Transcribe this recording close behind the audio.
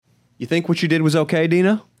You think what you did was okay,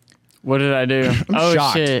 Dino? What did I do? I'm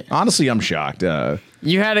shocked. Shit. Honestly, I'm shocked.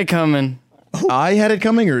 You had it coming. I had it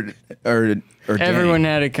coming, or Everyone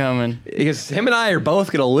had it coming. Because him and I are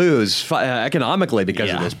both going to lose economically because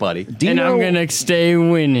of this, buddy. And I'm going to stay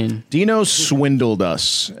winning. Dino swindled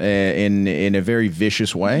us in a very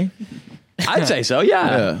vicious way. I'd say so,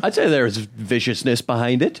 yeah. I'd say there's viciousness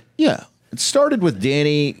behind it. Yeah. It started with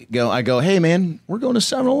Danny. I go, hey, man, we're going to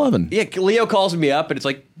 7-Eleven. Yeah, Leo calls me up, and it's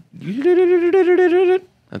like...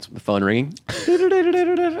 That's the phone ringing.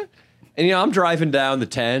 And, I'm driving down the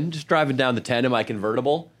 10, in my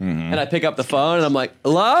convertible. And I pick up the phone, and I'm like,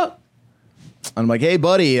 hello? I'm like, hey,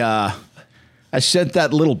 buddy, I sent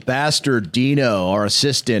that little bastard Dino, our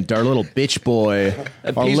assistant, our little bitch boy.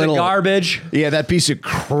 That piece of garbage. Yeah, that piece of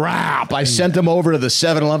crap. I sent him over to the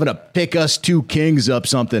 7-Eleven to pick us 2 kings up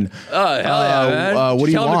something. Oh, hell yeah, man. What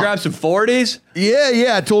do you tell want? him to grab some 40s?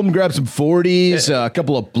 Yeah. I told him to grab some 40s, a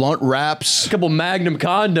couple of blunt wraps. A couple Magnum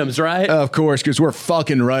condoms, right? Of course, because we're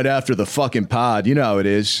fucking right after the fucking pod. You know how it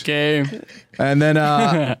is. Okay. And then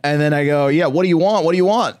I go, yeah, what do you want? What do you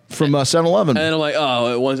want from 7-Eleven? And I'm like,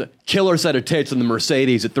 oh, it was a killer set of tits on the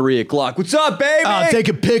Mercedes at 3 o'clock. What's up, baby? Take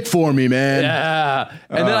a pic for me, man. Yeah.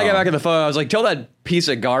 And then I got back on the phone. I was like, tell that piece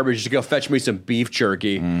of garbage to go fetch me some beef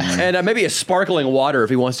jerky and maybe a sparkling water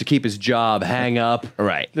if he wants to keep his job. Hang up.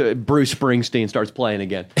 Right. Bruce Springsteen starts playing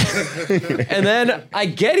again. And then I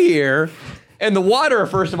get here. And the water,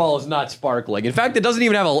 first of all, is not sparkling. In fact, it doesn't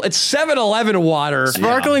even have it's 7-Eleven water.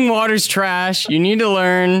 Sparkling water's trash. You need to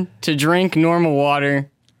learn to drink normal water.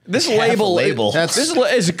 This label This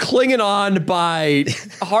is clinging on by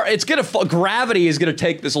it's gravity is gonna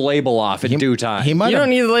take this label off in due time. You don't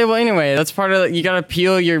need the label anyway. That's part of you gotta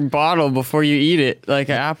peel your bottle before you eat it, like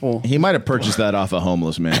an apple. He might have purchased that off a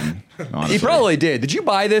homeless man. Honestly. He probably did. Did you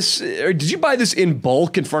buy this? Or did you buy this in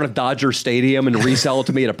bulk in front of Dodger Stadium and resell it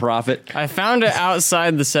to me at a profit? I found it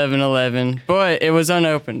outside the 7-Eleven, but it was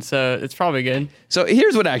unopened, so it's probably good. So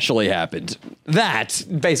here's what actually happened.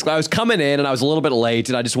 Basically, I was coming in and I was a little bit late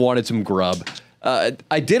and I just wanted some grub.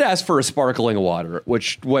 I did ask for a sparkling water,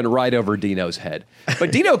 which went right over Dino's head.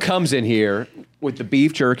 But Dino comes in here with the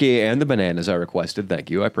beef jerky and the bananas I requested. Thank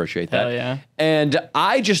you. I appreciate that. Hell yeah. And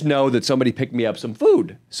I just know that somebody picked me up some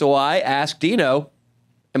food. So I asked Dino,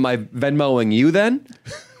 am I Venmoing you then?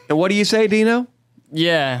 And what do you say, Dino?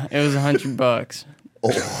 Yeah, it was $100.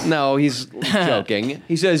 Oh. No, he's joking.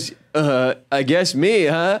 He says, I guess me,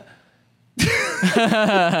 huh?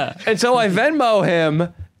 And so I Venmo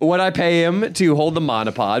him what I pay him to hold the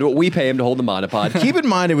monopod, what we pay him to hold the monopod. Keep in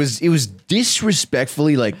mind, it was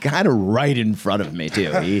disrespectfully, like, kind of right in front of me,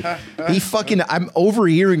 too. He fucking, I'm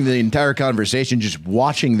overhearing the entire conversation, just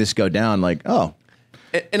watching this go down, like, oh.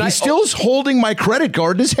 And he's still holding my credit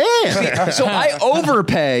card in his hand. So I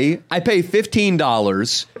overpay. I pay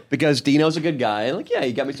 $15 because Dino's a good guy. And like, yeah,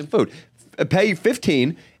 he got me some food. I pay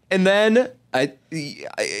 $15, and then I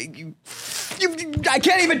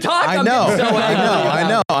can't even talk. I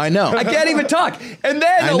know. I know. I can't even talk. And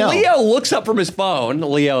then Leo looks up from his phone.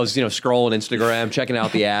 Leo's, scrolling Instagram, checking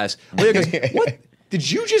out the ass. Leo goes, what? Did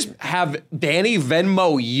you just have Danny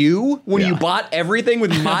Venmo you when you bought everything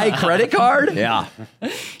with my credit card? Yeah.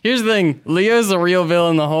 Here's the thing. Leo's the real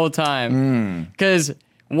villain the whole time. Because,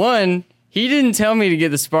 one, he didn't tell me to get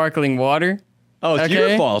the sparkling water. Oh, it's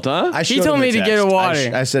your fault, huh? He told me to get a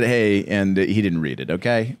water. I said, hey, and he didn't read it,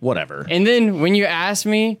 okay? Whatever. And then when you asked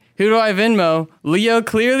me, who do I Venmo? Leo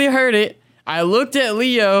clearly heard it. I looked at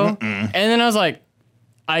Leo, and then I was like,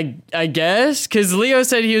 I guess? Because Leo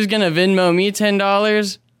said he was going to Venmo me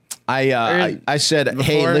 $10. I said,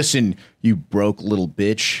 hey, listen, you broke little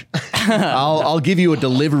bitch. I'll give you a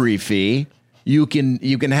delivery fee. You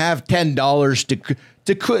can have $10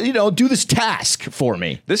 to do this task for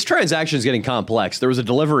me. This transaction is getting complex. There was a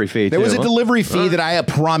delivery fee. There was a delivery fee that I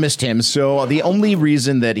promised him. So the only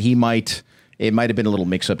reason that it might have been a little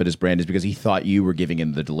mix up in his brain is because he thought you were giving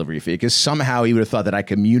him the delivery fee. Because somehow he would have thought that I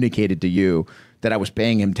communicated to you that I was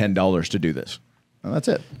paying him $10 to do this. Well, that's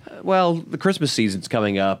it. Well, the Christmas season's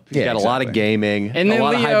coming up. He's got a lot of gaming, and a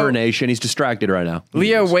lot of hibernation. He's distracted right now.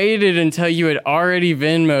 Leo waited until you had already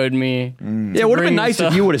Venmo'd me. Yeah, it would have been nice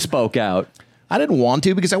if you would have spoke out. I didn't want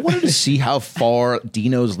to because I wanted to see how far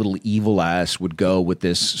Dino's little evil ass would go with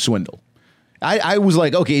this swindle. I was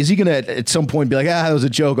like, okay, is he going to at some point be like, that was a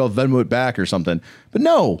joke, I'll Venmo it back or something. But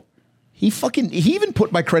no. He even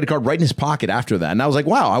put my credit card right in his pocket after that. And I was like,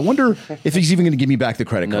 wow, I wonder if he's even going to give me back the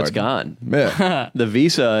credit card. No, it's gone. Yeah. The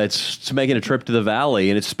Visa, it's making a trip to the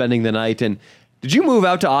Valley and it's spending the night. And did you move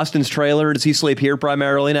out to Austin's trailer? Does he sleep here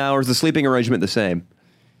primarily now, or is the sleeping arrangement the same?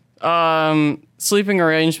 Sleeping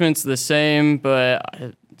arrangement's the same,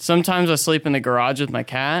 but sometimes I sleep in the garage with my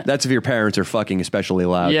cat. That's if your parents are fucking especially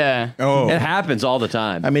loud. Yeah. Oh. It happens all the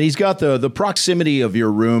time. I mean, he's got the proximity of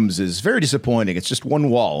your rooms is very disappointing. It's just one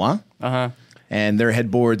wall, huh? Uh-huh. And their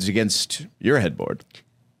headboards against your headboard.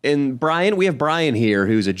 And Brian, we have Brian here,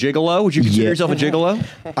 who's a gigolo. Would you consider yourself a gigolo?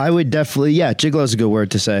 I would definitely, gigolo is a good word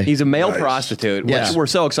to say. He's a male prostitute, which Yes. we're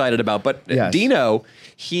so excited about. But Yes. Dino,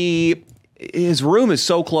 his room is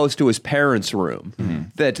so close to his parents'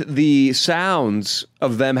 room that the sounds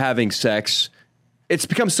of them having sex, it's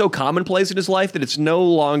become so commonplace in his life that it's no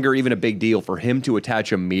longer even a big deal for him to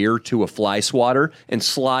attach a mirror to a fly swatter and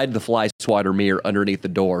slide the fly swatter mirror underneath the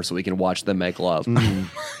door so he can watch them make love.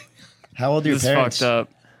 How old are your It's parents? fucked up.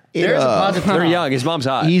 There's a positive. They're young. His mom's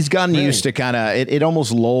hot. He's gotten used to kind of, it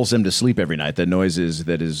almost lulls him to sleep every night, the noises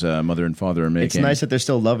that his mother and father are making. It's nice that they're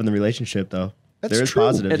still loving the relationship, though. That's There is true.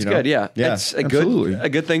 positive. It's you know? good, yeah. Yeah. It's absolutely. a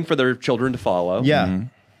good thing for their children to follow. Yeah.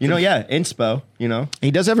 Inspo,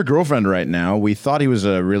 He does have a girlfriend right now. We thought he was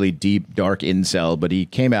a really deep, dark incel, but he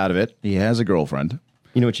came out of it. He has a girlfriend.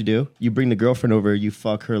 You know what you do? You bring the girlfriend over, you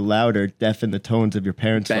fuck her louder, deafen the tones of your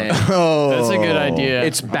parents' Bang. fuck. That's a good idea.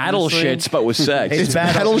 It's battle honestly. shits, but with sex. It's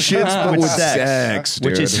battle shits, but with sex,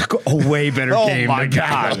 which dude. is a way better game. my than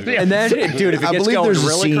God. And then, dude, if it I gets believe going there's a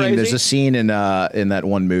really scene. crazy, There's a scene in that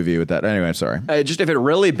one movie with that. Anyway, I'm sorry. just if it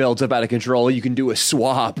really builds up out of control, you can do a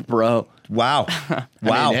swap, bro. Wow.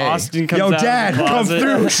 Wow. hey. Austin comes Yo, out of Dad, the come closet.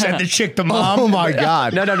 through. Send the chick to mom. Oh my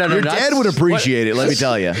God! No, Your dad would appreciate it. Let me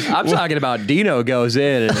tell you. I'm talking about Dino goes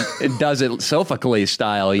in and does it Sophocles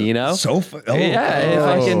style, you know? Sofa. Oh. Yeah, if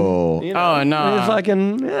I can. Oh. You know, Oh, no. If I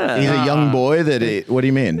can, yeah. He's a young boy that. What do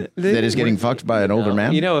you mean? That is getting fucked by an older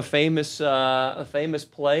man? You know a famous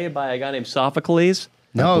play by a guy named Sophocles?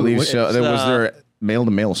 I believe so. it's, Was there male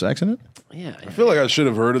to male sex in it? Yeah. I feel like I should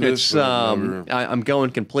have heard of this. It's but never. I'm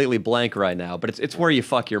going completely blank right now, but it's where you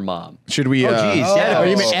fuck your mom. Should we? Oh,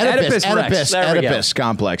 you mean Oedipus Rex. There we go. Oedipus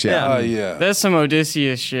complex. Yeah. Yeah. That's some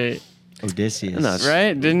Odysseus shit, Odysseus. No,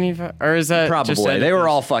 right? Didn't he? Or is that just Probably. They were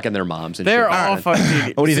Oedipus? all fucking their moms. And They're shit. all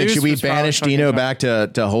fucking. What do you think? Zeus Should we was probably banish fucking Dino drunk.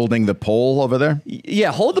 back to holding the pole over there?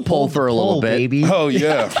 Yeah, hold the pole for a little bit. baby. Oh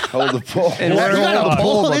yeah. Hold the pole. And we're, the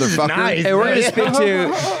pole, This is motherfucker. nice. and we're going to speak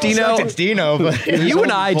to Dino. It's Dino, but You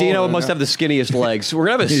and I, Dino, must have the skinniest legs. We're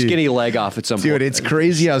going to have a skinny leg off at some point. Dude, it's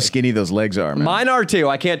crazy how skinny those legs are, man. Mine are too.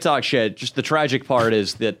 I can't talk shit. Just the tragic part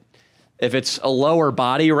is that if it's a lower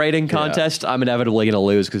body rating contest, I'm inevitably going to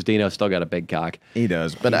lose because Dino's still got a big cock. He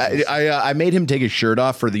does, but I made him take his shirt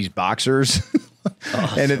off for these boxers,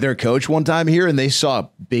 and their coach one time here, and they saw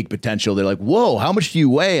big potential. They're like, "Whoa, how much do you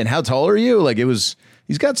weigh, and how tall are you?" Like it was,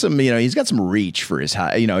 he's got some reach for his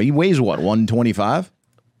height. He weighs what, 125?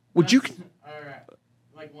 Would you?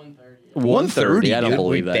 Like 130. 130. I don't dude.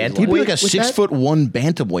 believe that. Bantam- He'd be like a With that? 6'1"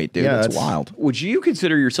 bantamweight, dude. Yeah, that's that's- wild. Would you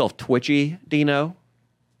consider yourself twitchy, Dino?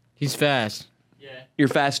 He's fast. Yeah. You're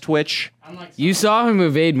fast twitch? I'm like. You saw him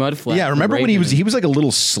evade Mudflap. Yeah, remember when Raven. he was like a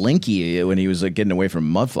little slinky when he was like getting away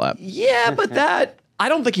from Mudflap. Yeah, but that. I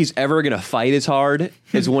don't think he's ever going to fight as hard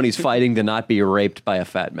as when he's fighting to not be raped by a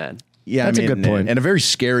fat man. Yeah, That's a good point. And a very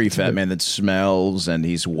scary fat man that smells and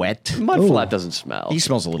he's wet. Mudflap doesn't smell. He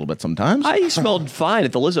smells a little bit sometimes. He smelled fine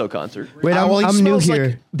at the Lizzo concert. Wait, Well, he I'm new smells like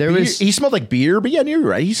here. There beer. was. He smelled like beer, but yeah, you're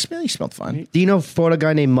right. He smelled fine. Dino fought a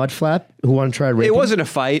guy named Mudflap who wanted to try to rape It him. wasn't a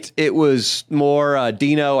fight. It was more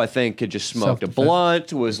Dino, I think, had just smoked a Self-defense.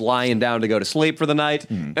 blunt, was lying down to go to sleep for the night,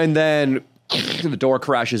 and then the door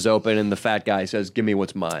crashes open and the fat guy says, "Give me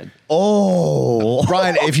what's mine." Oh,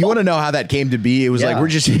 Brian, if you want to know how that came to be, it was like Yeah. we're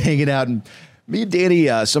just hanging out and me and Danny,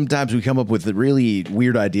 sometimes we come up with really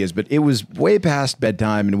weird ideas, but it was way past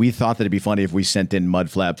bedtime and we thought that it'd be funny if we sent in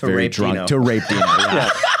Mudflap very rape drunk Dino. to rape Dino. Yeah.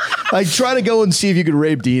 Like try to go and see if you could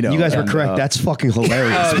rape Dino. You guys were And, correct. That's fucking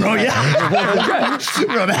hilarious, bro. Yeah,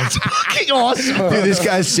 bro, that's fucking awesome. Dude, this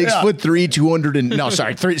guy's 6'3",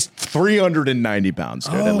 390 pounds,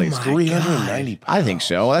 dude, at least. 390 pounds. I think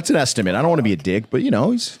so. That's an estimate. I don't want to be a dick, but he's I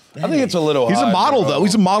think it's a little a high, model bro. though.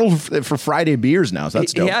 He's a model for Friday beers now, so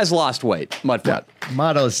that's He dope. has lost weight, Mudflap.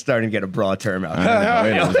 Motto is starting to get a broad term out.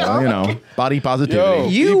 Body positivity. Yo.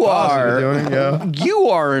 You Be are, positive, you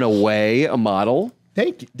are in a way a model.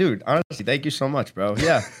 Thank you, dude. Honestly, thank you so much, bro.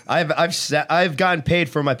 Yeah, I've gotten paid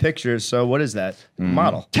for my pictures. So what is that?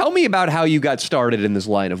 Model. Tell me about how you got started in this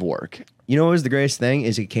line of work. You know what was the greatest thing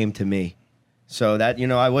is it came to me. So that,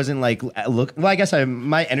 I wasn't like, look, well, I guess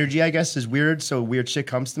my energy, I guess, is weird. So weird shit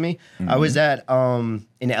comes to me. I was at an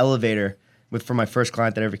elevator for my first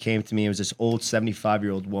client that ever came to me. It was this old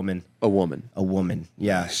 75-year-old woman. A woman. A woman.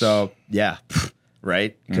 Yeah. So, yeah.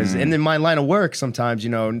 Right? Because in my line of work, sometimes,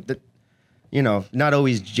 not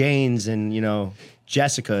always Janes and,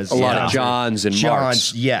 Jessica's. A lot of Johns and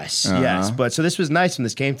Marks. Yes, yes. But so this was nice when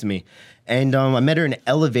this came to me. And I met her in an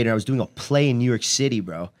elevator. I was doing a play in New York City,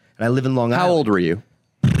 bro. And I live in Long Island. How old were you?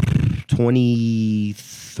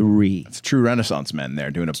 23. It's true Renaissance men there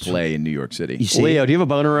doing a play in New York City. You see? Leo, do you have a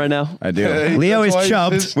boner right now? I do. Leo is That's why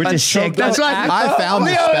chubbed, he's- which I'm is sick. chubbed That's up. right. I found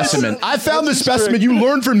the specimen. I found the specimen. You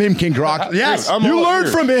learned from him, King Croc. Yes. I'm You all learned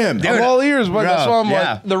ears. from him. I'm all ears, but that's why I'm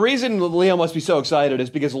yeah. like, The reason Leo must be so excited is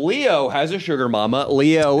because Leo has a sugar mama.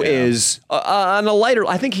 Leo is on a lighter.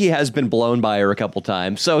 I think he has been blown by her a couple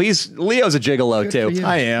times. So Leo's a gigolo too.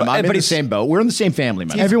 I am. I'm in the same boat. We're in the same family,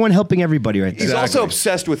 man. Everyone helping everybody right there. He's also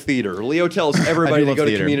obsessed with theater. Leo tells everybody to love go to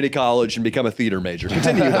theater. community college and become a theater major.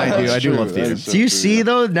 Continue. I do love theater. Do you see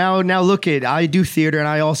though? Now look at I do theater and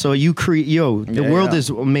I also the world is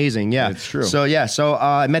amazing. Yeah, It's true. So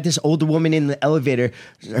I met this older woman in the elevator.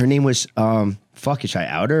 Her name was should I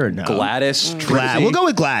out her or no? Gladys. We'll go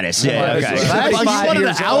with Gladys. Yeah, okay. Like, you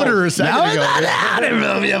wanted to out her a second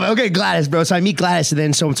ago. Okay, Gladys, bro. So I meet Gladys, and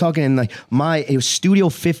then so I'm talking in like it was Studio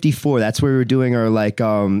 54. That's where we were doing our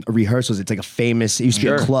rehearsals. It's like a famous. It used to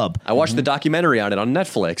be a club. I watched the documentary on it on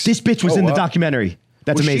Netflix. This bitch was in the documentary.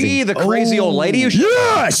 That's Was amazing. she the crazy old lady?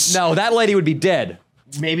 Yes. No, that lady would be dead.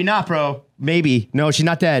 Maybe not, bro. Maybe. No, she's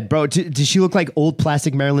not dead, bro. Does she look like old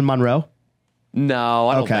plastic Marilyn Monroe? No,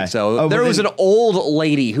 I don't Okay. think so. Oh, There but was then- an old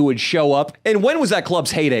lady who would show up. And when was that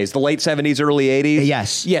club's heydays? The late 70s, early 80s?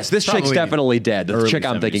 Yes. Yes, this chick's Probably definitely dead. The early chick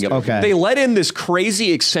I'm 70s. thinking of. Okay. They let in this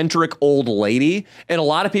crazy, eccentric old lady. And a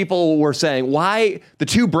lot of people were saying, why? The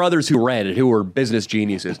two brothers who ran it, who were business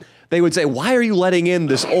geniuses, they would say, why are you letting in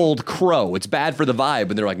this old crow? It's bad for the vibe.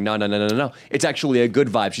 And they're like, no. It's actually a good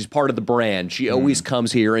vibe. She's part of the brand. She always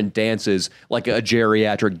comes here and dances like a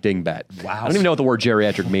geriatric dingbat. Wow. I don't even know what the word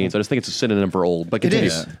geriatric means. I just think it's a synonym for old. But It continue.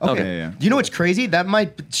 is. Okay. Yeah. You know what's crazy?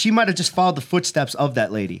 She might have just followed the footsteps of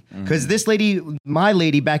that lady. Because this lady, my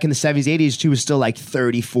lady back in the 70s, 80s, she was still like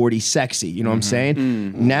 30, 40, sexy. You know what I'm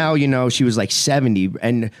saying? Now, she was like 70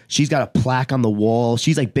 and she's got a plaque on the wall.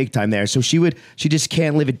 She's like big time there. So she just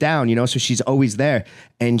can't live it down, so she's always there.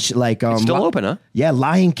 And she It's still open, huh? Yeah,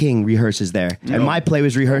 Lion King rehearses there. And my play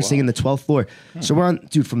was rehearsing in the 12th floor. So we're on,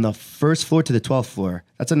 dude, from the first floor to the 12th floor.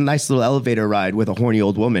 That's a nice little elevator ride with a horny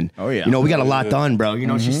old woman. Oh, yeah. We got a lot done, bro.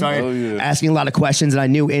 She started asking a lot of questions, and I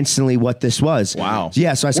knew instantly what this was. Wow.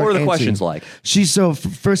 Yeah, so I started What were the answering. questions like? She's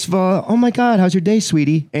first of all, oh my God, how's your day,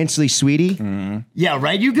 sweetie? Instantly, sweetie. Yeah,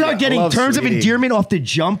 right? You start getting love terms sweetie. of endearment off the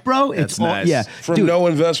jump, bro. That's It's all, nice. yeah. from Dude, no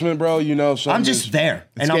investment, bro, I'm just there.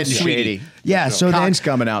 And I'm getting sweetie. shady. Yeah, so Cock's then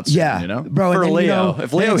coming out soon, yeah, bro. For and then, Leo.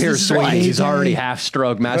 If Leo then hears this is like, sweet, hey, he's already hey.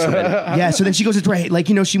 half-stroke masturbating. Yeah, so then she goes into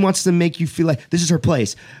her, she wants to make you feel like this is her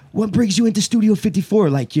place. What brings you into Studio 54?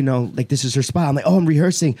 Like this is her spot. I'm like, oh, I'm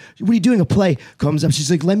rehearsing. What are you doing? A play. Comes up. She's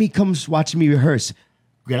like, let me come watch me rehearse.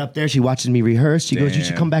 Get up there. She watches me rehearse. She goes, you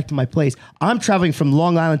should come back to my place. I'm traveling from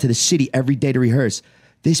Long Island to the city every day to rehearse.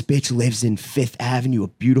 This bitch lives in Fifth Avenue, a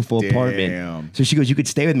beautiful apartment. So she goes, you could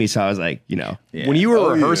stay with me. So I was like, When you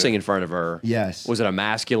were rehearsing in front of her, Yes. was it a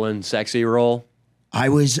masculine, sexy role? I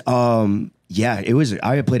was, it was,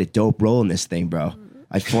 I had played a dope role in this thing, bro.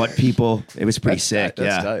 I fought people. It was pretty sick.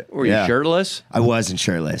 that's Yeah. tight. Were you shirtless? I wasn't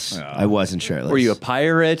shirtless. I wasn't shirtless. Were you a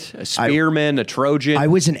pirate, a spearman, a Trojan? I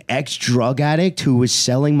was an ex-drug addict who was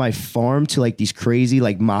selling my farm to like these crazy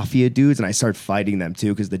like mafia dudes, and I started fighting them too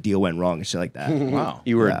because the deal went wrong and shit like that. Wow.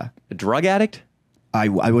 You were Yeah. a drug addict? I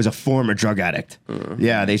was a former drug addict.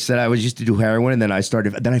 Yeah, they said I was used to do heroin, and then I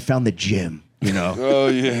found the gym. Oh,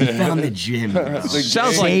 yeah. Found the gym. Bro.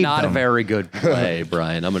 Sounds like Saved not a them. very good play,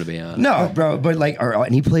 Brian. I'm going to be honest. No, bro, but like, are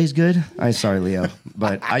any plays good? I'm sorry, Leo,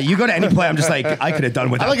 but you go to any play, I'm just like, I could have done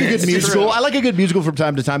without. I like a this. good musical. I like a good musical from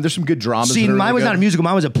time to time. There's some good dramas. See, that are mine really was good. not a musical.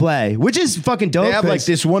 Mine was a play, which is fucking dope. They have like 'cause-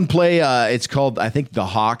 this one play. It's called, I think, The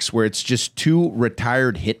Hawks, where it's just two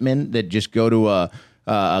retired hitmen that just go to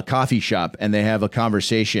a coffee shop and they have a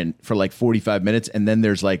conversation for like 45 minutes, and then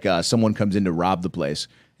there's like someone comes in to rob the place,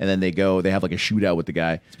 and then they have like a shootout with the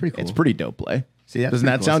guy. It's pretty cool. It's pretty dope play. See, that's Doesn't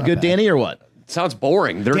pretty that cool. sound It's good, not bad. Danny, or what? Sounds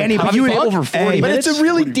boring. They're Danny, but talking you would- people for 40 hey, But minutes. it's a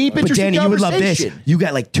really deep, But interesting Danny, you would love this. conversation. You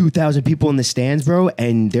got like 2,000 people in the stands, bro,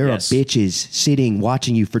 and there Yes. are bitches sitting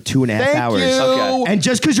watching you for 2.5 Thank hours. you. Okay. And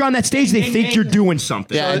just because you're on that stage, they think you're doing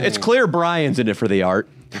something. So it's clear Brian's in it for the art.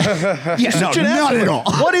 Yeah, no, not at all.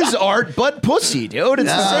 What is art but pussy, dude? It's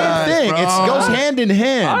the Nice, same thing. bro. It goes hand in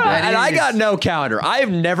hand. And I got no counter. I have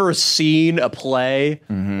never seen a play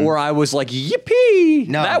where I was like, yippee.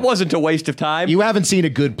 No. That wasn't a waste of time. You haven't seen a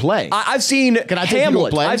good play. I've seen Can I take you to a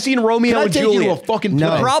Hamlet. play? I've seen Romeo Can I and take you to Juliet. a fucking No.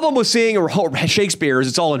 play? The problem with seeing Shakespeare is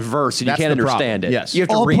it's all in verse and That's you can't the problem. understand it. Yes. You have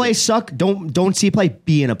to All read plays it. suck. Don't see a play.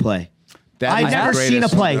 Be in a play. That I've is the never seen a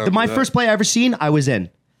greatest. play. Yeah, My yeah. first play I ever seen, I was in.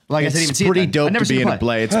 Like I said, It's pretty dope to be in a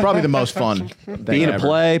play. It's probably the most fun. Being a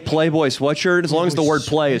Playboy sweatshirt, as long as the word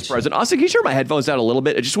play is present. Also, can you turn my headphones down a little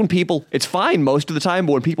bit? It's just when people, it's fine most of the time,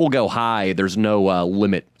 but when people go high, there's no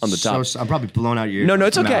limit on the top. So I'm probably blown out your. No,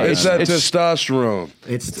 it's okay. It's that testosterone.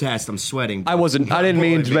 It's a test. I'm sweating. I didn't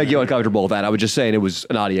mean to make you uncomfortable with that. I was just saying it was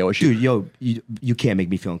an audio issue. Dude, yo, you can't make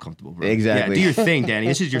me feel uncomfortable, bro. Exactly. Yeah, do your thing, Danny.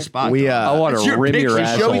 This is your spot. I want to rim your We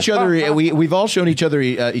asshole. show each other. We've all shown each other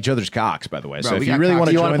each other's cocks, by the way. So we if you got really cocks. want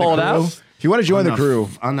to You join wanna the pull it crew, out? if you want to join the crew,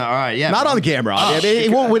 all right, yeah. not on the camera. I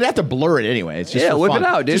mean, we'd have to blur it anyway. It's just Yeah, for whip fun. it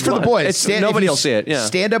out, dude. Just for the boys. Nobody will see it, yeah.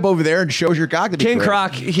 Stand up over there and shows your cock. King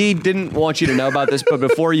Croc, he didn't want you to know about this, but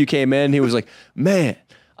before you came in, he was like, man,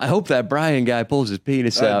 I hope that Brian guy pulls his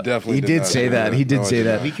penis I out. definitely He did say that. He did say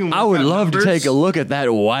that. I would love to take a look at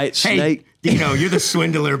that white Hey, snake. Dino, you're the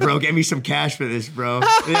swindler, bro. Get me some cash for this, bro.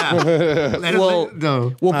 Yeah. We'll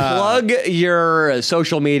plug your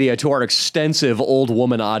social media to our extensive old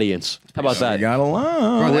woman audience. How about that? Got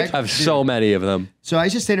along. I have so many of them. So I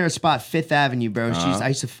used to stay near a spot, Fifth Avenue, bro. I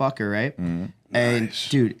used to fuck her, right? And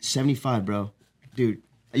dude, 75, bro. Dude,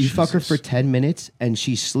 you fuck her for 10 minutes and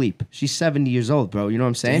she's asleep. She's 70 years old, bro. You know what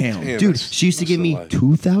I'm saying? Damn. Dude, she used to give me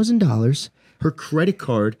 $2,000, her credit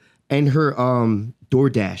card, and her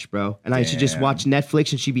DoorDash, bro. And I used to just watch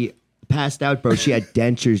Netflix and she'd be passed out, bro. She had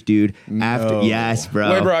dentures, dude. After yes,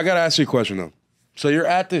 bro. Wait, bro, I gotta ask you a question though. So you're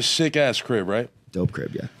at this sick ass crib, right? Dope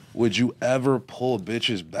crib, yeah. Would you ever pull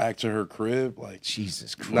bitches back to her crib? Like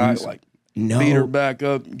Jesus Christ. not like No. beat her back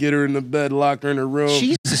up, get her in the bed, lock her in her room.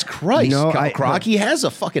 Jesus Christ. No, Croc, he has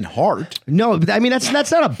a fucking heart. No, but I mean that's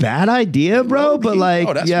not a bad idea, bro. But like,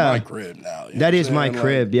 oh, that's yeah, my crib now. You know that what is I'm my saying? Like,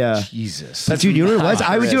 crib, yeah. Jesus. But dude, you know what it was?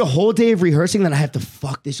 I would do a whole day of rehearsing, then I have to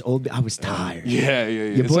fuck this old. I was tired. Yeah. Your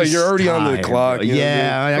It's like boy's you're already on the tired, clock. bro. you know what I mean?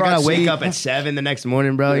 Yeah, I gotta wake up at 7 the next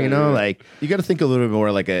morning, bro. You know, like You got to think a little bit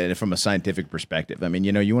more like from a scientific perspective. I mean,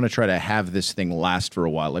 you want to try to have this thing last for a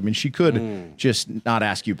while. I mean, she could just not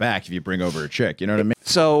ask you back if you bring over a chick. You know what I mean?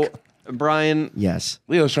 So, Brian, yes,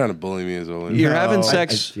 Leo's trying to bully me as always. you're having I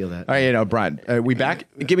sex. feel that. All right, Brian, we back?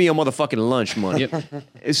 Give me your motherfucking lunch money.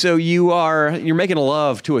 So you're making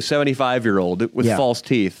love to a 75-year-old with Yeah. false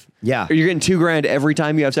teeth. Yeah. Are you getting $2,000 every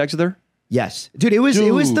time you have sex with her? Yes, dude, it was the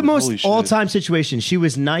Dude, most holy shit. all-time situation. She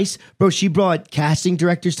was nice, bro. She brought casting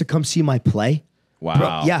directors to come see my play. Wow.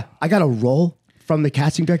 Bro, yeah, I got a role from the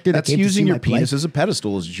casting director. That's that came to see using your my play. penis as a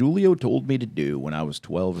pedestal, as Julio told me to do when I was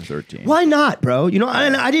 12 or 13. Why not, bro? You know,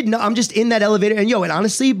 and I didn't know. I'm just in that elevator, and and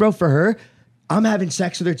honestly, bro, for her, I'm having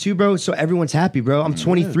sex with her too, bro. So everyone's happy, bro. I'm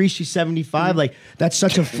 23, she's 75. Like that's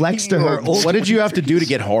such a flex to her. What did you have to do to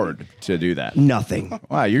get hard to do that? Nothing.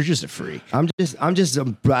 Wow, you're just a freak. I'm just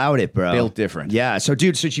about it, bro. Built different. Yeah. So,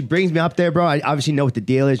 dude, so she brings me up there, bro. I obviously know what the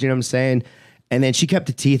deal is. You know what I'm saying? And then she kept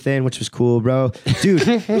the teeth in, which was cool, bro. Dude,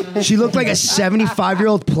 she looked like a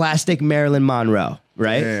 75-year-old plastic Marilyn Monroe,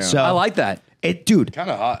 right? Yeah. So I like that. dude.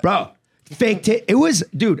 Kinda hot. bro. Fake tit. It was,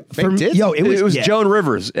 dude. For me, tits? it was yeah. Joan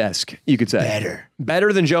Rivers-esque, you could say.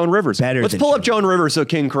 Better than Joan Rivers. Better Let's than pull up Joan Rivers so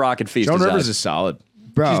King Croc can feast Joan his Rivers eyes. is solid.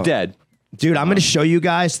 bro. She's dead. Dude, I'm gonna show you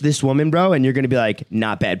guys this woman, bro, and you're gonna be like,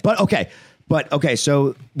 not bad. But okay,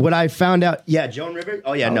 so what I found out, yeah, Joan Rivers.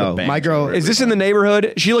 Oh yeah, no, bang my girl. Is this in the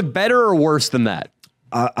neighborhood? She looked better or worse than that?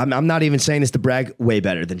 I'm not even saying this to brag. Way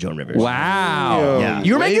better than Joan Rivers. Wow. Yeah.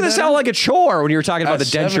 You were making Way this sound like a chore when you were talking about the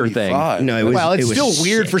At denture thing. 75. No, it was. Well, it's it was still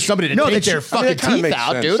weird sick. for somebody to No, take that their she- fucking that kinda teeth makes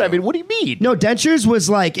out, sense, dude. I though. mean, what do you mean? No, dentures was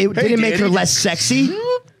like it didn't make her Danny. less sexy.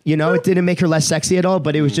 You know, it didn't make her less sexy at all.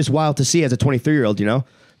 But it was just wild to see as a 23-year-old. You know,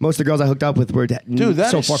 most of the girls I hooked up with were Dude,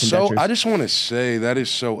 that so is far from so. dentures. I just want to say that is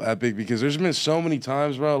so epic because there's been so many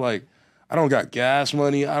times, bro. Like, I don't got gas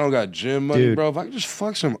money, I don't got gym money, Dude. bro. If I could just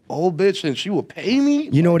fuck some old bitch and she will pay me,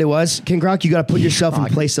 You know what it was? King Croc, you got to put yourself in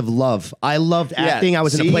place of love. I loved acting. I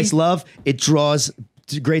was in a see? place of love. It draws,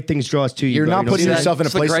 great things draws to you. You're bro. not You know putting what I'm yourself in a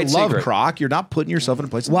It's the place great of love, secret. Croc. You're not putting yourself in a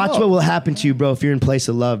place of Watch love. what will happen to you, bro, if you're in place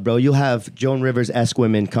of love, bro. You'll have Joan Rivers-esque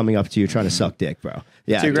women coming up to you trying to suck dick, bro.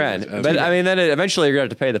 Yeah. $2,000. But I mean, then eventually you're going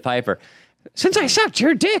to have to pay the piper. Since I sucked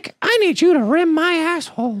your dick, I need you to rim my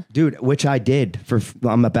asshole. Dude, which I did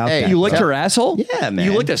I'm about Hey, that. You licked bro. her asshole? Yeah, man.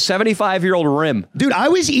 You licked a 75-year-old rim. Dude, I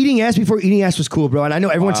was eating ass before eating ass was cool, bro. And I know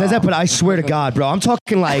everyone says that, but I swear to God, bro, I'm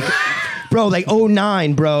talking like, bro, like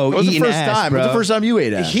 09, bro. What was the eating first ass, time? bro. What's the first time you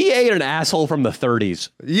ate ass? He ate an asshole from the 30s.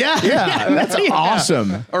 Yeah. Yeah, that's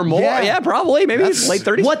awesome. Or more. Yeah. Yeah, probably. Maybe late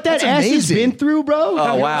 30s. What that That's ass has amazing. been through, bro. You know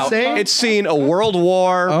Oh, what wow. I'm saying? It's seen a world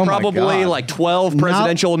war, Oh, my probably God. like 12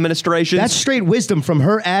 presidential administrations. That's straight wisdom from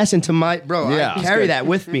her ass into my, bro. Yeah. I carry that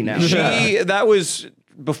with me now. That was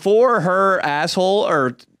before her asshole,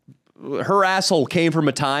 or her asshole came from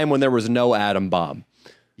a time when there was no atom bomb.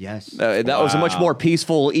 Yes. That was a much more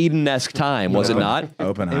peaceful Eden-esque time, was it not?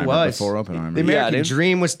 Oppenheimer It was. before Oppenheimer. The American dude.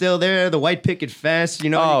 dream was still there. The white picket fence, you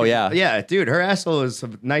know. Oh, you yeah. Yeah, dude, her asshole was a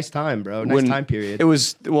nice time, bro. Nice time period. It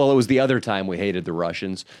was the other time we hated the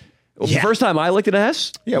Russians. Well, Yeah. The first time I licked at an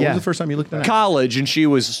ass, Yeah, when Yeah. was the first time you looked at that? college, and she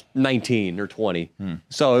was 19 or 20.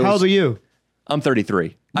 So it How was, old were you? I'm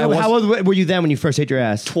 33. I No, was how old were you then when you first ate your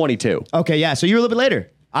ass? 22. Okay, yeah. So you were a little bit later.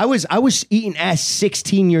 I was eating ass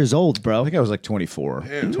 16 years old, bro. I think I was like 24,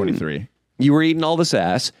 23. You were eating all this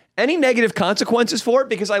ass. Any negative consequences for it?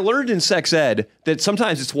 Because I learned in sex ed that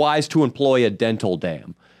sometimes it's wise to employ a dental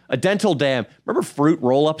dam. A dental dam. Remember fruit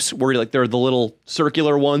roll-ups where they're the little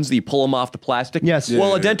circular ones that you pull them off the plastic? Yes.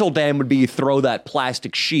 Well, a dental dam would be you throw that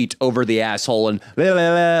plastic sheet over the asshole and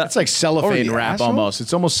That's like cellophane the wrap asshole? almost.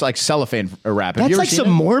 It's almost like cellophane wrap. Have That's you ever like seen some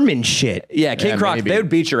it? Mormon shit. yeah, King Yeah, Croc, maybe. they would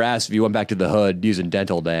beat your ass if you went back to the hood using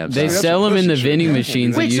dental dams. They that's sell what them in the pussy shit vending is.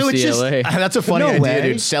 machines Wait, at so it's just- UCLA. That's a funny No idea, way.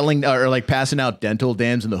 dude. Selling or like passing out dental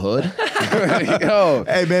dams in the hood. Yo,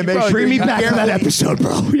 Hey man, make Bro, sure Bring me you're back for that careful. episode,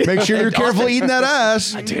 bro. Make sure you're careful eating that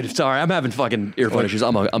ass. Dude, sorry, I'm having fucking earphone issues.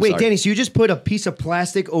 I'm Wait, sorry. Danny, so you just put a piece of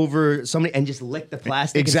plastic over somebody and just lick the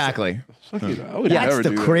plastic? Exactly. fuck you, I would That's never the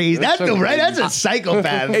do that. crazy. That's so the right. crazy. That's a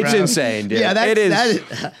psychopath. It's bro. insane, dude. Yeah, it is. that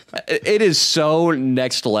is It is so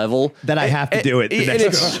next level that I have to do it. the And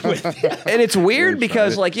next it's, and it's weird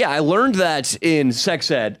because, like, yeah, I learned that in sex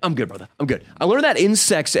ed. I'm good, brother. I'm good. I learned that in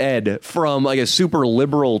sex ed from like a super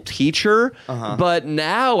liberal teacher. But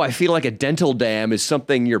now I feel like a dental dam is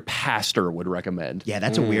something your pastor would recommend. Yeah,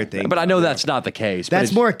 that's a weird thing. But I know that's not the case. but That's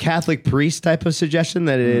it's- more a Catholic priest type of suggestion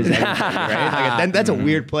than it is anything, right? Like that's a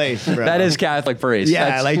weird place, bro. That is Catholic priest. Yeah,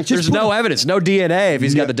 That's- like, just there's put no evidence, no DNA if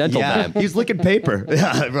he's got the dental yeah, dam. he's licking paper.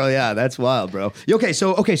 Yeah, bro. Yeah, that's wild, bro. Okay,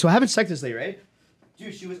 so having sex this lady, right?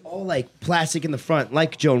 Dude, she was all like plastic in the front,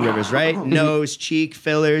 like Joan Rivers, right? Nose, cheek,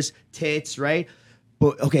 fillers, tits, right?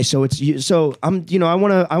 But okay, so so I'm, I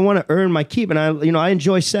want to earn my keep, and I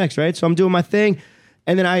enjoy sex, right? So I'm doing my thing.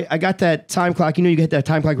 And then I got that time clock. You get that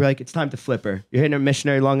time clock where like it's time to flip her. You're hitting her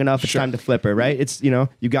missionary long enough, it's time to flip her, right? It's you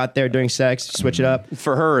got there during sex, switch it up.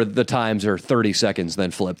 For her, the times are 30 seconds, then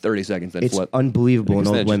flip, 30 seconds, then It's flip. unbelievable in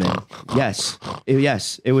Because old then women.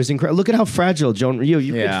 Yes, it was incredible. Look at how fragile Joan. You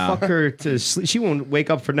Yeah. could fuck her to sleep. She won't wake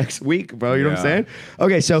up for next week, bro. You know what I'm Yeah. saying?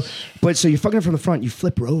 Okay, so you're fucking her from the front. You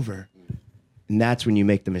flip her over. And that's when you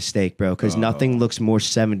make the mistake, bro, because nothing looks more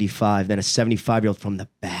 75 than a 75-year-old from the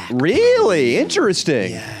back. Really?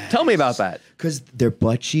 Interesting. Tell me about that. Because their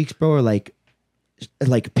butt cheeks, bro, are like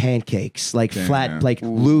pancakes, like flat, yeah. like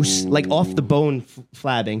loose, like off the bone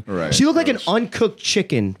flabbing. Right. She looked like an uncooked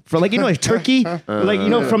chicken from like turkey,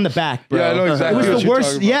 from the back, bro. Yeah, I know exactly It was what the you're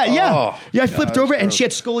worst. talking Yeah, about. yeah. Oh, I flipped over and she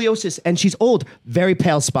had scoliosis and she's old, very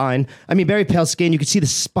pale spine. I mean, very pale skin. You could see the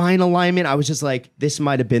spine alignment. I was just like, this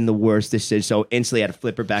might have been the worst decision. So instantly I had to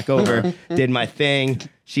flip her back over, did my thing.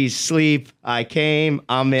 She's asleep. I came.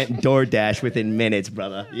 I'm at DoorDash within minutes,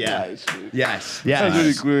 brother. Yeah. Nice, dude. Yes. That's really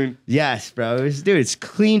Yes. clean. Yes, bro. It's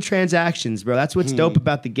clean transactions, bro. That's what's dope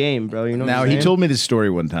about the game, bro. You know. Now what I'm he saying? told me this story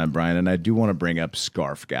one time, Brian, and I do want to bring up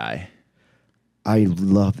Scarf Guy. I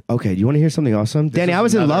love. Okay, do you want to hear something awesome, Danny? is I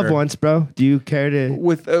was in love another- once, bro. Do you care to?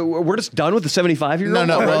 With we're just done with the 75-year-old.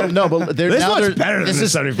 But there, This now one's there- better than this the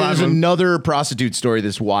is, 75 There's one. another prostitute story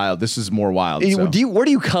that's wild. This is more wild. so. Where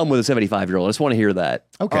do you come with a 75-year-old? I just want to hear that.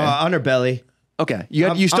 Okay. On her belly. Okay,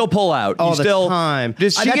 you still I'm- pull out all you the still, time.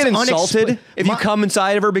 Does she That's get insulted unexpla- if you My- come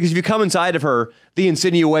inside of her? Because if you come inside of her, the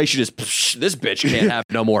insinuation is, "Psh, this bitch can't have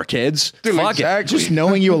no more kids. Dude, Fuck exactly. Just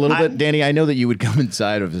knowing you a little bit, Danny, I know that you would come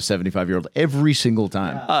inside of a 75-year-old every single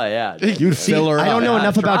time. it. Oh yeah. You'd fill her I up. don't know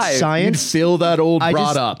enough about try. You'd science. fill that old I broad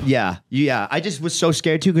just, up. Yeah. I just was so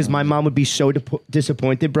scared too because my mom would be so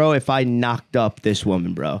disappointed, bro, if I knocked up this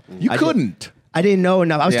woman, bro. You couldn't. I didn't know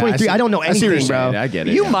enough. I was Yeah, 23. I don't know I see what you're anything, bro. saying. I get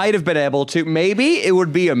it. You yeah. might have been able to. Maybe it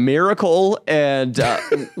would be a miracle, and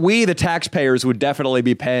we, the taxpayers, would definitely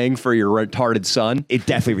be paying for your retarded son. It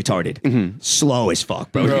definitely retarded. Slow as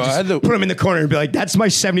fuck, bro. Bro, You I just had to- put him in the corner and be like, "That's my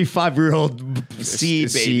 75-year-old seed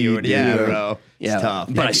baby." seed, Yeah, dude. bro. Yeah, It's tough.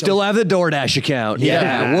 but I still have the DoorDash account.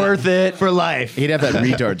 Yeah. Worth it. for life, He'd have that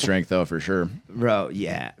retard strength, though, for sure. bro.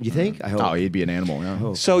 Yeah, you think? I hope. Oh, he'd be an animal.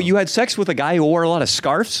 Yeah. So you had sex with a guy who wore a lot of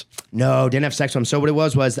scarves? No, didn't have sex with him. So what it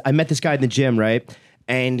was I met this guy in the gym, right?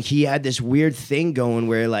 And he had this weird thing going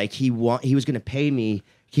where like he was gonna pay me.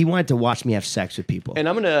 He wanted to watch me have sex with people. And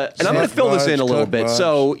I'm gonna fill this in a vibes, little cut bit. vibes.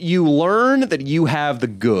 So you learn that you have the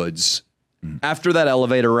goods after that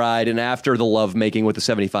elevator ride and after the love making with the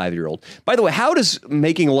 75-year-old. By the way, how does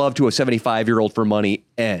making love to a 75-year-old for money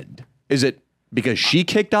end? Is it because she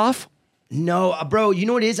kicked off? No, bro, you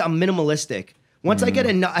know what it is? I'm minimalistic. Once I get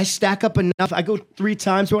enough, I stack up enough. I go 3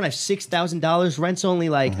 times, bro, and I have $6,000. Rent's only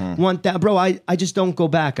like $1,000. Bro, I just don't go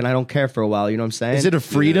back, and I don't care for a while. You know what I'm saying? Is it a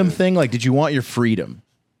freedom thing? Like, did you want your freedom?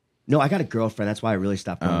 No, I got a girlfriend. That's why I really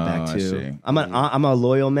stopped going back I see. too. I'm a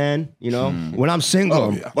loyal man. You know, when I'm single,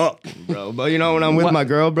 I'm fucked, bro. But you know, when I'm with my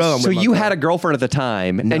girl, bro. So you had a girlfriend at the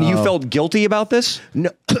time, and you felt guilty about this?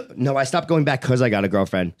 No, no, I stopped going back because I got a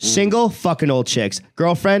girlfriend. Single, fucking old chicks.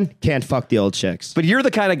 Girlfriend, can't fuck the old chicks. But you're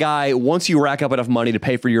the kind of guy, once you rack up enough money to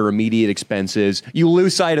pay for your immediate expenses, you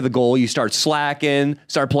lose sight of the goal, you start slacking,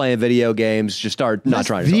 start playing video games, just start not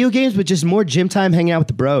trying to. Video games, but just more gym time hanging out with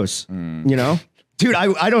the bros. You know? Dude,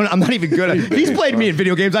 I'm not even good at it. He's played me in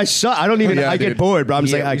video games. I suck. I don't even, I get bored, bro. I'm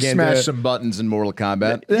just like, I can't do smash it. some buttons in Mortal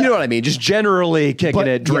Kombat. You know what I mean? Just generally kicking But-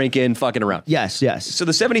 it, drinking, fucking around. Yes. So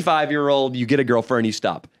the 75-year-old, you get a girlfriend, you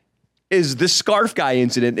stop. Is this scarf guy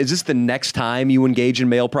incident, is this the next time you engage in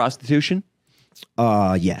male prostitution?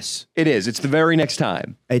 Yes. It is. It's the very next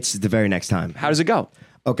time. It's the very next time. How does it go?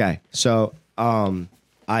 Okay, so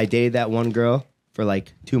I dated that one girl for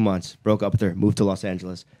like 2 months, broke up with her, moved to Los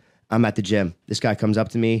Angeles. I'm at the gym. This guy comes up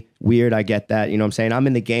to me. Weird, I get that. You know what I'm saying? I'm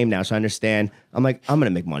in the game now, so I understand. I'm like, I'm going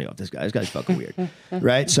to make money off this guy. This guy's fucking weird.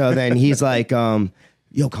 Right? So then he's like,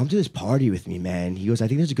 yo, come to this party with me, man. He goes, I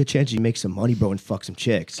think there's a good chance you make some money, bro, and fuck some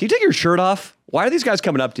chicks. Can you take your shirt off? Why are these guys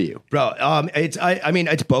coming up to you? Bro, I mean,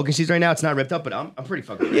 it's bogan season right now. It's not ripped up, but I'm pretty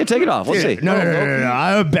fucking. Yeah, take it off. Let's see. No.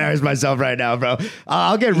 I embarrass myself right now, bro.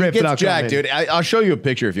 I'll get ripped. He and I'll gets come jacked, in. dude. I'll show you a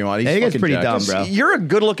picture if you want. He's He gets fucking pretty jacked. dumb, bro. You're a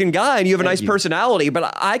good-looking guy and you have a nice you. personality,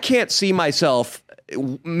 but I can't see myself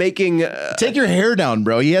making. Take your hair down,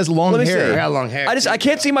 bro. He has long Let me hair. see. I got long hair. I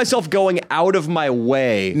can't see myself going out of my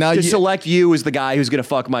way Now to you- select you as the guy who's going to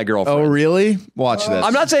fuck my girlfriend. Oh, really? Watch this.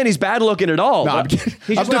 I'm not saying he's bad looking at all. No, I'm but kidding.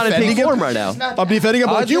 he's I'm just not in defending peak him. form right now. I'm defending him.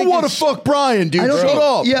 I Like, you think want to it's- fuck Brian, dude? I don't Shut think,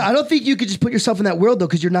 up. Yeah, I don't think you could just put yourself in that world though,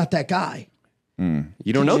 because you're not that guy.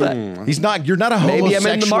 You don't know that. He's not. You're not a Maybe homosexual.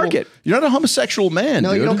 I'm in the market. You're not a homosexual man. No,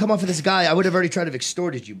 dude. you don't come off of this guy. I would have already tried to have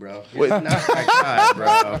extorted you, bro. You're not that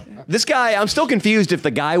guy, bro. This guy, I'm still confused if the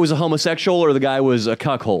guy was a homosexual or the guy was a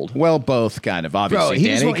cuckold. Well, both kind of, obviously. he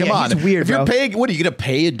just Danny, wa- come yeah, on. he's weird, if you're bro. paying, what are you gonna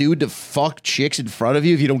pay a dude to fuck chicks in front of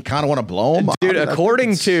you if you don't kind of want to blow him? Dude,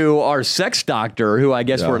 according to our sex doctor, who I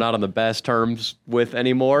guess Yeah. we're not on the best terms with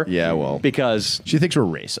anymore. Yeah, well. Because, she thinks we're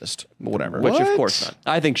racist. But whatever. which of course not.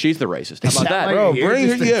 I think she's the racist. How about that? Bro, bring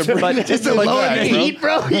her. Yeah, But Just to like lower that, the bro. heat,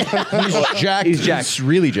 bro. Yeah. He's jacked. He's jacked. He's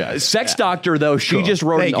really jacked. Sex doctor, though, she Cool. just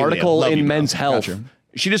wrote Thank an you, Liam. article Love in you, bro. Men's Health. Gotcha.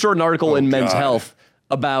 She just wrote an article in Men's God. Health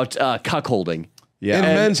about cuckolding. Yeah. In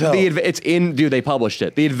And Men's Health. it's in, dude, they published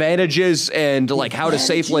it. The advantages and like how to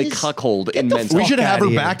safely advantages? cuckold in Men's We Health. should have her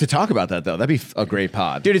outta here. back to talk about that, though. That'd be a great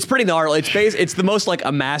pod. Dude, it's pretty gnarly. It's the most like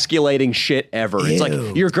emasculating shit ever. It's Ew.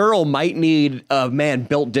 like your girl might need a man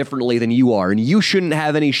built differently than you are, and you shouldn't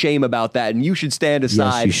have any shame about that, and you should stand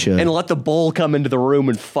aside you should. and let the bull come into the room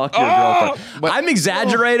and fuck your girlfriend. I'm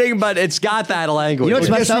exaggerating, but it's got that language. You know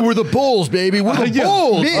what's I messed guess we up? were the Bulls, baby. We're the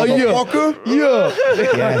Bulls, motherfucker.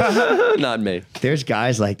 Yeah. Not me. There's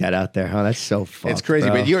guys like that out there, huh? That's so fucked, It's crazy.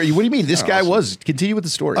 bro. But what do you mean? This guy was. Continue with the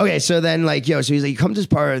story. Okay, so then like, yo, so he's like, come to this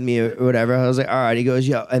party with me or whatever. I was like, all right. He goes,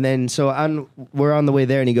 yo, and then so we're on the way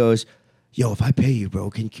there, and he goes, yo, if I pay you, bro,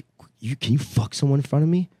 can you fuck someone in front of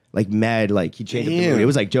me? Like mad, like he changed up the mood. It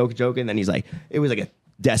was like joking. Then he's like, it was like a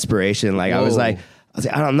desperation. Like I was like,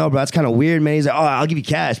 I don't know, bro. That's kind of weird, man. He's like, oh, I'll give you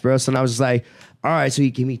cash, bro. So then I was just like, all right. So he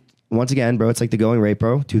gave me once again, bro. It's like the going rate,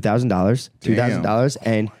 bro. $2,000,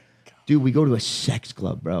 and dude, we go to a sex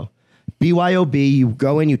club, bro. BYOB, you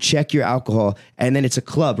go in, you check your alcohol, and then it's a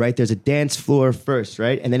club, right? There's a dance floor first,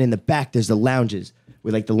 right? And then in the back, there's the lounges,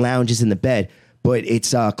 with like the lounges in the bed, but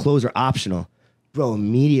it's clothes are optional. Bro,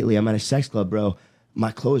 immediately I'm at a sex club, bro.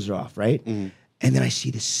 My clothes are off, right? And then I see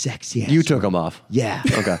this sexy ass. You took them off. Yeah.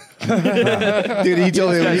 Okay. Dude, he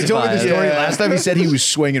told me the story Yeah. last time. He said he was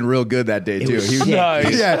swinging real good that day, too. was He was, sick.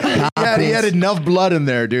 Nice. yeah, he had enough blood in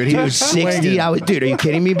there, dude. He was 60. swinging. Dude, are you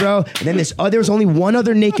kidding me, bro? And then there was only one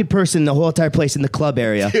other naked person in the whole entire place in the club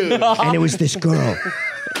area. And it was this girl.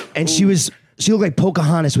 And she looked like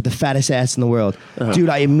Pocahontas with the fattest ass in the world. Dude,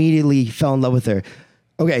 I immediately fell in love with her.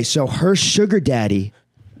 Okay, so her sugar daddy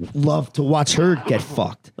loved to watch her get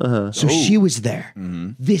fucked. So she was there.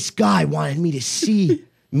 This guy wanted me to see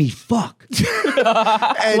me fuck.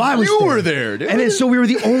 And I was you there. were there, dude. And then so we were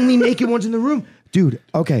the only naked ones in the room. Dude,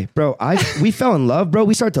 okay, bro. We fell in love, bro.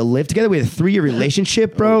 We started to live together. We had a 3-year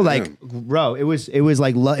relationship, bro. Bro, it was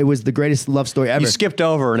like it was the greatest love story ever. You skipped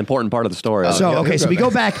over an important part of the story. So okay, so we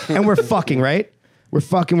go back and we're fucking, right? We're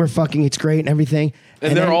fucking. It's great and everything.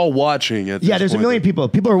 And they're then- all watching at this yeah. There's a point. million people.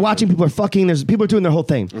 People are watching. People are fucking. People are doing their whole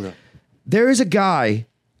thing. There is a guy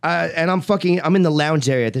and I'm in the lounge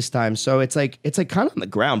area at this time, so it's like kind of on the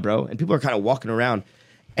ground, bro, and people are kind of walking around,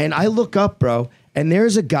 and I look up, bro, and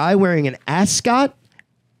there's a guy wearing an ascot,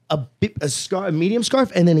 a medium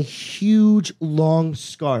scarf, and then a huge long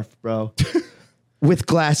scarf, bro, with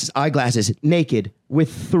eyeglasses, naked,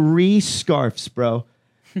 with 3 scarves, bro.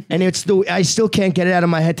 And I still can't get it out of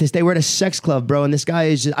my head to stay. We're at a sex club, bro, and this guy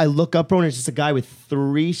is I look up, bro, and it's just a guy with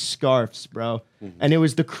 3 scarves, bro. And it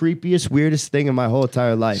was the creepiest, weirdest thing in my whole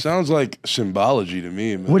entire life. Sounds like symbology to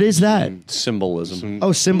me, man. What is that? Symbolism.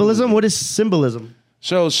 Oh, symbolism? What is symbolism?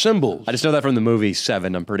 So symbols. I just know that from the movie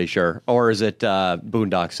Seven, I'm pretty sure. Or is it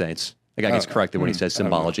Boondock Saints? The guy gets corrected when he says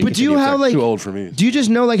symbology. But do you have like too old for me. Do you just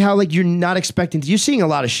know like how like you're not expecting? You're seeing a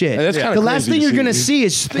lot of shit. That's kinda the last crazy thing to you're see, gonna dude. see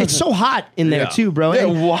is it's so hot in there too, bro. Yeah,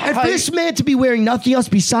 and, why? and for this man to be wearing nothing else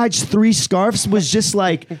besides 3 scarves was just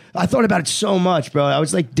like I thought about it so much, bro. I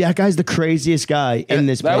was like, that guy's the craziest guy in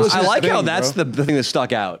this that place. was I his like how thing, that's bro. the thing that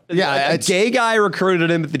stuck out. Yeah, a gay guy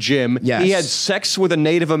recruited him at the gym. Yes. He had sex with a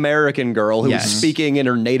Native American girl who Yes. was speaking in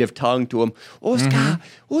her native tongue to him. Oscar,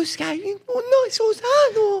 Oscar,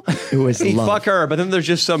 It was he love. fuck her, but then there's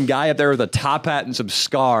just some guy up there with a top hat and some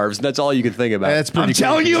scarves, and that's all you can think about. That's pretty I'm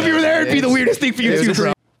telling you, if you were there, it'd be the weirdest thing for you too,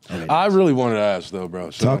 bro. I really wanted to ask though, bro.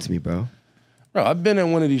 So, Talk to me, bro. Bro, I've been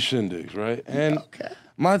in one of these shindigs, right? And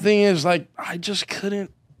my thing is like, I just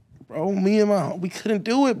couldn't, bro. Me and we couldn't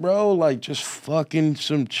do it, bro. Like just fucking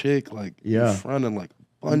some chick, like in front of like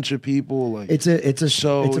a bunch of people. Like It's a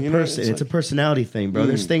So, it's a you know, person. it's It's a like- personality thing, bro.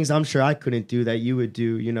 There's things I'm sure I couldn't do that you would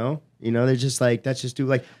do. You know. They're just like that's just do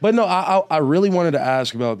like. But no, I really wanted to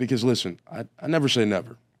ask about because listen, I never say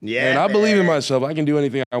never. Yeah, and I believe in man. myself. I can do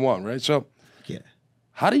anything I want, right? So, Yeah.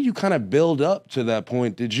 how did you kind of build up to that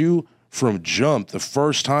point? Did you from jump the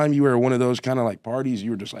first time you were at one of those kind of like parties? You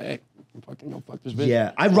were just like, hey, fucking go fuck this bitch.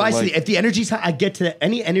 Yeah, I Or rise to like- if the energy's high, I get to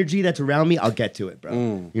any energy that's around me, I'll get to it, bro.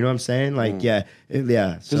 You know what I'm saying? Like, yeah.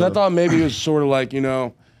 Because I thought maybe it was sort of like,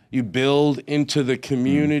 you build into the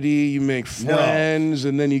community, you make friends,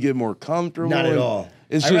 and then you get more comfortable. not at and all.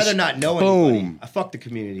 It's I'd just rather not know boom. anybody. I fuck the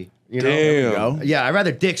community. You know? Damn. Yeah, I'd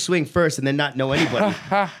rather dick swing first and then not know anybody.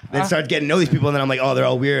 Then start getting to know these people, and then I'm like, oh, they're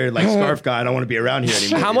all weird, like scarf guy. I don't want to be around here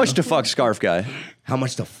anymore. How you much know? to fuck Scarf Guy? How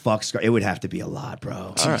much the fuck scarf? It would have to be a lot,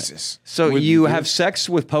 bro. Jesus. So you have sex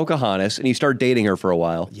with Pocahontas and you start dating her for a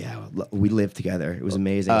while. Yeah, we lived together. It was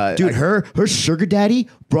amazing. Dude, her sugar daddy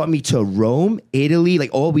brought me to Rome, Italy,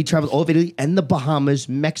 we traveled all of Italy and the Bahamas,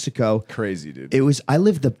 Mexico. Crazy, dude. I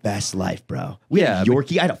lived the best life, bro. We had Yeah,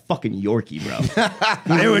 Yorkie. I had a fucking Yorkie,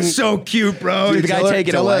 bro. It was so cute, bro. Dude, the guy Tell her- take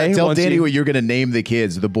it tell away. Tell once Danny you- what you're gonna name the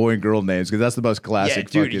kids, the boy and girl names, because that's the most yeah,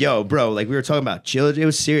 classic. dude, fucking- yo, bro, like we were talking about chill. It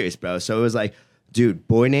was serious, bro. So it was like, dude,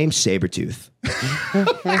 boy named Sabretooth.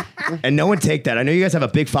 And no one take that. I know you guys have a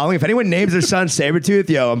big following. If anyone names their son Sabretooth,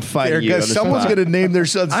 yo, I'm fighting you. on the someone's spot. gonna name their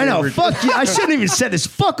son. I know. Sabretooth. Fuck you. I shouldn't even said this.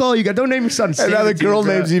 Fuck all you guys. Don't name your son Sabretooth. And now the girl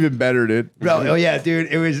bro. name's even better, dude. Bro, oh yeah, dude.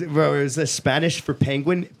 It was a Spanish for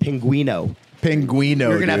penguin, pinguino. Pinguino,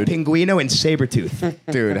 We're gonna have dude. pinguino and Sabretooth.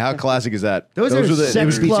 Dude, how classic is that? Those are were sex it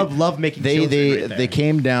was- club love making They children they right there. they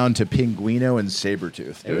came down to Pinguino and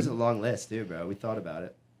Sabretooth. It was a Dude. long list, too, bro. We thought about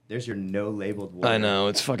it. There's your no labeled water. I know,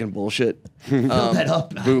 it's fucking bullshit. Fill that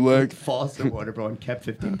up. Bootleg. Falls the water, bro, and kept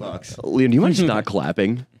 $15. Liam, do you mind just not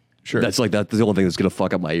clapping? Sure. That's the only thing that's gonna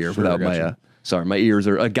fuck up my ear Sure, without my gotcha. sorry, my ears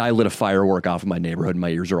are a guy lit a firework off in my neighborhood and my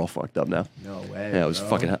ears are all fucked up now. No way. Yeah, it was bro.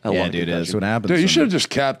 fucking a Yeah, long dude, that's concussion. what happens. Dude, you should have sometimes. just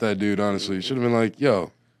capped that dude, honestly. You should have been like,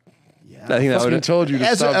 yo, I think that fucking would told you to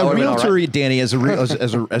As stop. a would've been realtor, all right. Danny, as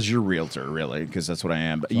your realtor, really, because that's what I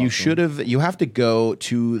am. You should have. You have to go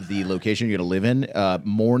to the location you're going to live in,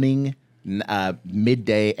 morning,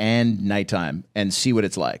 midday, and nighttime, and see what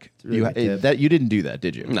it's like. really You good tip. that you didn't do that,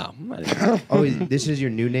 did you? No. I didn't. Oh, this is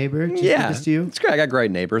your new neighbor? Just Yeah, did this to you? it's great. I got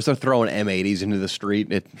great neighbors. They're throwing M80s into the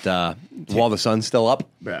street while the sun's still up.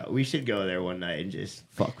 Bro, we should go there one night and just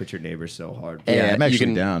fuck with your neighbors so hard. Yeah, And I'm actually you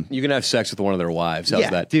can, down. You can have sex with one of their wives. How's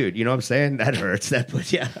Yeah, that? dude, you know what I'm saying? That hurts.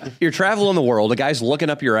 But yeah. You're traveling the world. A guy's looking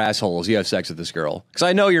up your assholes. You have sex with this girl. Because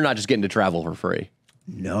I know you're not just getting to travel for free.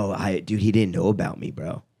 No, dude, he didn't know about me,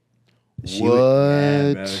 bro. She What? Would,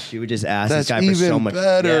 yeah, bro. She would just ask That's this guy for so even much.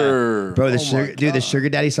 better. Yeah. Bro, Oh my the sugar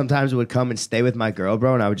daddy sometimes would come and stay with my girl,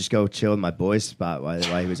 bro, and I would just go chill in my boy's spot while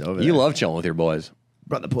he was over there. You love chilling with your boys.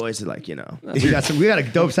 Bro, the boys are like, we got a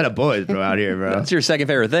dope set of boys, bro, out here, bro. That's your second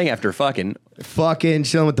favorite thing after fucking. Fucking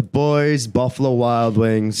chilling with the boys, Buffalo Wild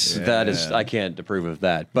Wings. That is, I can't approve of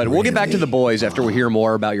that. But we'll get back to the boys after we hear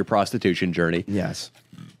more about your prostitution journey. Yes.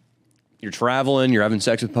 You're traveling, you're having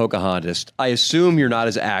sex with Pocahontas. I assume you're not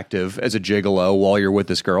as active as a gigolo while you're with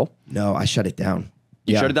this girl. No, I shut it down.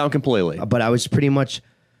 You shut it down completely. But I was pretty much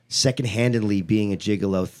secondhandedly being a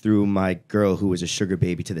gigolo through my girl who was a sugar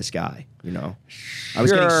baby to this guy. You know, I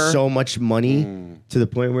was getting so much money to the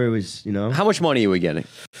point where it was, you know, How much money are we getting?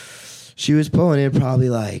 she was pulling in probably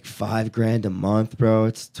like $5,000 a month, bro.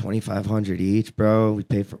 It's $2,500 each, bro.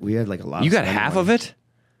 We had like a lot. You of got spending half money. of it?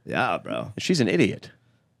 Yeah, bro. She's an idiot.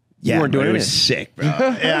 Yeah, weren't doing it anything. was sick, bro.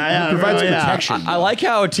 yeah, Provides bro, yeah. protection. I like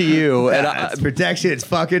how to you, and It's protection. It's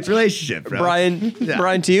fucking it's relationship, bro. Brian,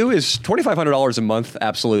 Brian, to you is $2,500 a month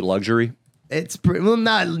absolute luxury. It's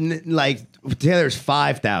not like Taylor's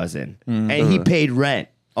 5,000, and he paid rent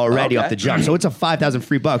already Okay. off the jump, so it's a $5,000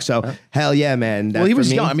 free bucks. So hell yeah, man. Well, he for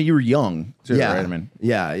was me- young. I mean, you were young, too, Yeah. right? I mean,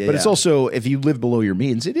 yeah. but it's also if you live below your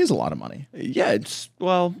means, it is a lot of money. Yeah,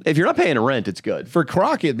 if you're not paying rent, it's good. For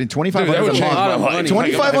Croc, it'd been Dude, that would $2,500 a change my month.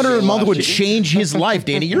 life. $2,500 a month would change his life,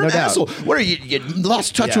 Danny. You're No an doubt. asshole. What are you? You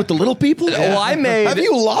lost touch Yeah. with the little people? Well, I made- Have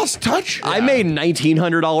you lost touch? I made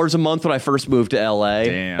 $1,900 a month when I first moved to LA,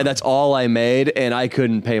 Damn. and that's all I made, and I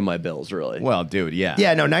couldn't pay my bills really. Well, dude, yeah.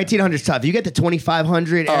 Yeah, no, 1,900's tough. You get the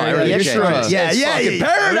 2,500 area, the you're extra- straight. it's Yeah,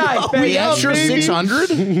 paradise, We baby. extra baby. 600.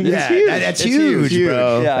 Yeah, that's It's huge, huge.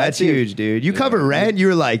 bro. Yeah, That's it's huge. huge, dude. You cover rent,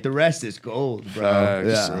 you're like the rest is gold, bro. Facts,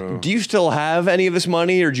 Yeah. bro. Do you still have any of this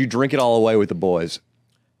money, or did you drink it all away with the boys?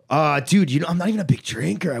 Dude, you know, I'm not even a big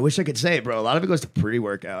drinker. I wish I could say it, bro. A lot of it goes to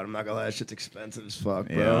pre-workout. I'm not gonna lie, that shit's expensive as fuck,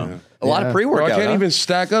 bro. Yeah. A lot of Bro, pre-workout. I can't huh? even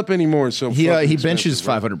stack up anymore. So He fucking benches expensive,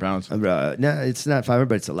 bro. 500 pounds. Bro, no, it's not 500,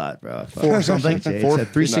 but it's a lot, bro. Four something? It's Four?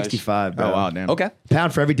 at 365, bro. Oh wow, damn. Okay.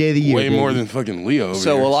 Pound for every day of the year. Way more baby. than fucking Leo. Over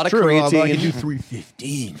So here. a lot of True. Although I can do creatine,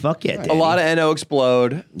 315. Fuck yeah, a lot of NO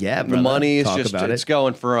explode. Yeah, the brother. money is Talk just about it's it.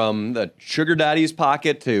 going from the sugar daddy's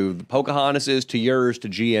pocket to the Pocahontas's to yours to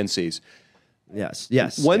GNC's.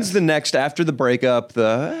 Yes. When's the next after the breakup?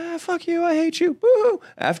 The fuck you, I hate you. Woo-hoo.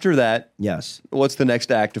 After that, Yes. what's the next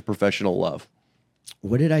act of professional love?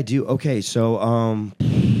 What did I do? Okay, so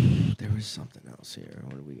there was something else here.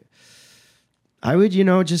 What did we? I would,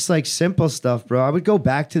 just like simple stuff, bro. I would go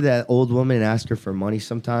back to that old woman and ask her for money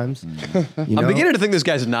sometimes. You know? I'm beginning to think this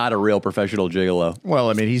guy's not a real professional gigolo. Well,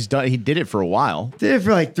 I mean, he did it for a while. Did it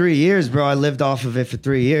for like 3 years, bro. I lived off of it for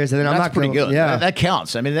 3 years, and then I'm That's not pretty gonna, good. Yeah, That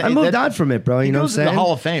counts. I mean, I moved on from it, bro. He You know what I'm goes into the saying?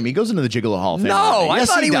 Hall of Fame. He goes into the Gigolo Hall of Fame. No, I Yes,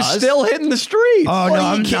 thought he was does. still hitting the streets. Oh no, Well,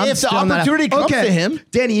 I'm if the still not- opportunity comes to him.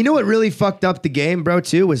 Danny. You know what really fucked up the game, bro?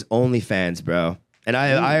 Too was OnlyFans, bro.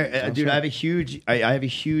 And dude, I have a huge, I have a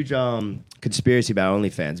huge conspiracy about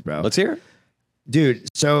OnlyFans, bro. Let's hear it. Dude,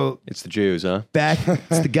 so It's the Jews, huh?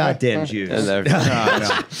 it's the goddamn Jews. And they're-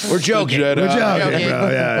 We're joking. Jedi. We're joking, Okay. bro.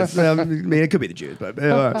 Yeah, I mean, it could be the Jews, but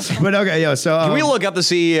okay, yo. So Can we look up the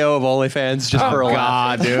CEO of OnlyFans just for a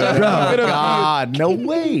laugh? God, dude. God, no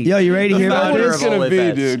way. Yo, you ready to hear about founder What of it's this, gonna be,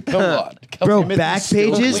 OnlyFans. dude? Come on. bro? Back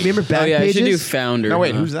pages. Remember back Oh yeah, I pages? should do founder. No,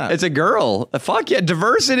 wait, huh? who's that? It's a girl. Fuck yeah,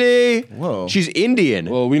 diversity. Whoa. She's Indian.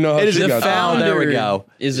 Well, we know how It is she a got founder. There we Founder go.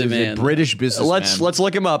 Is a man. British businessman. Let's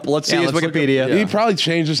look him up. Let's see Yeah, his let's look Wikipedia. up- He probably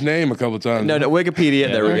changed his name a couple times. No, Wikipedia.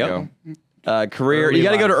 there we go. Career. Early you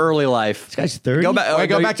got to go to life. early life. This guy's 30. Go back.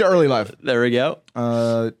 Go back to early life. There we go.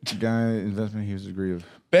 Guy investment. He was degree of.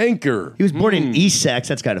 Banker. He was born in Essex.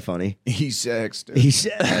 That's kind of funny. E6.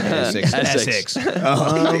 Essex. Essex.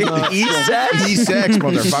 E6,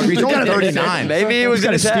 motherfucker. He's only 39. Maybe he was He's got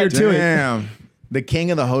going a to spear say too. Damn. The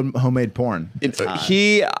king of the homemade porn.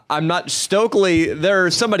 I'm not Stokely.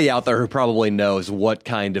 There's somebody out there who probably knows what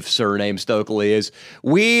kind of surname Stokely is.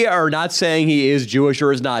 We are not saying he is Jewish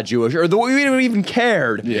or is not Jewish, or we don't even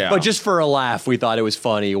cared. Yeah. But just for a laugh, we thought it was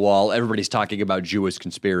funny while everybody's talking about Jewish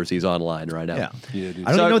conspiracies online right now. Yeah. Yeah, dude. I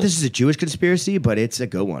don't So- even know if this is a Jewish conspiracy, but it's a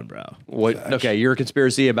good one, bro. What? Okay, your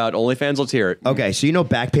conspiracy about OnlyFans. Let's hear it. Okay, so you know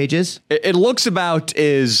back pages? It looks about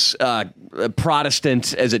as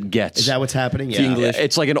Protestant as it gets. Is that what's happening? Yeah. English.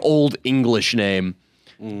 It's like an old English name.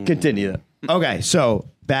 Continue. Okay, so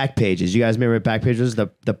back pages. You guys remember what back pages?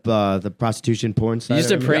 The prostitution porn I site. used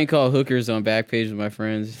to Remember? prank call hookers on Backpage with my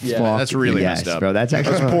friends. Yeah. That's really Yes, messed up. bro. That's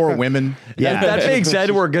actually Those poor women. Yeah. That being said,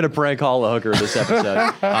 we're gonna prank call a hooker this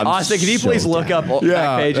episode. Austin, can you please look up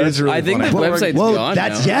back pages? that's really I think funny. the website's Well, gone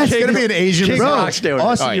that's now. yes. It's gonna be an Asian King Bro, Croc's doing it.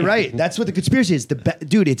 Austin, Oh, you're yeah. right. That's what the conspiracy is.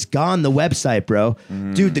 Dude, it's gone. The website, bro.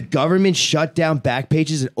 Dude, the government shut down back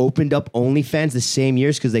pages and opened up OnlyFans the same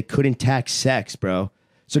years because they couldn't tax sex, bro.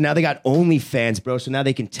 So now they got OnlyFans, bro. So now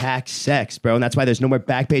they can tax sex, bro. And that's why there's no more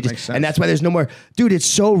back pages. Makes sense. And that's why there's no more. Dude, it's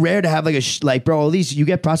so rare to have like bro, all these, you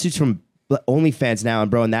get prostitutes from OnlyFans now, and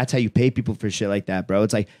bro, and that's how you pay people for shit like that, bro.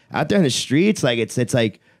 It's like out there in the streets, like it's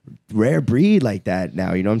like rare breed like that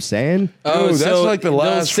now. You know what I'm saying? Oh, Dude, that's so like the they'll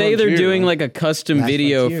last say they're frontier, doing man. like a custom Last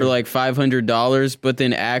video frontier. for like $500, but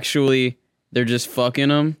then actually they're just fucking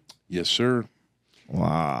them. Yes, sir.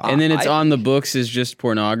 Wow. And then it's on the books as just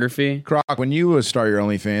pornography. Croc, when you start your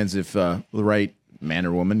OnlyFans, if the right man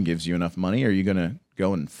or woman gives you enough money, are you gonna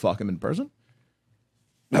go and fuck him in person?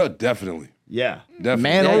 No, definitely. Yeah. Definitely.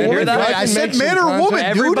 Man or you hear woman? that? I said man or woman,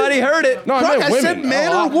 dude. Everybody heard it. No, I Croc, meant I women. said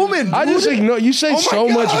man or woman. I just ignore. You say so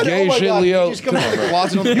much gay shit, Leo.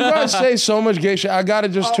 You guys say so much gay shit. I gotta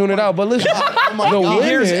just tune it out. But listen, the He women,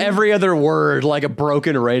 hears every other word like a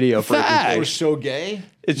broken radio frequency. Facts. We're so gay.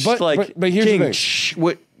 It's But- like but here's the king, thing.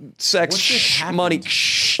 what sex, money.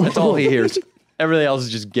 That's all he hears. Everything else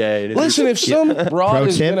is just gay. And listen, if some broad Pro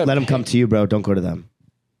is tip, gonna let him come to you, bro. Don't go to them.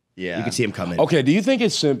 Yeah. You can see him coming. Okay, do you think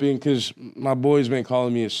it's simping? Because my boy's been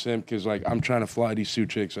calling me a simp because like I'm trying to fly these two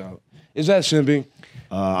chicks out. Is that simping?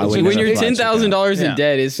 I When would When never you're fly a chick out. $10,000 Yeah. in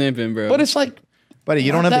debt, it's simping, bro. But it's like, Buddy,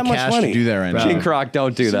 you don't Not have the that much cash money. to do that right now. King Croc,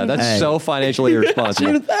 don't do that. That's Hey. so financially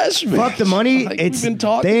irresponsible. investment. Fuck the money. Like, It's we've been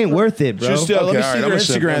talking they ain't for- worth it, bro. Just let me Okay, see all right, their I'm a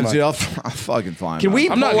simp. Instagrams, Never dude. I'll fucking find. Can we?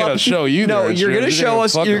 I'm not pull gonna up- show you No, their you're gonna Instagrams. show You're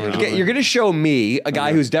us. gonna You're, fuck around. you're gonna show me a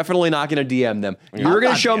guy who's definitely not gonna DM them. You're gonna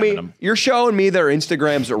not show DMing me. them. You're showing me their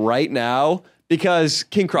Instagrams right now because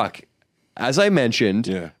King Croc. As I mentioned,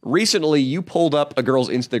 Yeah. recently you pulled up a girl's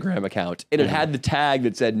Instagram account and it had the tag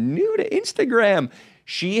that said new to Instagram.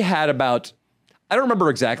 She had about, I don't remember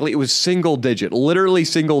exactly, it was literally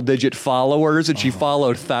single digit followers, and she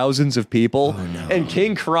followed thousands of people. And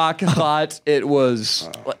King Croc thought it was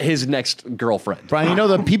his next girlfriend. Brian, you know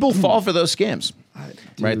the people fall for those scams.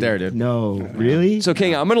 Right there, dude. No, really? So,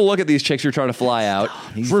 King, I'm going to look at these chicks you're trying to fly out,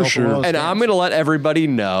 For sure. and I'm going to let everybody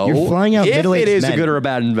know You're flying out if middle-aged it is a men. good or a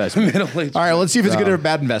bad investment. All right, let's see if it's a good or a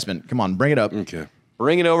bad investment. Come on, bring it up. Okay.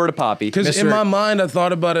 Bring it over to Poppy. Because in Mr. my mind, I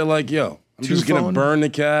thought about it like, yo, I'm just gonna phone? burn the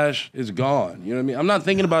cash. It's gone. You know what I mean? I'm not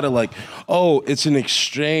thinking about it like, oh, it's an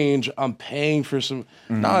exchange. I'm paying for some.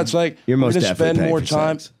 No, it's like You're we're most gonna definitely spend paying more for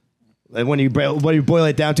time. sex. Like when you boil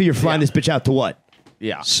it down to, you're flying this bitch out to what?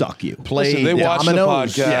 Yeah. Suck you. Play Listen, they watch the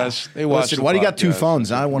dominoes. podcast. They watch Listen, the why do you got two podcast.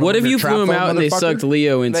 phones? I want what if you flew them out and they sucked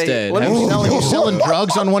Leo instead? let me- You selling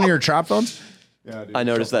drugs on one of your trap phones? I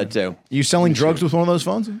noticed that too. You selling drugs with one of those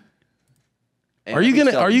phones? Are you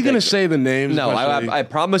gonna say the names? No, especially? I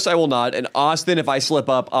promise I will not. And Austin, if I slip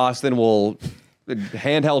up, Austin will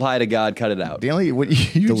handheld high to God cut it out. The only what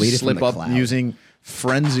you Delete it just from slip the up cloud. using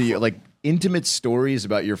friends, like intimate stories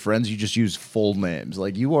about your friends. You just use full names.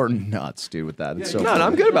 Like you are nuts, dude. With that, it's so. No, funny.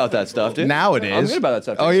 I'm good about that stuff, dude. Now it is. I'm good about that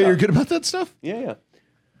stuff. Oh Check yeah, this you're out. good about that stuff. Yeah, yeah.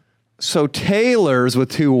 So Taylor's with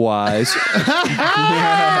two Y's.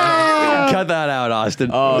 Cut that out, Austin.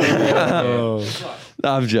 Oh,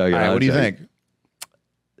 I'm joking. All right, what do you think?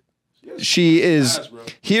 She is.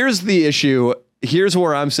 Here's the issue. Here's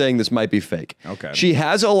where I'm saying this might be fake. Okay. She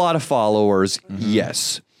has a lot of followers,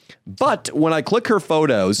 yes. But when I click her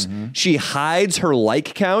photos, she hides her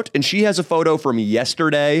like count, and she has a photo from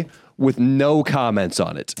yesterday with no comments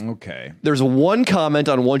on it. Okay. There's one comment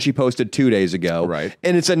on one she posted 2 days ago. Right.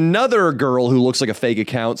 And it's another girl who looks like a fake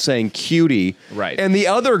account saying cutie. Right. And the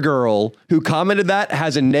other girl who commented that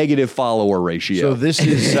has a negative follower ratio. So this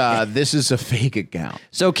is a fake account.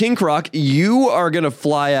 So King Croc, you are going to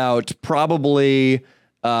fly out probably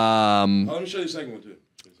Let me show you the second one too.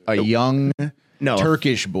 A young No.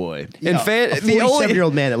 Turkish boy. and A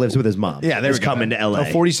 47-year-old man that lives with his mom. Yeah, there is we go. coming to LA. A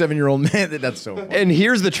 47-year-old man. That's so funny. And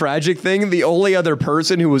here's the tragic thing. The only other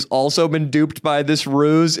person who has also been duped by this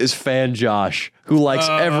ruse is Fan Josh, who likes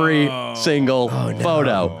every single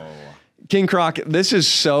photo. King Croc, this is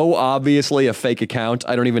so obviously a fake account.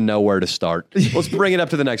 I don't even know where to start. Let's bring it up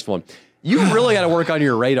to the next one. You really got to work on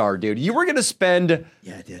your radar, dude. You were going to spend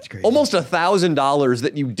Yeah, that's crazy. almost $1,000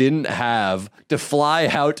 that you didn't have to fly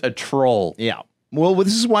out a troll. Yeah. Well,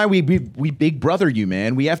 this is why we big brother you,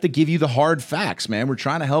 man. We have to give you the hard facts, man. We're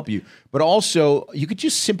trying to help you. But also, you could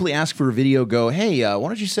just simply ask for a video, go, hey, why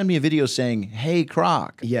don't you send me a video saying, hey,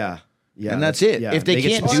 Croc? Yeah. Yeah. And that's it. If they get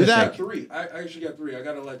can't do specific. that- Three. I actually got three. I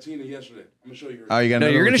got a Latina yesterday. I'm gonna show you her. Oh, you got No,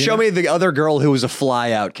 another you're going to show Latina? me the other girl who was a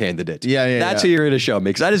fly out candidate. Yeah, yeah, That's yeah. who you're going to show me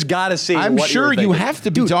because I just got to see. I'm what sure you're you thinking. have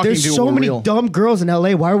to be Dude, talking there's to so a many real... dumb girls in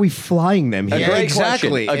LA. Why are we flying them here? A great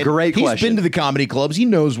exactly. question. A great He's question. been to the comedy clubs. He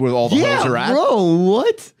knows where all the hoes are at. bro.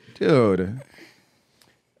 What? Dude.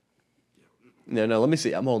 No, let me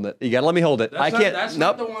see. I'm holding it. You got to let me hold it. I can't. That's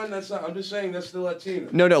nope. not the one. That's not. I'm just saying that's the Latina.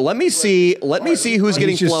 No, let me see. Let me see who's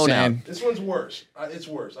getting He's just flown saying. out. This one's worse. It's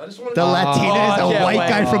worse. I just want The Latina is I a can't white wait.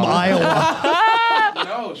 guy from Iowa.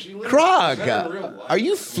 No, she lives Croc, in real life. are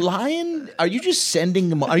you flying? Are you just sending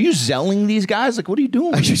them? Are you zelling these guys? Like, what are you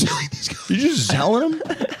doing? Are you zelling these guys? Are you just zelling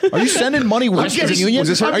them? Are you sending money Western Union? was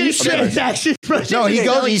this her? Are you Transaction. No, he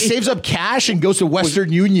goes. He saves up cash and goes to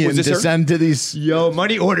Western Union was this to her? send to these Yo,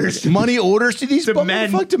 money orders. money orders to these To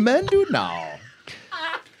men. Fuck to men, dude. No.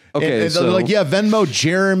 Okay, and they're like, yeah, Venmo,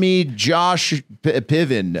 Jeremy, Josh,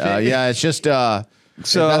 Piven. Yeah, it's just.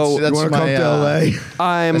 So that's you want to come to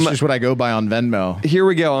LA? That's just what I go by on Venmo. Here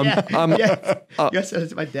we go. Yes,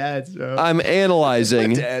 it's my dad's. So. I'm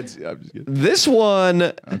analyzing. Dad's. I'm just kidding. This one.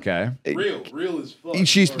 Okay. Real as fuck.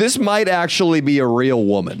 This might actually be a real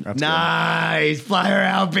woman. Nice, fly her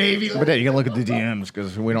out, baby. But yeah, you can look at the DMs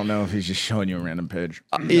because we don't know if he's just showing you a random page.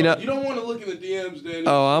 You know. You don't want to look in the DMs, Danny.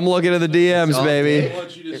 Oh, I'm looking at the DMs, I baby.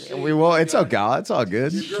 want you to see We will. It's okay. It's all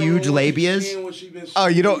good. Huge labias. Oh,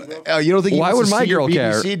 you don't. You don't think? Why he wants would to my see your girl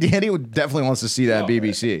care? BBC? Danny would definitely wants to see that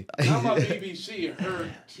BBC. Not my BBC, her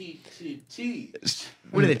TTT.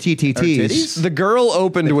 What are the TTTs? The girl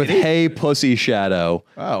opened with "Hey, pussy shadow."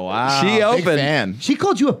 Oh wow. She Big opened- fan. She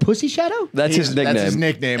called you a pussy shadow? That's his nickname. That's his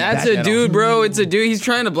nickname. That's a dude, bro. It's a dude. He's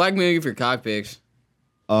trying to blackmail you for cock pics.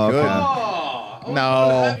 Okay.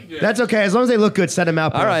 No. That's okay. As long as they look good, set them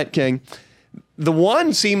out. Bro. All right, King. The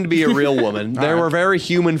one seemed to be a real woman. There were very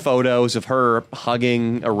human photos of her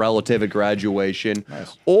hugging a relative at graduation.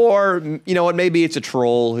 Nice. Or, you know what, maybe it's a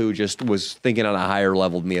troll who just was thinking on a higher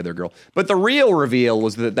level than the other girl. But the real reveal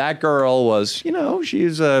was that girl was,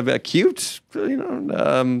 she's a cute,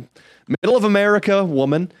 middle of America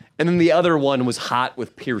woman. And then the other one was hot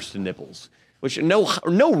with pierced nipples. Which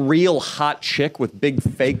no real hot chick with big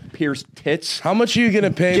fake pierced tits How much are you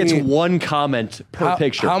gonna pay gets me? one comment per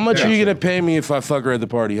picture. How much are you gonna pay me if I fuck her at the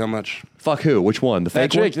party? How much? Fuck who? Which one? The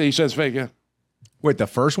That fake one? chick that you said's fake, yeah. Wait, the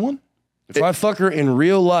first one? If I fuck her in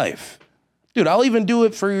real life, dude, I'll even do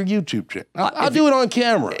it for your YouTube chick. I'll do it on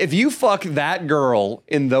camera. If you fuck that girl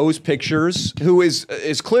in those pictures, who is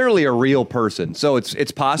clearly a real person, so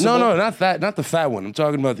it's possible. No, not the fat one. I'm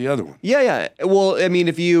talking about the other one. Yeah. Well, I mean,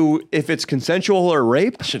 if it's consensual or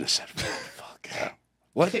rape, I should have said fuck.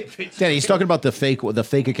 What? Danny, he's talking about the fake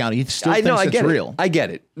account. He still thinks I it's get real. it. I get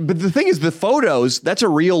it. But the thing is, the photos, that's a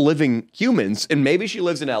real living humans, and maybe she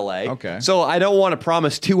lives in LA. Okay. So I don't want to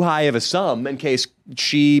promise too high of a sum in case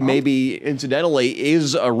she maybe incidentally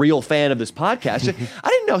is a real fan of this podcast. I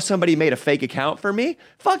didn't know somebody made a fake account for me.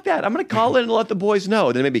 Fuck that. I'm going to call in and let the boys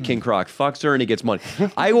know. Then maybe King Croc fucks her and he gets money.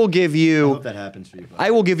 I will give I you hope that happens for you. Bro.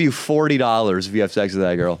 I will give you $40 if you have sex with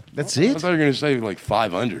that girl. That's I it. thought you were gonna say like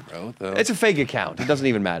 500, bro. What the hell? It's a fake account. It doesn't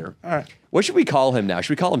even matter. All right. What should we call him now?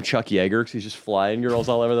 Should we call him Chuck Yeager because he's just flying girls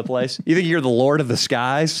all over the place? You think you're the Lord of the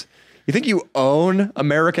Skies? You think you own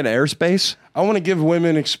American airspace? I want to give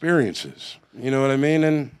women experiences. You know what I mean?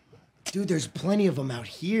 And Dude, there's plenty of them out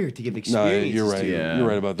here to give no, experiences. you're right. to. Yeah. You're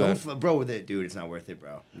right about Don't that. bro, with it, dude, it's not worth it,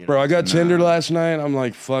 bro. You know? Bro, I got Tinder last night. I'm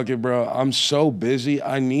like, fuck it, bro. I'm so busy.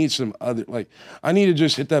 I need some other, I need to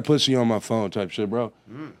just hit that pussy on my phone type shit, bro.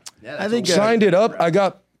 Yeah, I think Signed it up. I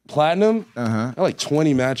got platinum. I had like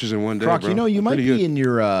 20 matches in one day, Croc, bro. you might Pretty be good. in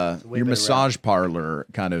your better massage parlor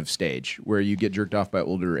kind of stage where you get jerked off by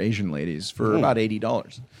older Asian ladies for about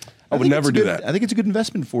 $80. I would never do that. I think it's a good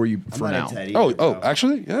investment for you for I'm now. not into that either, Oh, bro.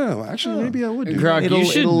 actually? Yeah, actually, maybe I would do Croc, that. you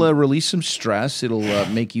should. It'll release some stress. It'll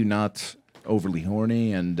make you not overly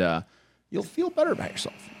horny, and you'll feel better about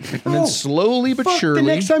yourself. And then slowly but Fuck surely, the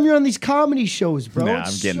next time you're on these comedy shows, bro. Nah,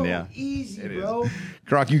 It's I'm kidding, so yeah. easy, bro.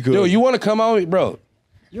 Croc, you could. Yo, you want to come out, bro?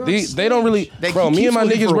 You're They on don't really, They bro. Me keep and my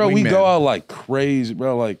looking niggas, for a bro, we wingman. go out like crazy,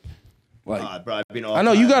 bro. Like, Bro, I've been all I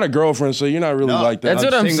know you got a girlfriend, so you're not really No, like that. That's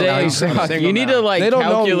what I'm single now. saying. He's single. Croc. Single You need now. to They don't know-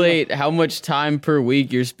 calculate how much time per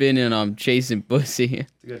week you're spending on chasing pussy.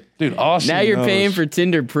 Dude, Austin. Now you're knows. paying for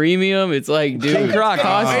Tinder Premium. It's like, dude, King Croc.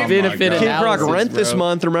 cost Oh my benefit God. King Croc analysis, rent this bro.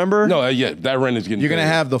 month, remember? No, yeah, that rent is getting. You're gonna paid.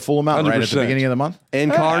 have the full amount right at the 100%. beginning of the month.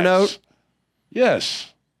 And car Yes. note.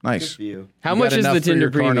 Yes. Nice. for you. How You much got is enough the for your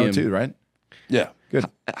Tinder car note Premium? too, right? Yeah. Good.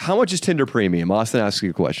 How much is Tinder Premium? Austin asks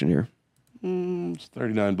you a question here. It's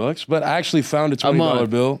 $39, but I actually found a A month. $20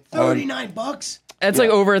 bill. on- $39. That's like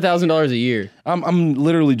over $1,000 a year. I'm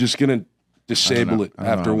literally just gonna disable it I don't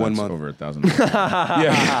know after how 1 that's month. over $1,000.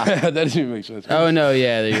 Yeah, that doesn't even make sense. Oh no,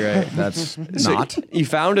 yeah, you're right. That's So not. you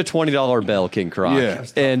found a $20 bill, King Croc. Yeah.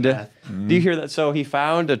 And do you hear that? So he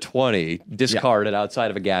found a 20 discarded outside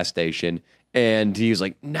of a gas station, and he was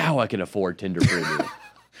like, "Now I can afford Tinder Premium."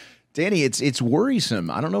 Danny, it's worrisome.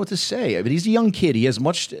 I don't know what to say. But he's a young kid. He has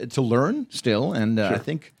much to learn still, and I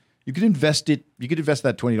think you could invest it. You could invest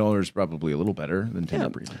that $20 probably a little better than Tinder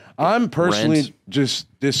Premium. I'm personally Rent. just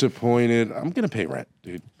disappointed. I'm gonna pay rent,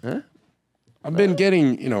 dude. I've been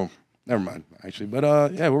getting, never mind, actually. But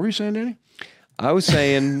yeah, what were you saying, Danny? I was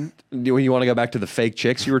saying, do you want to go back to the fake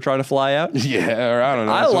chicks you were trying to fly out? Yeah, or I don't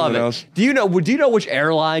know. I love something it. else. Do you know which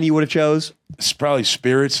airline you would have chose? It's probably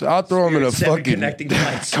spirits. I'll throw them in a Seven fucking connecting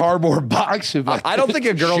lights. cardboard box. If I don't think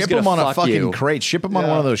a girl's Ship gonna them on a fuck fucking you. crate. Ship them on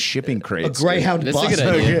one of those shipping A crates. Greyhound That's a bus.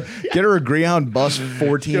 good idea. Get her a Greyhound bus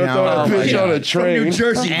 14 Throw hours. that bitch on a From train. New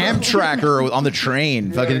Jersey. Amtrak on the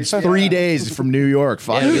train. Fucking it's 3 days from New York.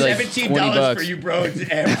 Fuck. it'd be like $17 for $20. you, bro. It's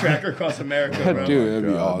Amtrak across America, bro. Dude, that'd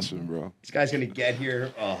be awesome, bro. This guy's gonna get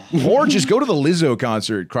here. Oh. Or just go to the Lizzo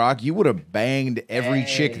concert, Croc. You would have banged every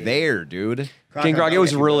chick there, dude. King Croc, it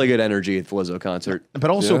was really good energy at the Lizzo concert. But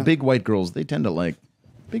also, Yeah. big white girls, they tend to like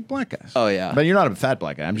big black guys. Oh, yeah. But you're not a fat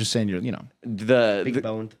black guy. I'm just saying you're, The Big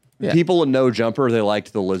boned. Yeah. people in No Jumper, they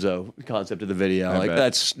liked the Lizzo concept of the video. I Like bet.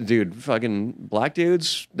 that's, dude, fucking black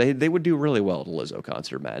dudes, they would do really well at a Lizzo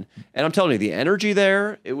concert, man. And I'm telling you, the energy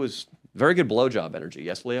there, it was very good blowjob energy.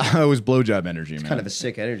 Yes, Leo? it was blowjob energy, man. Kind of a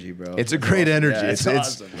sick energy, bro. It's a great energy. Yeah, it's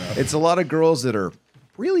awesome, bro. it's a lot of girls that are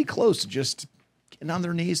really close to just getting on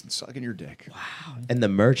their knees and sucking your dick. And the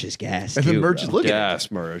merch is gas. And the too, merch is bro. look at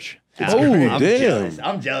Yes, merch. Oh, I'm damn. jealous.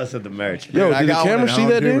 I'm jealous of the merch. Yo, it. I did the got one camera at see home,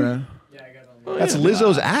 that, too, dude? man. That's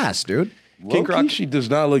Lizzo's ass, dude. King Low-key, Croc? she does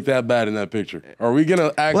not look that bad in that picture. Are we gonna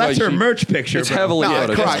act Well, like that's her she, merch picture, It's bro. heavily No,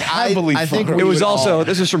 photoshopped. Croc, heavily I think fucked. we It was would also, all-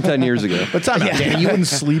 this was from 10 years ago. But time out, Danny. You wouldn't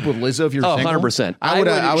sleep with Lizzo if you're Oh, single? 100%. I would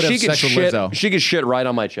have she sex could with shit, Lizzo. she could shit right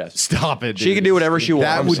on my chest. Stop it, dude. She could do whatever she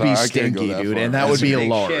That wants. would be sorry, I can't go stinky, that dude, far. and that That's would be big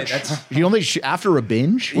large. shit. That's- You don't think after a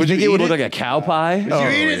binge? You think it would look like a cow pie? You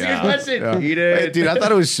eat it? It's a good question. Eat it. Dude, I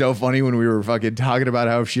thought it was so funny when we were fucking talking about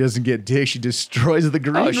how if she doesn't get dick, she destroys the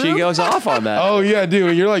green Oh, room. she goes off on that. Oh yeah,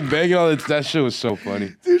 dude. You're like begging all that. That shit was so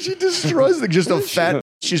funny. Dude, she destroys just a fat.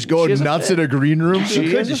 She's going has a nuts fit. in a green room. She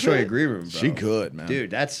could destroy a green room, bro. She could, man. Dude,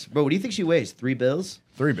 that's bro. What do you think she weighs? 3 bills?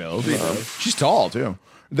 3 bills. She's tall too.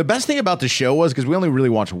 The best thing about the show was because we only really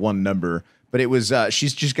watched one number, but it was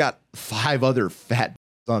she's just got 5 other fat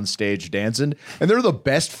on stage dancing, and they're the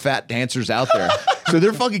best fat dancers out there. So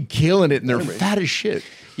they're fucking killing it, and they're fat as shit.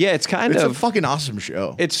 Yeah, it's kind It's of a fucking awesome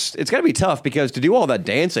show. It's got to be tough because to do all that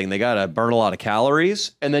dancing, they got to burn a lot of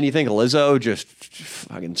calories, and then you think Lizzo just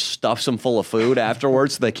fucking stuffs them full of food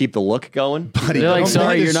afterwards, so they keep the look going. They're like,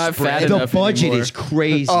 sorry, you're not fat The enough budget anymore. is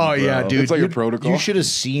crazy. Oh yeah, bro. dude! It's like a You- protocol. You should have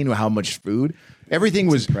seen how much food. Everything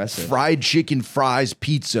was impressive. fried chicken, fries,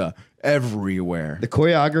 pizza everywhere. The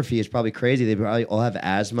choreography is probably crazy. They probably all have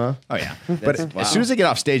asthma. Oh yeah, but as soon as they get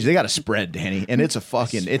off stage, they got a spread, Danny, and it's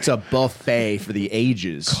a buffet for the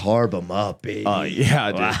ages. Carb them up, baby. Oh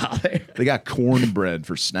yeah, dude. Wow. They got cornbread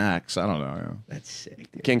for snacks. I don't know. That's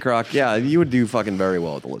sick, dude. King Croc, yeah, you would do fucking very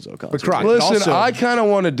well at the Lizzo concert. But Croc, Listen, also, I kind of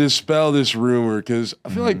want to dispel this rumor because I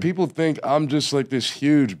feel like people think I'm just like this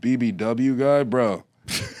huge BBW guy, bro.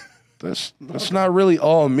 That's not really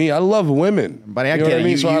all me. I love women. but I you know get what it. I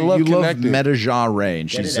mean. You, So I you love love connecting. Meta Genre, and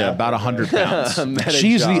she's it out about 100 pounds.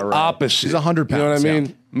 She's the genre. opposite. She's 100 You know what I pounds, mean?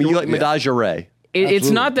 yeah. I mean, you like Menage It's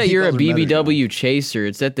not that He you're a calls her manager. BBW chaser.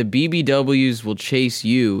 It's that the BBWs will chase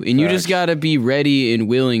you, and you just gotta be ready and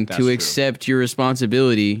willing to true. accept your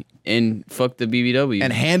responsibility and fuck the BBW.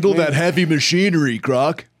 And handle that heavy machinery,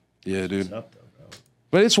 Croc. Yeah, dude.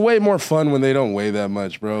 But it's way more fun when they don't weigh that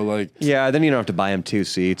much, bro. Like, Yeah, then you don't have to buy him 2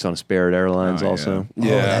 seats on Spirit Airlines. Oh, yeah. Also,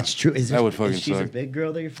 yeah, Oh, that's true. Is that would fucking she's a suck. big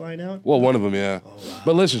girl that you're flying out? Well, one of them, yeah.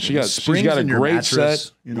 But listen, she's Springs got a in your great mattress,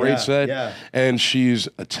 set, you know? great Yeah, set, yeah. and she's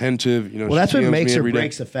attentive. You know, Well, that's she what DMs makes me or every day.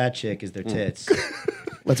 breaks a fat chick is their tits.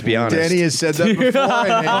 Let's be honest. Danny has said that before.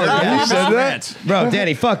 Yeah. He said that. Bro,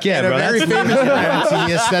 Danny, fuck yeah, In a bro. very That's- famous event,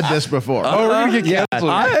 he has said this before. Oh, we're gonna get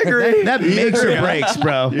canceled. I agree. That makes or breaks,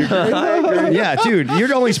 bro. Yeah, dude,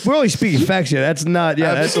 we're only speaking facts here. That's not.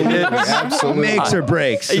 Yeah, that's makes or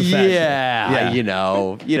breaks. a fact. Yeah, Yeah. you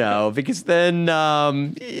know, because then,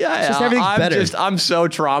 yeah, just everything's better. I'm so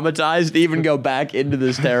traumatized to even go back into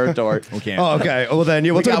this territory. Okay. Oh, okay. Well, then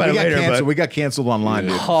we'll talk about it later. canceled. But We got canceled online,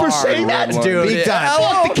 dude. for saying that, dude, Big time.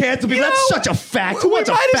 fuck the cancel people. That's such a fact. Who wants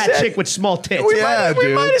a might have fat said- chick with small tits? We Yeah, might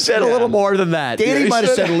dude. have said a little more than that. Danny You might have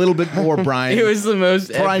should- said a little bit more, Brian. it was the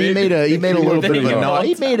most. Brian, he epic made a little bit of a thing nod.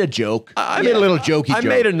 He all made a joke. He made a little jokey I joke.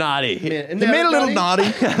 made a naughty. He made a little naughty.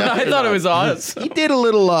 I thought it was awesome. He did a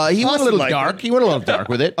little. He went a little like dark. He went a little dark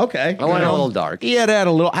with it. Okay. I went a little dark. He had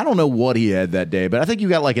a little. I don't know what he had that day, but I think you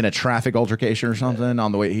got like in a traffic altercation or something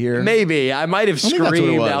on the way here. Maybe I might have think that's what it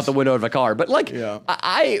screamed was. out the window of a car, but like, Yeah.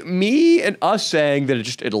 me and us saying that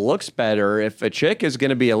it looks better if a chick is going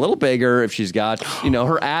to be a little bigger if she's got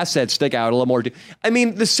her assets stick out a little more. I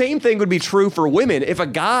mean, the same thing would be true for women. If a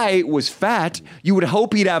guy was fat, you would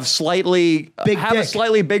hope he'd have a slightly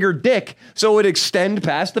bigger dick, so it would extend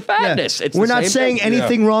past the fatness. It's We're the not same saying thing.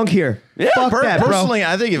 anything wrong here. Yeah, Fuck that, bro. Personally,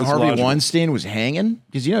 I think if Harvey logical. Weinstein was hanging,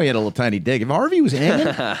 because he had a little tiny dick. If Harvey was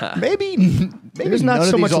hanging, maybe There's not none of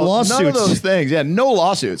so these much None of lawsuits. those things. Yeah, no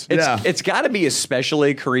lawsuits. It's got to be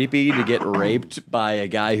especially creepy to get raped by a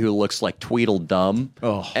guy who looks like Tweedledum,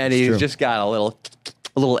 and he's just got a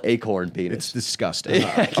little acorn penis. It's disgusting.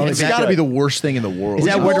 It's got to be the worst thing in the world. Is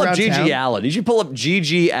that Pull word up around Gigi town? Allen. You should pull up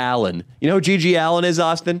Gigi Allen. You know who Gigi Allen is,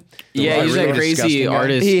 Austin? Yeah, he's that really crazy disgusting guy.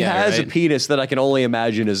 artist. He guy, has right? a penis that I can only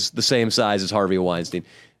imagine is the same size as Harvey Weinstein.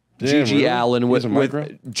 Damn, Gigi really? Allen He's a micro?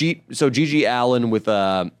 Gigi Allen with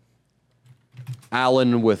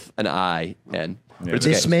Allen with an I N. But it's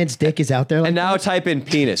This okay. man's dick is out there. Like And now type in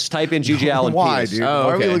penis. Type in Gigi Allen Why, penis. dude? Oh,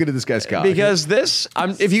 Why are we okay. looking at this guy's cock? Because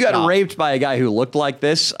if you got Stop. raped by a guy who looked like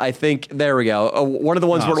this, I think there we go. One of the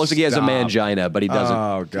ones where it looks like he has a stop. mangina, but he doesn't.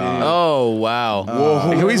 Oh god. Oh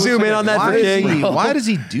wow! Can we zoom in on that for King? Why does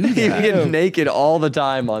he do He that? gets naked all the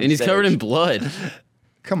time on And he's stage. covered in blood.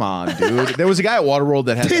 Come on, dude. There was a guy at Waterworld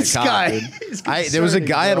that had This that cock. guy dude. is There was a concerning,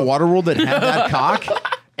 guy at bro. Waterworld that had that cock,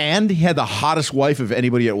 and he had the hottest wife of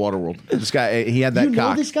anybody at Waterworld. This guy, he had that You know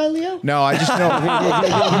cock. this guy, Leo? No, I just know.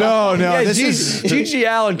 no. Yeah, This is Gigi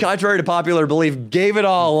Allen, contrary to popular belief, gave it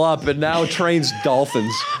all up and now trains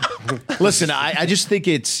dolphins. Listen. I just think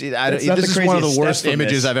That's not this the is one of craziest the worst step from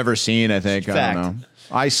images this. I've ever seen. I think. I Fact. don't know.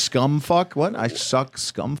 I scum fuck. What? I suck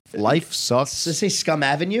scum. Life sucks. Does it say Scum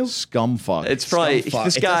Avenue? Scum fuck. It's probably Scum fuck.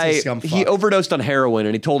 this It does guy. say scum He fuck. overdosed on heroin,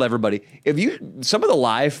 and he told everybody some of the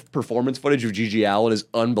live performance footage of Gigi Allen is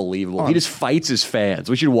unbelievable. He just fights his fans.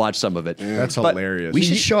 We should watch some of it. That's But hilarious. We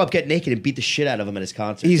should show up, get naked, and beat the shit out of him at his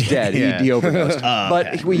concert. He's dead. Yeah. He overdosed.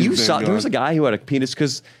 But when you He's saw, been there was a gone. guy who had a penis.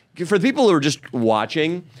 Because for the people who are just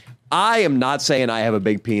watching, I am not saying I have a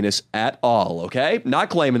big penis at all. Okay, not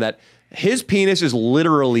claiming that. His penis is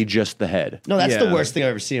literally just the head. No, that's Yeah. the worst thing I've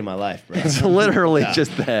ever seen in my life, bro. It's literally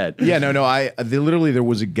just the head. Yeah, no. Literally, there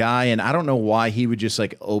was a guy, and I don't know why he would just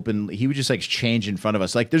he would just like change in front of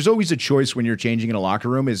us. Like, there's always a choice when you're changing in a locker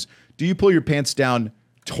room: is do you pull your pants down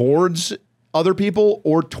towards other people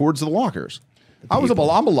or towards the lockers? I'm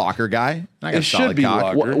a locker guy. I got It a should solid be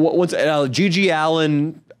cock. locker. Once Gigi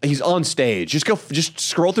Allen, he's on stage. Just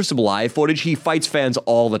scroll through some live footage. He fights fans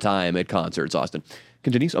all the time at concerts. Austin,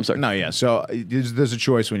 continues. I'm sorry. No, yeah. So there's a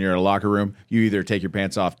choice when you're in a locker room. You either take your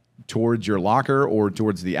pants off towards your locker or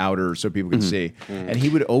towards the outer so people can see. And he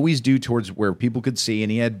would always do towards where people could see,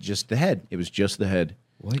 and he had just the head. It was just the head.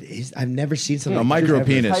 What is? I've never seen something. A like this micro ever.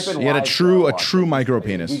 penis. Type in He had a live true show, micro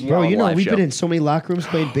penis. Bro, you know Live we've show. been in so many locker rooms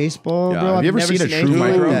playing baseball, Yeah. bro. Have I've you ever never seen a true anything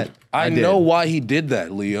micro? like that. I did. know why he did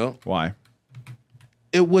that, Leo. Why?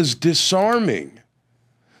 It was disarming.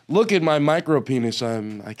 Look at my micro penis.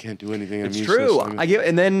 I can't do anything. It's true. I give,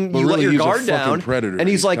 and then But you let really, your he's a guard fucking down, predator. and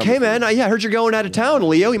he's He's like, coming "Hey for man, you." I heard you're going out of town,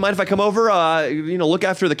 Leo. You mind if I come over? Look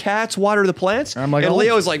after the cats, water the plants." I'm like, and "Oh."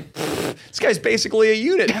 Leo's like, "This guy's basically a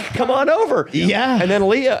unit. Come on over." Yeah. And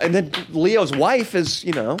then Leo's wife is,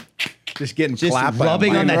 Just getting Just clapped by a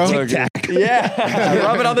rubbing on that micro? tic tac, yeah,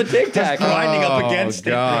 rubbing on the tic tac. grinding up against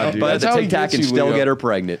God, it. dude. But That's the how he tic tac gets can you, still Leo. get her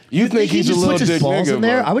pregnant. You think He he's a just little puts his dick balls nigga, in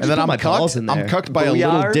there. bro. I would And just then put I'm my balls in there. I'm cucked by a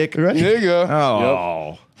Booyah. little dick. Right? Nigga.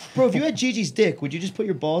 Oh. Bro, if you had Gigi's dick, would you just put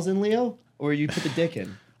your balls in, Leo, or you put the dick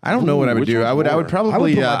in? I don't know what I would which do. one's I would more?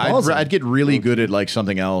 probably put my balls in. I'd get really good at like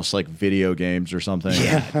something else, like video games or something.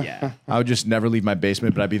 Yeah, I would just never leave my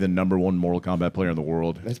basement, but I'd be the #1 Mortal Kombat player in the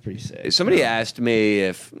world. that's pretty sick. Somebody asked me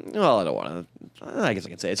if, well, I don't want to, I guess I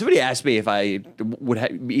can say it. Somebody asked me if I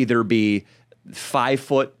would either be 5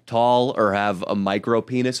 foot tall or have a micro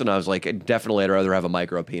penis. And I was like, definitely I'd rather have a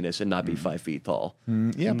micro penis and not be 5 feet tall.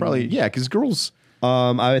 Yeah, probably. Yeah, because girls.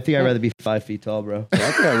 I think I'd rather be 5 feet tall, bro. I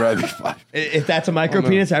think I'd rather be 5. If that's a micro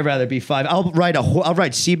penis, I'd rather be 5. I'll ride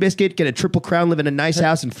Seabiscuit, get a triple crown, live in a nice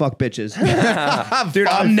house, and fuck bitches. Dude,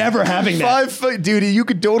 I'm never having that. 5 foot, dude. You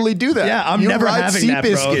could totally do that. Yeah, I'm You never ride having that,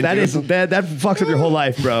 bro. Seabiscuit, That dude. is that fucks up your whole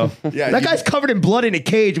life, bro. Yeah, that you- guy's covered in blood in a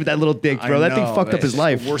cage with that little dick, bro. I That thing know, fucked up that's his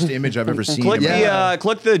life. The worst image I've ever seen. Click in my life.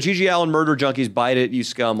 click the Gigi Allen Murder Junkies Bite It, You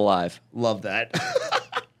Scum live. Love that.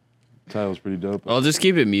 Title's pretty dope. I'll just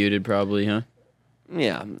keep it muted, probably, huh?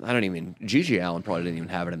 Yeah, I don't even, Gigi Allen probably didn't even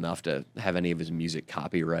have it enough to have any of his music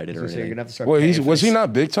copyrighted or So you're anything. gonna have to start. Wait, paying for was he this.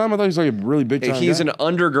 not big time? I thought he was like a really big time. He's guy. an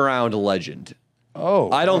underground legend. Oh,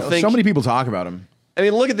 I don't think, So many people talk about him. I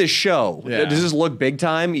mean, look at this show. Yeah. Does this look big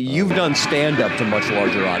time? You've done stand-up to much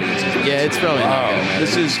larger audiences. Yeah, it's probably not gonna matter.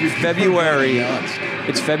 This is February.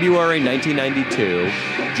 It's February 1992.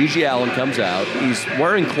 Gigi Allen comes out. He's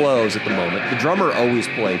wearing clothes at the moment. The drummer always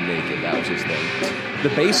played naked. That was his thing. The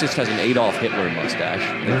bassist has an Adolf Hitler mustache.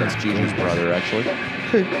 I think that's Gigi's brother, actually.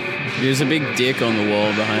 There's a big dick on the wall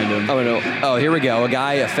behind him. Oh no! Oh, here we go.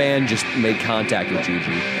 A fan just made contact with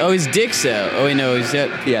Gigi. Oh, his dick's out. Oh, wait, no, he's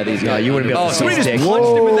got... Yeah, these guys. you wouldn't be able Oh, to see somebody his just dick.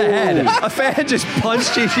 punched him in the head. A fan just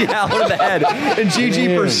punched Gigi Allen in the head, and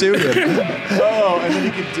Gigi pursued him. Oh, and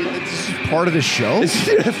then he could do this is part of the show.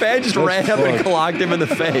 The fan just ran up and clocked him in the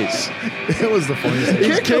face. It was the funniest thing.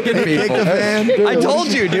 He's kicking people. Kick the fan. I told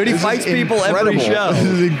you, dude. He fights people every show. This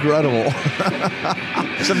is incredible.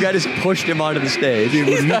 Some guy just pushed him onto the stage. Dude,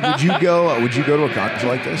 would you go to a concert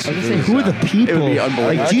like this? Who are the people? It would be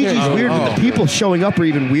unbelievable. Like Gigi's weird, but the people showing up are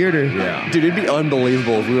even weirder. Yeah. Dude, it'd be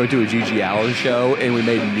unbelievable if we went to a Gigi Allen show and we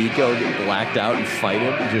made Nico get blacked out and fight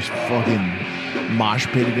him. Just fucking mosh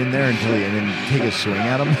pitted in there and then take a swing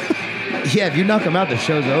at him. Yeah, if you knock him out, the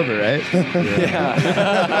show's over, right? Or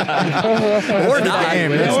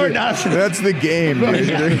not. Or not. That's the game,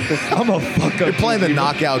 dude. I'm a fuck They're up. playing the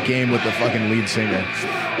knockout game with the fucking lead singer.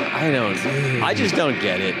 I just don't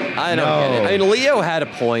get it. I don't get it. I mean, Leo had a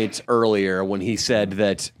point earlier when he said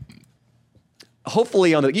that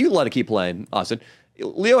hopefully you let it keep playing, Austin.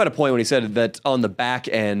 Leo had a point when he said that on the back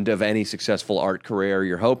end of any successful art career,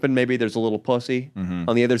 you're hoping maybe there's a little pussy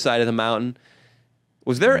on the other side of the mountain.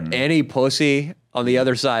 Was there any pussy on the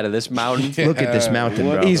other side of this mountain? Look at this mountain,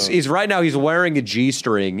 bro. He's right now. He's wearing a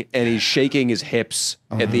G-string and he's shaking his hips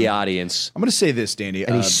at the audience. I'm going to say this, Danny.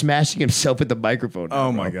 And he's smashing himself with the microphone.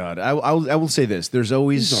 Oh my God! I will say this. There's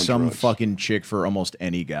always He's on some drugs. fucking chick for almost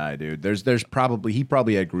any guy, dude. There's probably he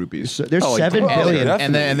probably had groupies. So there's Oh, 7 yeah. billion.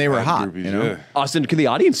 And they were Had hot, groupies, you know? yeah. Austin, can the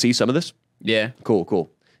audience see some of this? Yeah. Cool.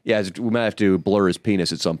 Yeah, we might have to blur his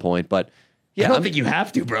penis at some point, but yeah, I don't think you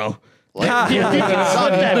have to, bro. think.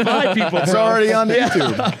 It's already on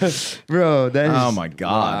YouTube. Bro, that is... Oh my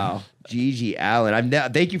God! Wow. Gigi Allen.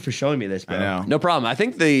 Thank you for showing me this, bro. I know. No problem. I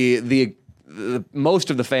think the most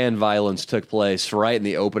of the fan violence took place right in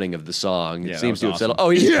the opening of the song. Yeah, It that seems was to have awesome. settled. Oh,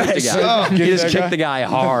 he just kicked the guy. He just that kicked guy? the guy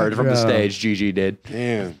hard from the Bro. stage. Gigi did.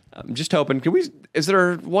 Damn. I'm just hoping. Is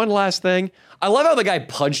there one last thing? I love how the guy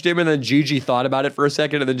punched him and then Gigi thought about it for a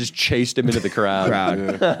second and then just chased him into the crowd.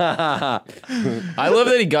 I love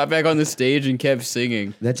that he got back on the stage and kept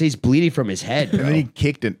singing. He's bleeding from his head, And then bro. he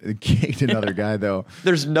kicked another guy though.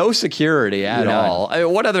 There's no security at Yeah. all. I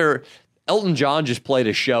mean, what other? Elton John just played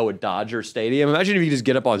a show at Dodger Stadium. Imagine if you just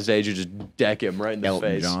get up on stage and just deck him right in the Elton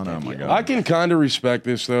face. John. Oh my God! I can kind of respect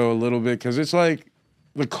this though a little bit because it's like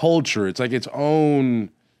the culture. It's like its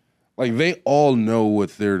own. Like they all know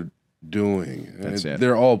what they're doing. That's it.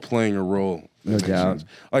 They're all playing a role. No doubt.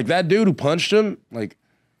 Like that dude who punched him. Like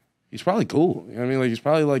he's probably cool. You know what I mean? Like he's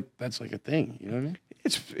probably like that's like a thing. You know what I mean?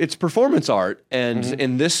 It's performance art, and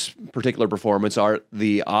in this particular performance art,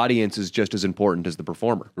 the audience is just as important as the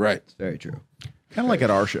performer. Right. Very true. Kind of like at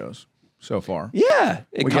our shows so far. Yeah,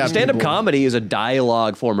 got stand-up people- comedy is a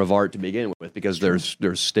dialogue form of art to begin with because there's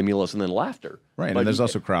stimulus and then laughter. Right, But and there's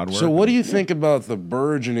also crowd work. So what do you think about the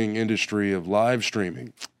burgeoning industry of live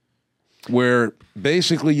streaming, where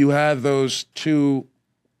basically you have those two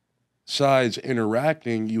sides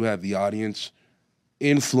interacting? You have the audience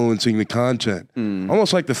influencing the content,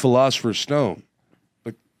 almost like the Philosopher's Stone.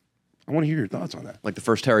 Like, I want to hear your thoughts on that. like the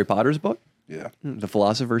first Harry Potter's book, Yeah. The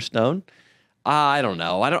Philosopher's Stone. I don't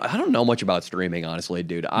know. I don't know much about streaming, honestly,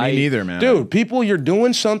 dude. Me neither, man. Dude, people, you're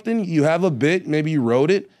doing something, you have a bit, maybe you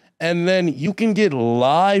wrote it, and then you can get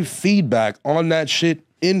live feedback on that shit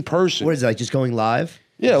in person. What is it, like just going live?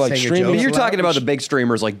 Yeah, like Saying your streaming. jokes You're loud? talking about the big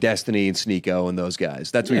streamers like Destiny and Sneeko and those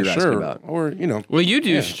guys. That's what Yeah, you're asking about. Or, you know. Well, you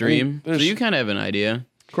do Yeah, I stream, mean, so there's- you kind of have an idea.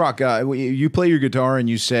 Croc, you play your guitar and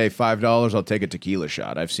you say $5, I'll take a tequila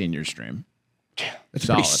shot. I've seen your stream. That's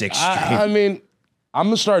Solid. pretty sick I stream. mean, I'm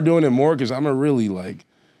going to start doing it more because I'm a really like,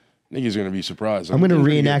 niggas going to be surprised. I'm gonna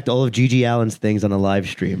reenact all of Gigi Allen's things on a live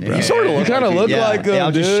stream, bro. You sort of look, kind of look like him,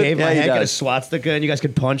 I'll just dude. shave my Yeah, he head, get a does. swastika, and you guys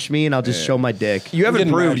can punch me, and I'll just show my dick. You haven't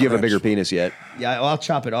getting proved mad you have a cramps. bigger penis yet. Yeah, well, I'll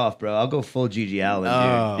chop it off, bro. I'll go full Gigi Allen, dude.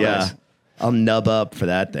 Oh, Yeah, nice. I'll nub up for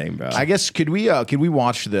that thing, bro. I guess could we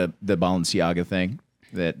watch the Balenciaga thing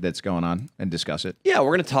that's going on and discuss it? Yeah,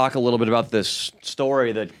 we're going to talk a little bit about this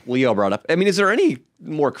story that Leo brought up. I mean, is there any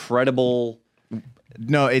more credible?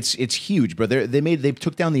 No, it's huge, but they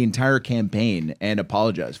took down the entire campaign and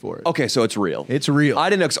apologized for it. Okay, so it's real. It's real. I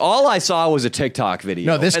didn't know. 'Cause all I saw was a TikTok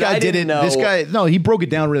video. No, this and guy I didn't. know, This guy, no, he broke it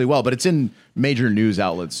down really well, but it's in major news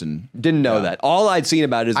outlets, and didn't know that. All I'd seen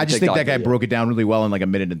about it is I the just think TikTok that guy video. broke it down really well in like a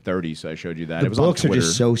minute and 30. So I showed you that. the it was on books are Twitter.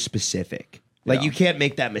 just so specific. Like Yeah. you can't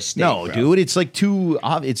make that mistake. no, bro. dude, it's like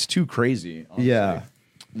it's too crazy. honestly. Yeah.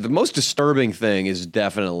 The most disturbing thing is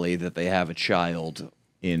definitely that they have a child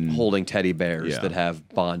in holding teddy bears Yeah. that have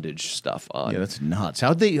bondage stuff on. Yeah, that's nuts.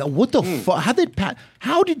 How they? What the fuck?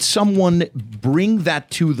 How did someone bring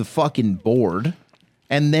that to the fucking board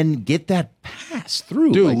and then get that pass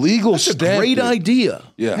through. Dude, legal that's a stamp great it. idea.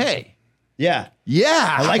 Yeah. Hey. Yeah.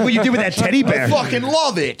 Yeah. I like what you did with that teddy bear. I fucking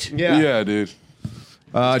love it. Yeah, dude.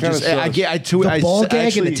 Just sucks. I The ball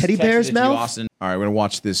gag in the teddy bear's mouth? All right, we're going to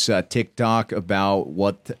watch this TikTok about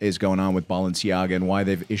what is going on with Balenciaga and why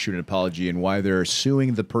they've issued an apology and why they're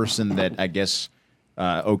suing the person that I guess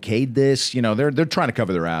okayed this. You know, they're trying to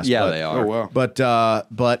cover their ass. Yeah, but, they are. Oh, wow.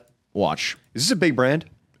 But watch. Is this a big brand?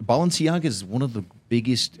 Balenciaga is one of the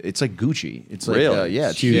biggest. It's like Gucci. It's like Really? yeah,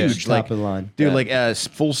 it's Huge. huge. Top Like of the line. dude. Yeah. Like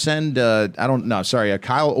full send. I don't know. Sorry,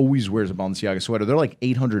 Kyle always wears a Balenciaga sweater. They're like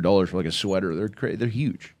 $800 for like a sweater. They're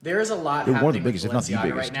huge. There is a lot They're one of the happening biggest, if with not the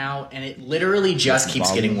Balenciaga biggest. right now, and it literally just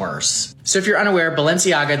keeps getting worse. So if you're unaware,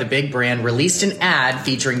 Balenciaga, the big brand, released an ad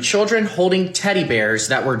featuring children holding teddy bears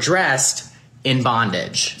that were dressed in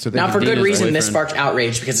bondage. So they now, could for be good his reason, this boyfriend. sparked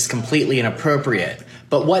outrage because it's completely inappropriate.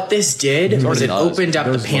 But what this did was it does. opened up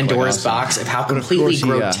the Those look like Pandora's awesome. box of how But of completely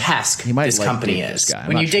course grotesque he might this like company date is. this guy. I'm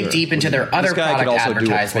When not you dig sure. deep into their other guy could product also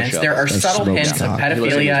do a advertisements, push-up. there are subtle smoke hints of top.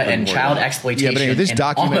 pedophilia and more child than- exploitation. Yeah, but anyway, this in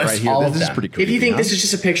document almost right here, all of this is them. pretty If you creepy, think huh? this is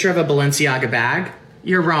just a picture of a Balenciaga bag,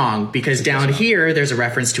 you're wrong, because down here there's a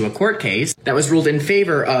reference to a court case that was ruled in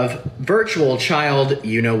favor of virtual child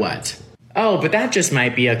you-know-what. Oh, but that just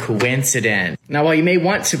might be a coincidence. Now, while you may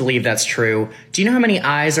want to believe that's true, do you know how many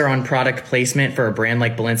eyes are on product placement for a brand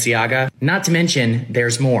like Balenciaga? Not to mention,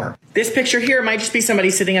 there's more. This picture here might just be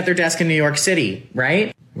somebody sitting at their desk in New York City,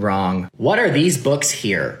 right? Wrong. What are these books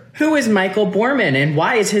here? Who is Michael Borman, and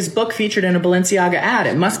why is his book featured in a Balenciaga ad?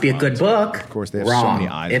 It must be a good book. Of course, they have so Wrong. many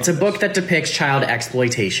eyes It's on a book that depicts child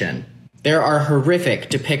exploitation. There are horrific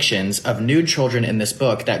depictions of nude children in this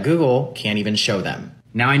book that Google can't even show them.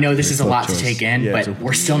 Now, I know this is a lot to take in, but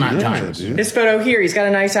we're still not done. dude. This photo here, he's got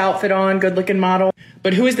a nice outfit on, good looking model.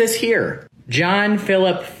 But who is this here? John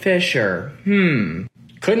Philip Fisher.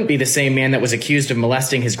 Couldn't be the same man that was accused of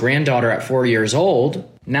molesting his granddaughter at 4 years old.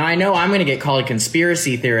 Now, I know I'm going to get called a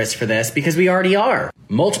conspiracy theorist for this because we already are.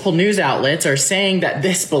 Multiple news outlets are saying that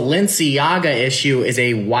this Balenciaga issue is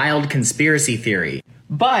a wild conspiracy theory.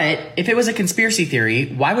 But if it was a conspiracy theory,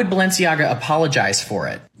 why would Balenciaga apologize for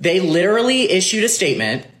it? They literally issued a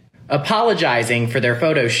statement apologizing for their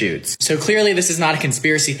photo shoots. So clearly this is not a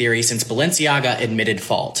conspiracy theory since Balenciaga admitted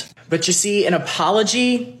fault. But you see, an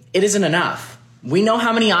apology, it isn't enough. We know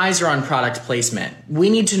how many eyes are on product placement. We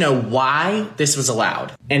need to know why this was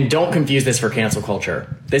allowed. And don't confuse this for cancel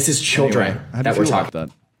culture. This is children How do you that we're feel about talking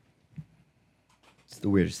that? It's the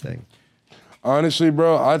weirdest thing. Honestly,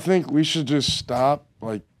 bro, I think we should just stop.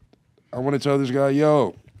 Like, I want to tell this guy,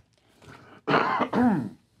 yo,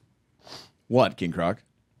 What, King Croc?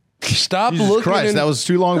 stop Jesus looking. Christ, in- that was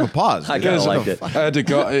too long of a pause. I kind of liked it. I had to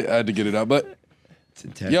go. I had to get it out, but It's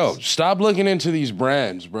intense. yo, stop looking into these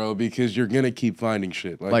brands, bro, because you're gonna keep finding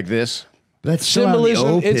shit Like this? That's still out in the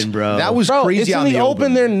symbolism, it's- open, bro. That was Bro, crazy it's out in the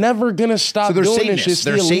open. They're never gonna stop So they're doing this shit. Satanists. It's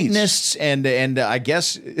They're the elites. Satanists, and I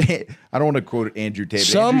guess I don't want to quote Andrew Tate. but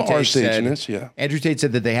Some Andrew are Tate said- Satanists, yeah. Andrew Tate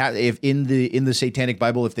said that they have, if in the Satanic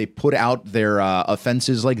Bible, if they put out their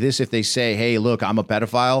offenses like this, if they say, "Hey, look, I'm a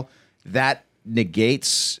pedophile," that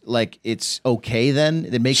negates like it's okay. Then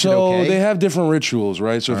it makes it So okay. they have different rituals,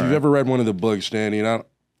 right? So if you've ever read one of the books, Danny, and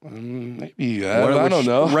maybe you have, I don't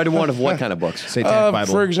know. Read one of what kind of books? Satanic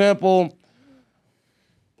Bible. For example,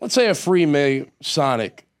 let's say a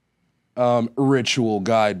Freemasonic ritual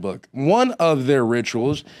guidebook. One of their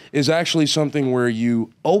rituals is actually something where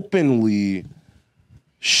you openly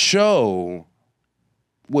show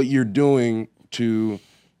what you're doing to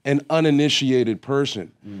an uninitiated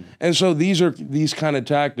person. And so these are these kind of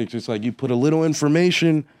tactics. It's like you put a little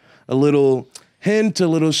information, a little hint, a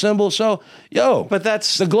little symbol. So, yo, But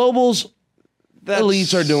that's- the globals,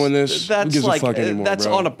 elites are doing this. Who That's gives like a fuck anymore, that's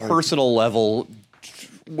bro? on a personal level.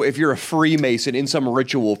 If you're a Freemason in some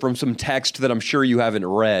ritual from some text that I'm sure you haven't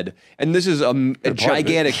read, and this is a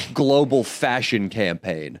gigantic global fashion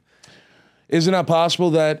campaign. Isn't that possible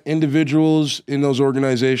that individuals in those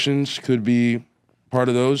organizations could be part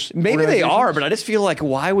of those? Maybe they organizations? are, but I just feel like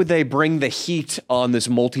why would they bring the heat on this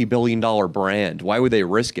multi-billion-dollar brand? Why would they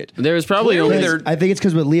risk it? There was probably Clearly only they're- I think it's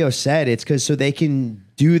because what Leo said. It's because so they can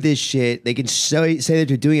do this shit. They can say that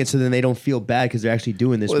they're doing it, so then they don't feel bad because they're actually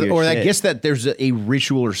doing this. Weird or I shit. guess that there's a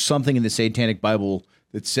ritual or something in the Satanic Bible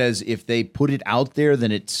that says if they put it out there,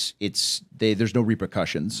 then there's no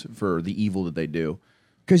repercussions for the evil that they do.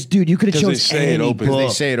 Because, dude, you could have 'Cause they chosen say it any openly. book,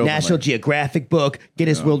 They say it openly. National Geographic book,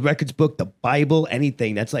 Guinness World Records book, the Bible,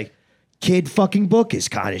 anything. That's like kid fucking book is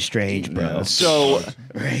kind of strange, bro. So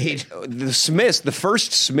Right? the Smiths, the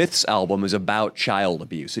first Smiths album is about child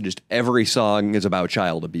abuse. It just every song is about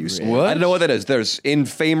child abuse. What? I don't know what that is. There's in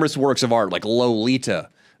famous works of art like Lolita.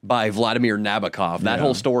 by Vladimir Nabokov. That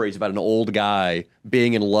whole story is about an old guy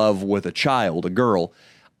being in love with a child, a girl.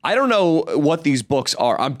 I don't know what these books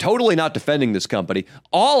are. I'm totally not defending this company.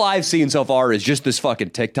 All I've seen so far is just this fucking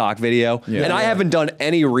TikTok video, and I haven't done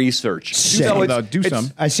any research. Do some.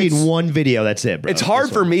 I've seen one video. That's it, bro. It's hard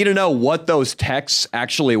for me to know what those texts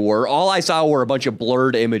actually were. All I saw were a bunch of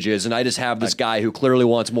blurred images, and I just have this guy who clearly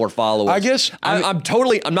wants more followers. I guess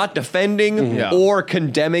I'm not defending or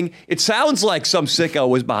condemning. It sounds like some sicko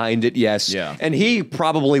was behind it, yes. Yeah. And he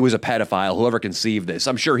probably was a pedophile, whoever conceived this.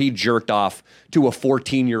 I'm sure he jerked off to a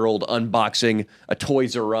 14-year-old unboxing a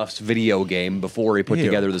Toys R Us video game before he put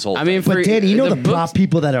together this whole thing. I mean, But Danny, you know the books- prop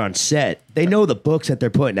people that are on set. They know the books that they're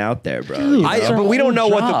putting out there, bro. But we don't know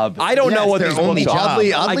what the I don't know what their these only books job. are.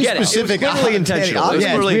 Oddly I get specific. It was clearly intentional. It was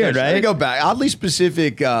Yeah, it's clearly weird, intentional. right? Let me go back. Oddly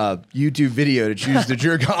specific YouTube video to choose to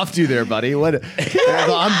jerk off to there, buddy. What the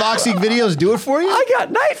unboxing videos do it for you? I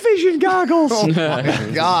got night vision goggles. Oh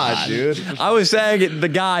my God, dude. I was saying the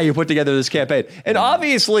guy who put together this campaign, and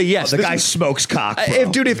obviously, yes, The this guy was- smokes cock, bro.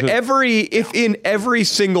 if in every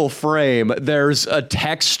single frame there's a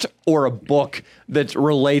text or a book that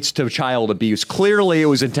relates to child abuse, clearly it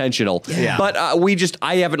was intentional. Yeah. But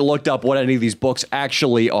I haven't looked up what any of these books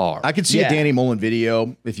actually are. I could see Yeah. a Danny Mullen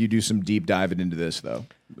video if you do some deep diving into this, though.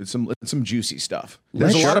 It's some juicy stuff.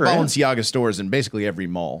 There's a lot of Sure, yeah. Balenciaga stores in basically every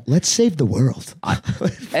mall. Let's save the world.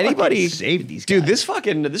 Anybody save these dude? guys.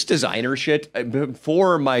 This designer shit.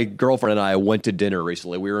 Before my girlfriend and I went to dinner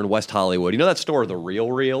recently, we were in West Hollywood. You know that store, The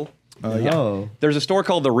Real Real? Oh. There's a store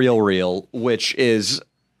called The Real Real, which is,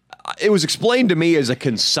 it was explained to me as a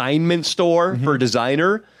consignment store for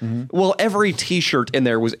designer. Well, every T-shirt in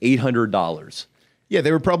there was $800. Yeah,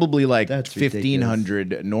 they were probably like That's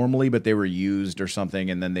 1,500 normally, but they were used or something,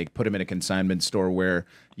 and then they put them in a consignment store where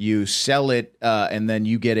you sell it, and then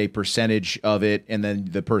you get a percentage of it, and then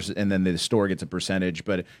the store gets a percentage,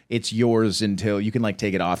 but it's yours until you can like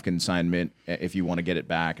take it off consignment if you want to get it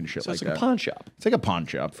back and shit So like it's that. like a pawn shop. It's like a pawn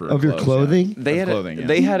shop for Of your clothes, clothing? Yeah. They Of had clothing, a, yeah.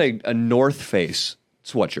 they had a North Face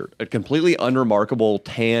sweatshirt, a completely unremarkable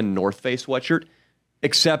tan North Face sweatshirt,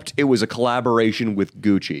 except it was a collaboration with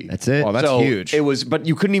Gucci. That's it. Oh, that's So huge. It was, but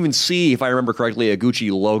you couldn't even see, if I remember correctly, a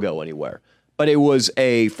Gucci logo anywhere. But it was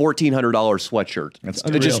a $1,400 sweatshirt.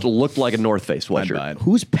 It just looked like a North Face I'd buy sweatshirt. it.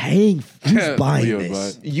 Who's paying? Who's buying Leo,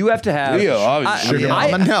 this? but- You have to have. Leo, obviously. Sugar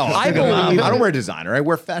Mama? No, I believe. I don't wear designer. I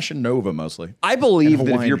wear Fashion Nova mostly. I believe And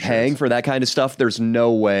that if Hawaiian you're paying shirts. for that kind of stuff, there's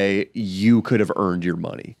no way you could have earned your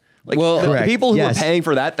money. Like the Correct. people who Yes. are paying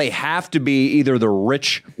for that, they have to be either the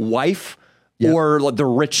rich wife or like the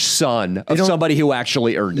rich son of somebody who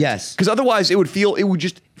actually earned it. Yes. Because otherwise it would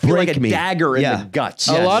just feel like Break a me. dagger in Yeah. the guts.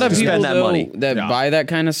 A lot of to people spend that though, money. that buy that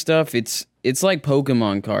kind of stuff, it's like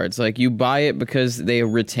Pokemon cards. Like you buy it because they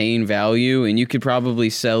retain value, and you could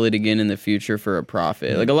probably sell it again in the future for a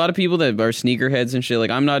profit. Like a lot of people that are sneakerheads and shit,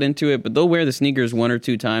 like I'm not into it, but they'll wear the sneakers 1 or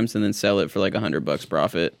 2 times and then sell it for like $100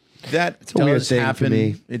 profit. That a weird does thing for happen.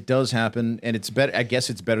 me. It does happen, and it's better. I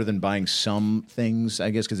guess it's better than buying some things.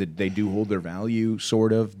 I guess because they do hold their value,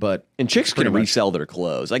 sort of. But And chicks can pretty much- resell their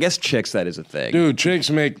clothes. I guess chicks, that is a thing. Dude,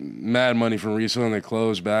 chicks make mad money from reselling their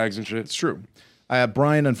clothes, bags, and shit. it's true.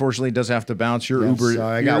 Brian, unfortunately, does have to bounce. Your Uber.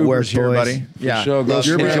 sorry, I your got work, Uber's here, boys. buddy. Yeah, sure, go Your-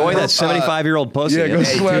 sweat. Enjoy that 75-year-old pussy. Yeah, go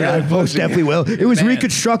Hey, sweat. Dude, I most definitely will. It was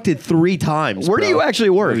reconstructed 3 times. Where do bro. you actually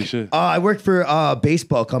work? Holy shit. I work for a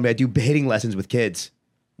baseball company. I do hitting lessons with kids.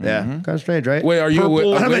 Yeah, kind of strange, right? Wait, are you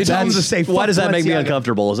Purple- I'm gonna wait, tell them that's- to say. Why fuck does that make me Balenciaga.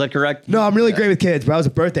 uncomfortable? Is that correct? No, I'm really great with kids, bro. I was a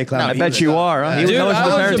birthday clown. I bet you are. Huh? Dude, How much I the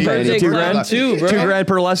was parents a paying you? birthday clown $2,000? too, bro. $2,000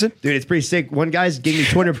 per lesson? Dude, it's pretty sick. One guy's gave me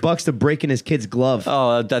 $200 to break in his kid's glove.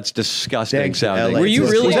 Oh, that's disgusting Thanks, sounding. LA. Were you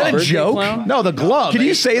Was really that a birthday joke? clown? No, the glove. Can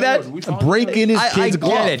you say that? break in his I kid's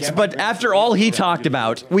glove? get it, but after all he talked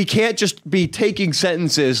about, we can't just be taking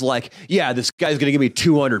sentences like, "Yeah, this guy's gonna give me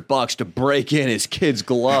 $200 to break in his kid's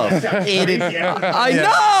glove." I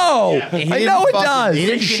know, I know it does. He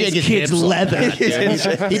didn't shake his Kid's hips. leather.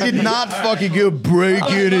 He did not fucking go break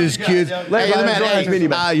in his kids. Hey, you're the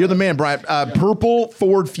man. Hey, you're the man, Brian. Purple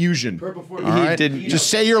Ford Fusion. Purple Ford. He didn't- Just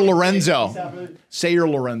say you're Lorenzo. Say you're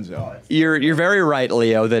Lorenzo. You're very right,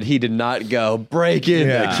 Leo, that he did not go break in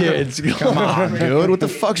Yeah. the kids. Come on, dude. What the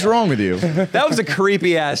fuck's wrong with you? That was a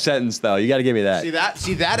creepy ass sentence, though. You got to give me that.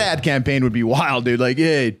 See that ad campaign would be wild, dude. Like,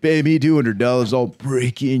 hey, pay me $200, I'll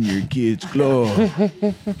break in your kid's glove.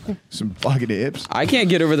 Some fucking hips. I can't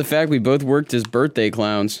get over the fact we both worked as birthday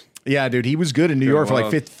clowns. Yeah, dude. He was good in New York for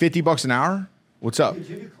like well. $50 an hour. What's up?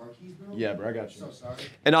 Yeah, bro, I got you.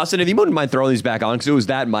 And Austin, if you wouldn't mind throwing these back on, because it was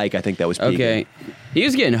that mic, I think that was peaking. Okay. He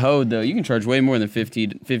was getting hoed, though. You can charge way more than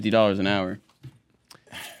 $50 an hour.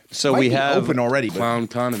 So Might we be have open already, but Clown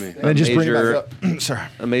economy. and then just bring it major- back up. Sorry.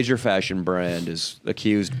 a major fashion brand is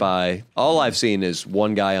accused by, all I've seen is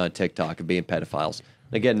one guy on TikTok of being pedophiles.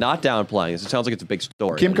 Again, not downplaying this. It sounds like it's a big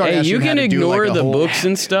story. Kim Hey, Kardashian you had can to do, ignore like, a the whole- books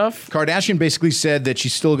and stuff. Kardashian basically said that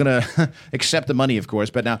she's still gonna accept the money, of course.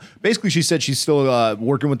 But now, basically, she said she's still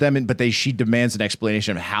working with them, but she demands an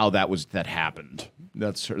explanation of how that happened.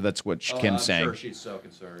 That's her. That's what Kim's saying. Sure she's so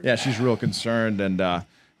concerned. Yeah, she's real concerned, and the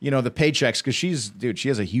paychecks because she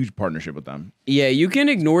has a huge partnership with them. Yeah, you can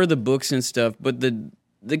ignore the books and stuff, but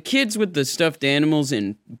the kids with the stuffed animals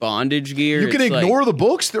in bondage gear. You can it's ignore like, the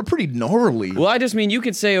books; they're pretty gnarly. Well, I just mean you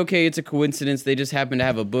could say, okay, it's a coincidence. They just happen to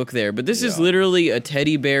have a book there, but this is literally a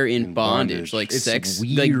teddy bear in bondage, bondage. like It's sex,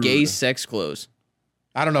 weird. like gay sex clothes.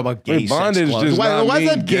 I don't know about gay Wait, bondage sex clothes. does Why not is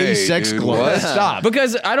that mean gay gay, sex dude. clothes? What? Stop.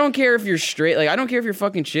 Because I don't care if you're straight, like I don't care if you're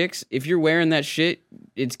fucking chicks. If you're wearing that shit,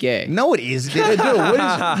 it's gay. No, it isn't. Dude,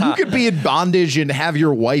 you could be in bondage and have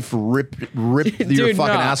your wife rip your Dude,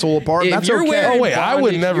 fucking nah. asshole apart. If That's you're okay. wearing Oh wait, I would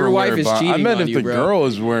bondage, never your wear wife is bondage. I cheating meant on if you, the bro. girl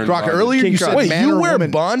is wearing Croc, bondage. earlier you said Wait, man you or wear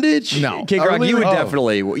woman. bondage? No. King Croc, you would Oh.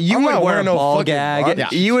 definitely, you I'm would not wear a wearing no ball fucking gag.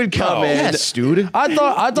 bondage. You would come in. Yes, dude. I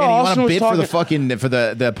thought Yeah, you want Austin to was bid talking. for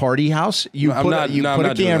the party house? You No, I'm put not- you no, I'm put a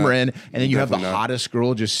not doing camera that. in, and then you have the Definitely not. hottest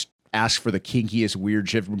girl just ask for the kinkiest weird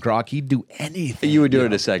shit from Croc. He'd do anything. You would do it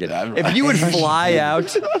in a second. If you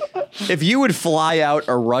would fly out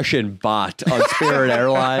a Russian bot on Spirit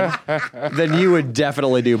Airline, then you would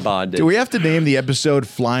definitely do bondage. Do we have to name the episode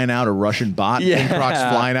 "Flying Out a Russian Bot"? Yeah. King Croc's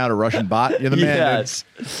flying out a Russian bot. You're the man. Yes.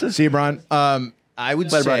 Dude. See you, Brian. I would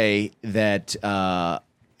Later, say that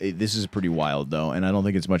this is pretty wild, though, and I don't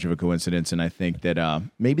think it's much of a coincidence. And I think that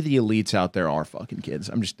maybe the elites out there are fucking kids.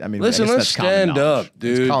 Listen, I guess let's that's common stand knowledge. up,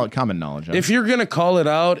 dude. It's common knowledge. If you're gonna call it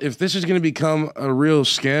out, if this is gonna become a real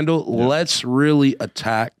scandal, let's really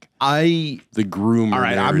attack the groomer. All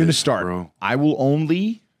right, I'm going to narrative, start. bro. I will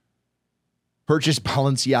only purchase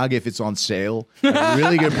Balenciaga if it's on sale at a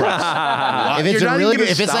really good price. if it's You're a not really even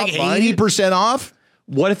good, if it's gonna like stop buying it? 80% off,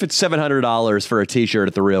 What if it's $700 for a T-shirt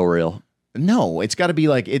at the Real Real? no, it's got to be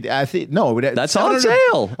like it. I think no, That's on 700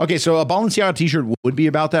 sale. Okay, so a Balenciaga T-shirt would be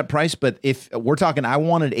about that price, but if we're talking, I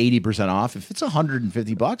wanted 80% off. If it's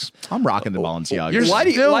 $150, I'm rocking the Balenciaga. You're Why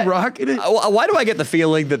do you- still why- rocking it? Why do I get the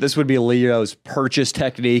feeling that this would be Leo's purchase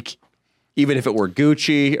technique, even if it were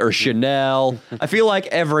Gucci or Chanel? I feel like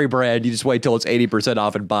every brand, you just wait till it's 80%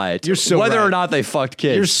 off and buy it. You're so whether right. or not they fucked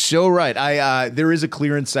kids. You're so right. There is a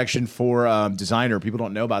clearance section for designer. People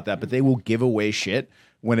don't know about that, but they will give away shit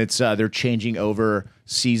when it's they're changing over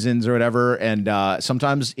seasons or whatever, and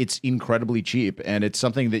sometimes it's incredibly cheap, and it's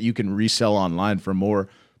something that you can resell online for more.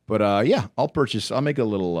 But yeah, I'll make a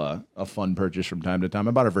little a fun purchase from time to time.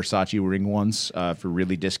 I bought a Versace ring once for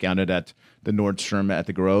really discounted at the Nordstrom at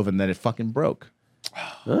the Grove, and then it fucking broke.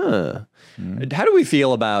 How do we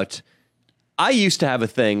feel about... I used to have a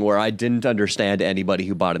thing where I didn't understand anybody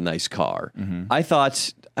who bought a nice car. I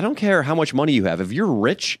thought, I don't care how much money you have. If you're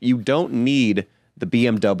rich, you don't need the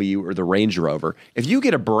BMW or the Range Rover. If you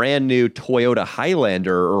get a brand new Toyota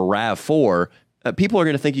Highlander or RAV4, people are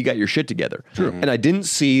going to think you got your shit together. And I didn't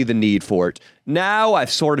see the need for it. Now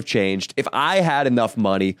I've sort of changed. If I had enough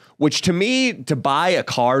money, which to me, to buy a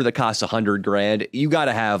car that costs $100,000, you got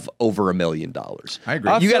to have over $1 million. I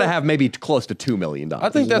agree. You got to have maybe close to $2 million. I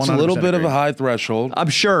think that's a little 100% bit of agree. a high threshold. I'm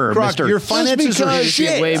sure, Croc, Mr. your finances are because-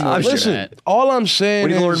 shit. Way more I'm than Listen, that. all I'm saying We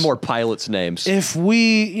need is to learn more pilots' names. if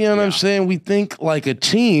we, you know what I'm saying, we think like a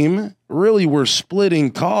team, really we're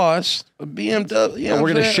splitting costs. A BMW, you know We're what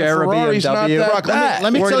I'm gonna saying? share a Ferrari's not BMW. that Croc, bad.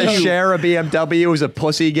 let me We're tell going to you- share a BMW as a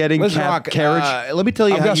pussy getting Listen, carriage. Let me tell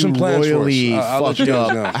you I've how got you some plans for us. royally I'll let fucked you guys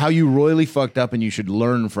up. know. How you royally fucked up, and you should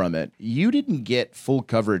learn from it. You didn't get full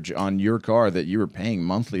coverage on your car that you were paying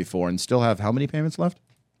monthly for, and still have how many payments left?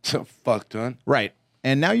 So fuck, done. Right.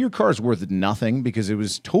 And now your car is worth nothing because it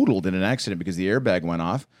was totaled in an accident because the airbag went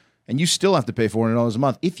off, and you still have to pay $400 a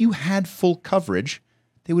month. If you had full coverage,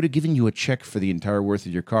 they would have given you a check for the entire worth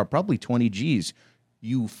of your car, probably 20 G's.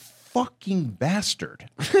 You fucking bastard.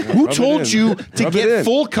 Who it told in. you to Rub it get in.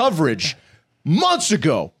 full coverage months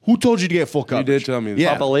ago? Who told you to get full You coverage? did tell me that.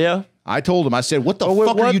 Yeah. Papa Leo? I told him, I said, what the Oh, wait,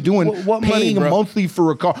 fuck are what- you doing what money, paying bro? monthly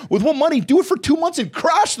for a car? With what money? Do it for 2 months and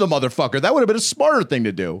crash the motherfucker. That would have been a smarter thing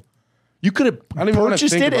to do. You could have I don't even wanna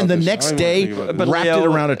purchased think it and about the this. I next don't even wanna day think about this. But wrapped Leo,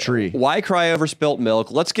 it around a tree. Why cry over spilt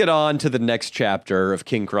milk? Let's get on to the next chapter of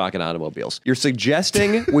King Croc and automobiles. You're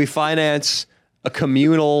suggesting we finance a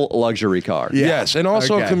communal luxury car. Yes, and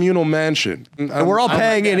also a communal mansion. And we're all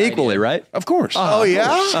paying in equally, right? Of course. Oh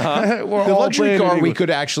yeah, We're the all luxury paying car in we equally. could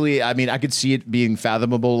actually. I mean, I could see it being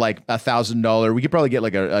fathomable, like $1,000. We could probably get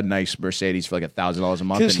like a nice Mercedes for like $1,000 a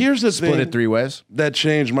month. 'Cause and here's the split thing. it 3 ways. That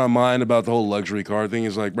changed my mind about the whole luxury car thing.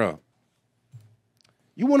 Is like, bro,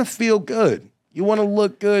 you want to feel good. You want to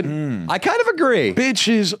look good. I kind of agree.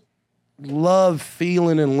 Bitches love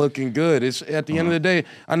feeling and looking good. It's at the end of the day.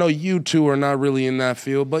 I know you two are not really in that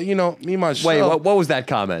field, but you know me myself. Wait, what was that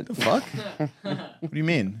comment? Fuck. What do you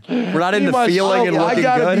mean? We're not me into myself, feeling and looking I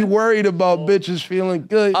gotta good. be worried about bitches feeling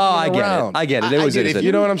good. Oh, I being get around. it. I get it. It was I get it. innocent. If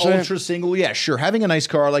You know what I'm saying? Ultra single, yeah, sure. Having a nice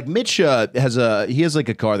car, like Mitch has like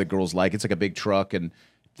a car that girls like. It's like a big truck, and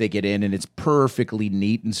they get in, and it's perfectly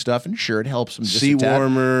neat and stuff. And sure, it helps them just Seat a tad.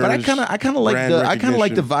 warmers, But I kind of like brand the I kind of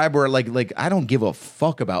like the recognition. vibe where like I don't give a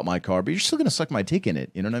fuck about my car, but you're still gonna suck my dick in it.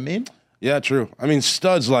 You know what I mean? Yeah, true. I mean,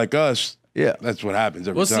 studs like us. Yeah. That's what happens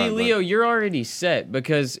every Well, time. see, but- Leo, you're already set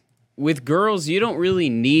because with girls, you don't really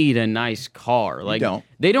need a nice car. Like, don't.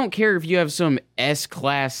 they don't care if you have some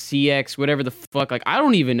S-Class, CX, whatever the fuck. Like, I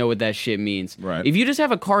don't even know what that shit means. Right. If you just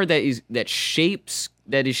have a car that is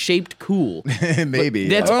shaped cool, Maybe.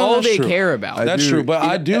 that's Oh, all that's they true. care about. That's true, but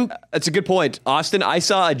I do. That's a good point. Austin, I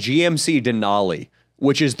saw a GMC Denali,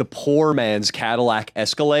 which is the poor man's Cadillac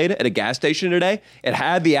Escalade at a gas station today. It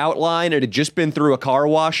had the outline. It had just been through a car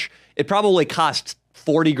wash. It probably cost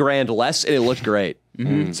 40 grand less, and it looked great.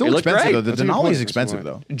 It's still It looked expensive great. though. The That's a good Denali point. is expensive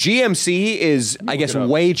though. GMC is, I guess,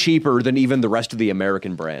 way cheaper than even the rest of the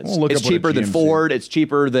American brands. Well, look It's up what a cheaper than GMC Ford. It's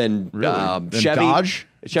cheaper than Than Chevy. Dodge?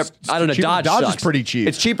 I don't know. Cheaper- Dodge Dodge is sucks. pretty cheap.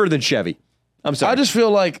 It's cheaper than Chevy. I'm sorry. I just feel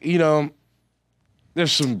like, you know,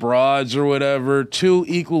 there's some broads or whatever, two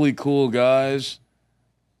equally cool guys.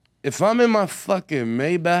 If I'm in my fucking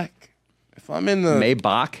Maybach, if I'm in the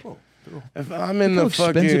Maybach. if I'm in How the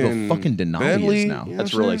expensive a fucking fucking Denali Bentley, is now. you know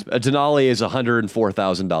That's what I'm really saying? expensive. A Denali is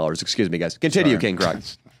 $104,000. Excuse me, guys. Continue, Sorry. King Croc.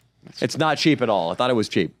 It's not cheap at all. I thought it was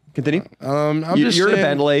cheap. Continue. I'm just You're in a saying,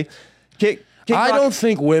 Bentley. King I Croc- don't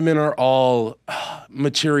think women are all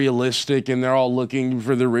materialistic and they're all looking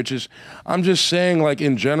for the riches. I'm just saying, like,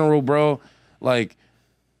 in general, bro, like,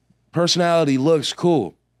 personality looks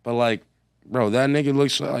cool, but like, bro, that nigga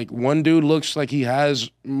looks like one dude looks like he has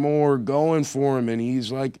more going for him and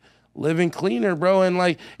he's like living cleaner, bro. And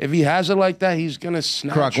like, if he has it like that, he's gonna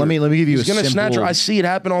snatch Croc, her. let me give you He's a gonna snatch her. simple- I see it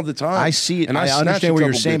happen all the time. I see it. And I snatch understand a what you're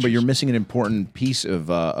couple saying, but bitches. you're missing an important piece of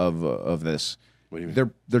this. What do you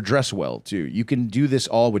mean? They're dressed well too. You can do this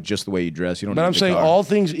all with just the way you dress. You don't. But need I'm the saying car. all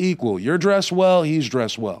things equal. You're dressed well. He's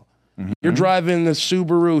dressed well. You're driving the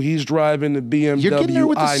Subaru. He's driving the BMW You're getting there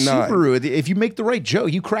with the i9. Subaru. If you make the right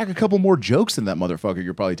joke, you crack a couple more jokes than that motherfucker.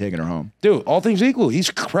 You're probably taking her home. Dude, all things equal. He's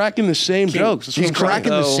cracking the same jokes. That's what He's I'm saying. cracking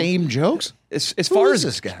the though. same jokes. As Who far is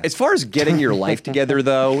as this guy? as far as getting your life together,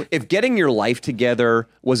 though, if getting your life together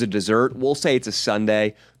was a dessert, we'll say it's a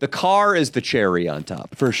sundae. The car is the cherry on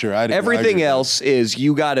top. For sure. I agree Everything with that. else is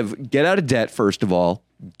you got to get out of debt first of all,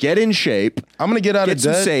 get in shape, I'm gonna get out get of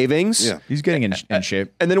some debt. savings. Yeah. He's getting in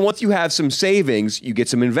shape. And then once you have some savings, you get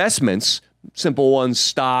some investments, simple ones,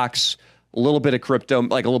 stocks, a little bit of crypto,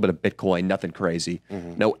 like a little bit of Bitcoin, nothing crazy,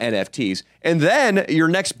 no NFTs. And then your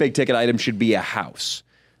next big ticket item should be a house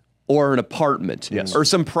or an apartment or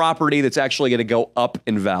some property that's actually going to go up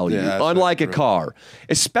in value, Yeah, that's unlike a true. car,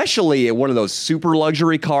 especially one of those super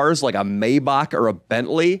luxury cars like a Maybach or a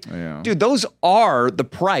Bentley. Yeah. Dude, those are the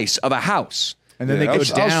price of a house. And then Yeah, they I go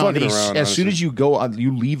was down. fucking As around, soon honestly. as you go,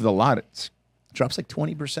 you leave the lot. It drops like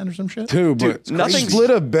 20% or some shit. Dude, but nothing's- split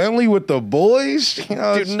a Bentley with the boys. You know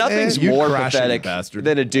what Dude, I'm nothing's saying? You more crashing, you pathetic bastard.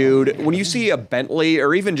 than a dude. When you see a Bentley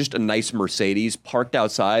or even just a nice Mercedes parked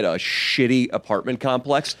outside a shitty apartment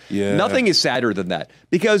complex, Yeah. nothing is sadder than that.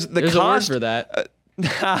 Because the There's cost a word for that.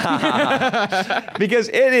 because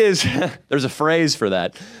it is there's a phrase for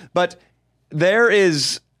that. But there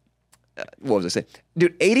is what was I saying?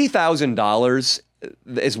 Dude, $80,000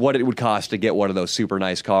 is what it would cost to get one of those super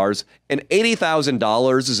nice cars. And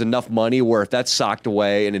 $80,000 is enough money where if that's socked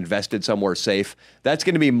away and invested somewhere safe, that's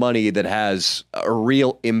going to be money that has a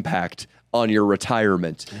real impact on your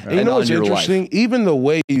retirement And you and know on what's your interesting? life. Even the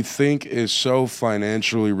way you think is so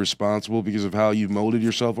financially responsible because of how you've molded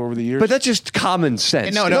yourself over the years. But that's just common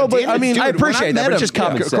sense. No, but I mean, I appreciate that, but it's just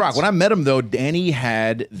common Croc, sense. when I met him, though, Danny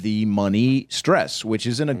had the money stress, which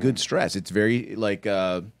isn't a good stress. It's very, like,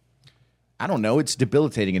 I don't know, it's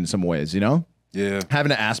debilitating in some ways, you know? yeah.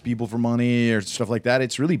 Having to ask people for money or stuff like that,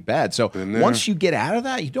 it's really bad. So Been there. once you get out of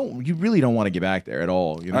that, you really don't want to get back there at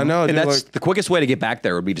all. You know? I know. And dude, that's like, the quickest way to get back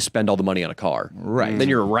there would be to spend all the money on a car. Right. Then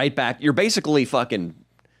you're right back. You're basically fucking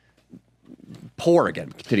poor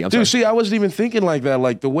again. Continue. I'm Dude, sorry. see, I wasn't even thinking like that.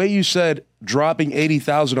 Like the way you said dropping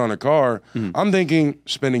 80,000 on a car, I'm thinking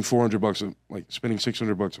spending $400 spending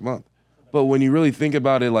 $600 a month. But when you really think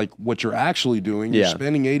about it, like what you're actually doing, you're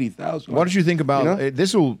spending 80,000. Why don't you think about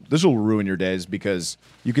this? Will ruin your days because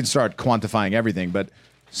you can start quantifying everything. But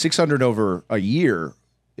 600 over a year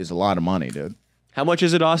is a lot of money, dude. How much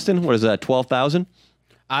is it, Austin? What is that? 12,000?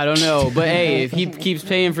 I don't know, but hey, if he keeps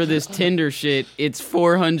paying for this Tinder shit, it's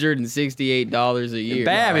 $468 a year.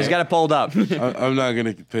 Bam! He's got it pulled up. I'm not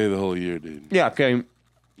gonna pay the whole year, dude. Yeah. Okay.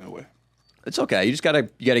 No way. It's okay. You just gotta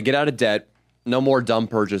get out of debt. No more dumb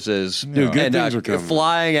purchases. Dude, good and things are coming.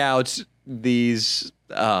 flying out these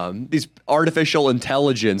artificial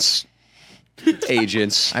intelligence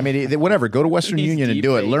agents. I mean, whatever. Go to Western These Union and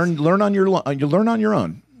do it. deep Learn on your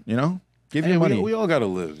own. You know, give your money. We all gotta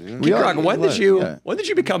live. You know? King Croc, when did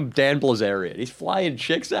you become Dan Blazarian? He's flying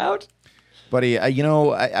chicks out. Buddy,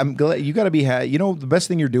 I'm glad you got to be. The best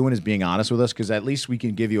thing you're doing is being honest with us because at least we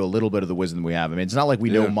can give you a little bit of the wisdom we have. I mean, it's not like we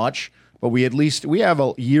know much, but we have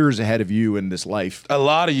years ahead of you in this life. A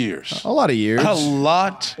lot of years. A lot of years. A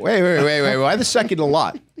lot. Wait. Why the second a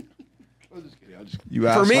lot? You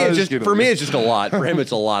For me, asshole. it's just a lot. For him,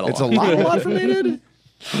 it's a lot. It's a lot for me, dude.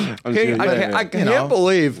 I can't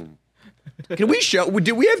believe. Can we show?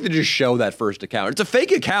 Do we have to just show that first account? It's a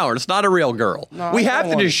fake account. It's not a real girl. We have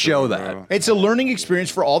to just show that. It's a learning experience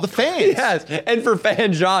for all the fans. Yes, and for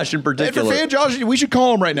Fan Josh in And particular. for Fan Josh, we should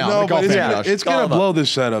call him right now. No, but it's Call gonna him up. blow this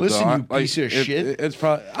setup. Listen, though. you piece of shit. It's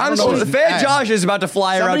probably know honestly. what- Fan Hey, Josh is about to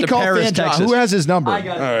fly her out Somebody to call Paris, Fan Josh. Texas. Who has his number? I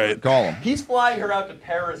got it. All right. Call him. He's flying her out to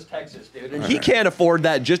Paris, Texas, dude, and he can't afford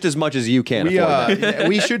that just as much as you can afford that.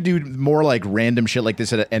 We should do more like random shit like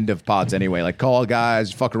this at the end of pods anyway. Like call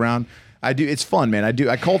guys, fuck around. I do. It's fun, man.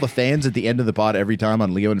 I call the fans at the end of the pod every time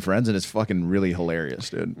on Leo and Friends, and it's fucking really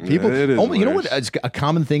hilarious, dude. People, it is you know what? hilarious. It's a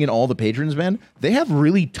common thing in all the patrons, man. They have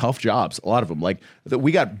really tough jobs. A lot of them, like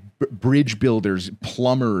we got bridge builders,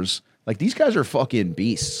 plumbers. Like these guys are fucking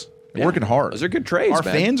beasts. They're working hard. Those are good trades, Our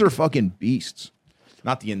man. fans are fucking beasts.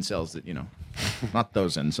 Not the incels that not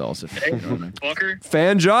those incels. If, you know what I mean. Fucker.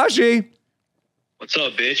 Fan Joshy, What's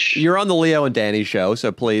up, bitch? you're on the Leo and Danny show,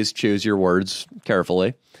 so please choose your words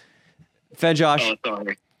carefully. Fan Josh, Oh,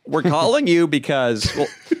 sorry. we're calling you because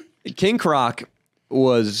King Croc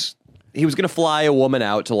was going to fly a woman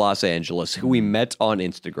out to Los Angeles who we met on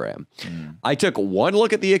Instagram. I took one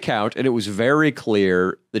look at the account and it was very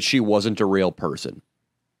clear that she wasn't a real person.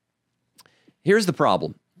 Here's the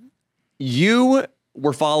problem. You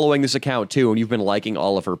were following this account too, and you've been liking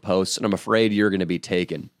all of her posts, and I'm afraid you're going to be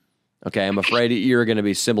taken. Okay, I'm afraid you're going to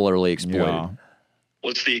be similarly exploited. Yeah.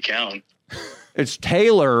 What's the account? It's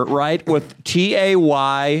Taylor, right? With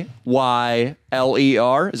Tayler.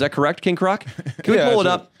 Is that correct, King Croc? Can we pull it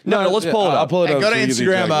up? No, let's pull it I'll up. pull it Hey, up. go to so you get the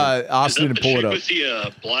Instagram, exact- Is Austin, that and the pull chick it up. with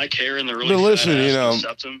the black hair and the really But listen, fat ass you know- and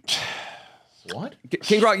septum? What?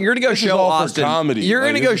 King Croc, you're going to go This is show all for Austin. comedy. You're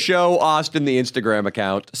going to Like, go this is- show Austin the Instagram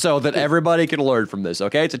account so that everybody can learn from this,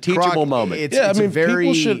 okay? It's a teachable Croc, moment. It's, Yeah, I it's mean, a very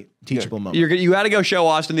people should- teachable moment. You got to go show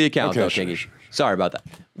Austin the account, Okay, though, sure, Kingy. sure. Sorry about that.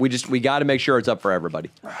 We got to make sure it's up for everybody.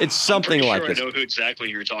 It's something Pretty like sure this. I know who exactly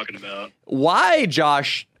you're talking about. Why,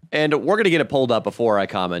 Josh? And we're going to get it pulled up before I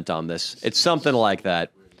comment on this. It's something like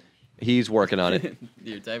that. He's working on it.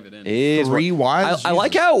 You type it in. Is Three wives? I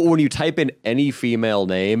like how when you type in any female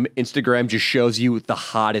name, Instagram just shows you the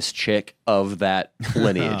hottest chick of that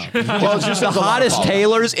lineage. Well, it's just the hottest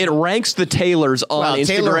Taylors. It ranks the Taylors on Well, Instagram.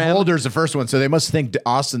 Taylor Holder's the first one, so they must think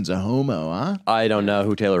Austin's a homo, huh? I don't know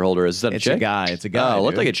who Taylor Holder is. Is that It's a chick? a guy. It's a guy. Oh, it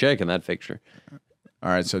looked dude. like a chick in that picture. All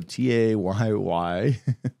right, so Tayy.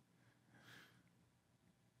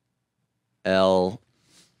 L.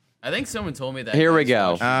 I think someone told me that. Here we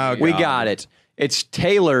guy's go. watching. Oh, We God. got it. It's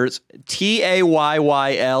Taylor's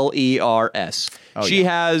Tayylers. She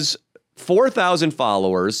has 4,000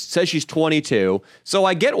 followers. Says she's 22. So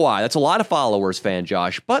I get why. That's a lot of followers, Fan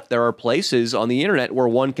Josh. But there are places on the internet where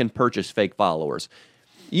one can purchase fake followers.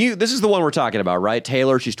 This is the one we're talking about, right?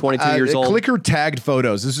 Taylor, she's 22 years old. Click her tagged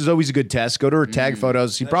photos. This is always a good test. Go to her tagged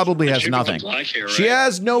photos. She probably has chick with the nothing. black hair, She right?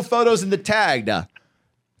 has no photos in the tagged.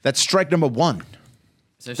 That's strike number one.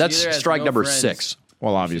 So she That's either has strike no number friends, 6.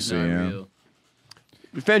 Well, she's obviously, not yeah. real.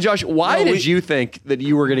 Fan Josh, why did you think that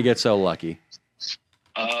you were going to get so lucky?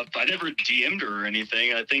 I never DM'd her or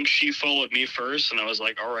anything. I think she followed me first, and I was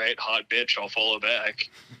like, all right, hot bitch, I'll follow back.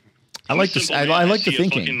 I like this. I like the see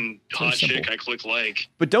thinking. A fucking It's very hot simple. chick, I click like.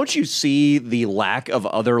 But don't you see the lack of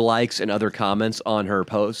other likes and other comments on her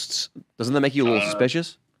posts? Doesn't that make you a little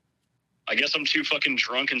suspicious? I guess I'm too fucking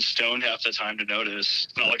drunk and stoned half the time to notice.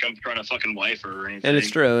 It's not like I'm trying to fucking wife her or anything. And it's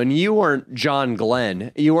true. And you weren't John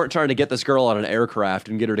Glenn. You weren't trying to get this girl on an aircraft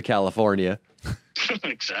and get her to California.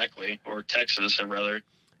 Exactly. Or Texas, I'd rather.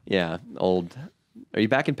 Yeah, old. Are you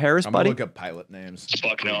back in Paris, I'm buddy? gonna look up pilot names.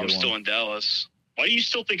 Fuck no, I'm still in Dallas. Why do you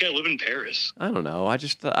still think I live in Paris? I don't know. I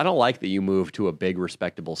don't like that you moved to a big,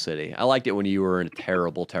 respectable city. I liked it when you were in a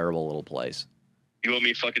terrible, terrible little place. You want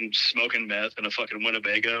me fucking smoking meth in a fucking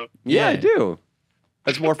Winnebago? Yeah, I do.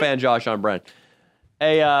 That's more Fan Josh on Brent.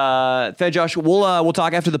 Hey, Fan Josh, we'll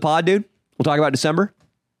talk after the pod, dude. We'll talk about December.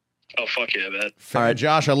 Oh, fuck yeah, man. All right,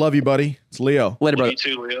 Josh, I love you, buddy. It's Leo. Later, brother. You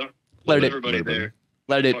too, Leo. Later, Love everybody there.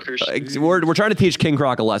 Later, Fuckers. we're trying to teach King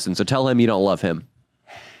Croc a lesson, so tell him you don't love him.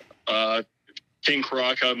 King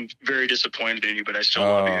Croc, I'm very disappointed in you, but I still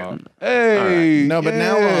love you. Hey. No, but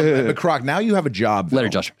now, but Croc, now you have a job. Later,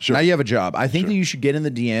 though. Josh. Now you have a job. I think that you should get in the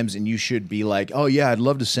DMs and you should be like, "Oh yeah, I'd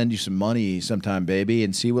love to send you some money sometime, baby,"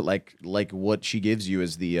 and see what like what she gives you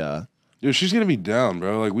as the. Dude, she's gonna be down,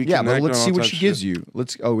 bro. Like we Yeah, but connect let's on see all what types she of gives shit. you.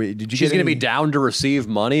 Let's. Oh wait, did you? She's get going to be any- down to receive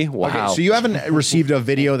money? Wow. Okay, so you haven't received a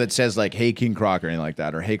video that says like "Hey King Croc" or anything like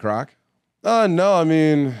that, or "Hey Croc." No, I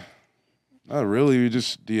mean, not really. We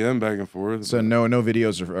just DM back and forth. So no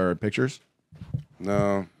videos or pictures.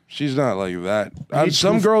 No, she's not like that. need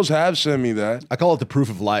Some proof. girls have sent me that. I call it the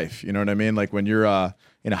proof of life. You know what I mean? Like when you're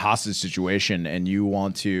in a hostage situation and you're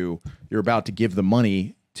about to give the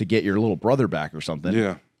money to get your little brother back or something.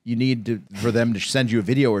 Yeah. You need for them to send you a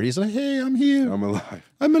video where he's like, "Hey, I'm here. I'm alive.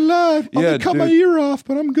 I'm alive. I'm Yeah, gonna cut my dude. ear off,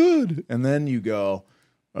 but I'm good." And then you go,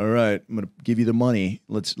 "All right, I'm gonna give you the money.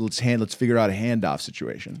 Let's figure out a handoff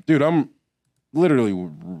situation." Dude, I'm literally.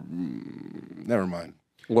 Never mind.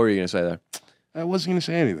 What were you going to say there? I wasn't gonna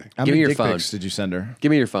say anything. How Give many me your dick phone. pics did you send her? Give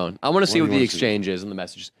me your phone. I want to see What what do you the want to see? exchange is in the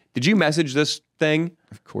messages. Did you message this thing?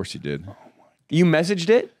 Of course you did. You messaged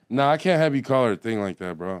it? No, I can't have you call her a thing like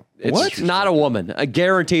that, bro. It's not a woman. I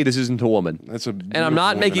guarantee this isn't a woman. That's a. And I'm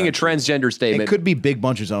not making a transgender It statement. could be big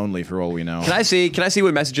bunches only for all we know. Can I see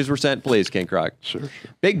what messages were sent, please, King Croc? Sure.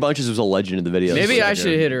 Big Bunches was a legend in the video. Maybe I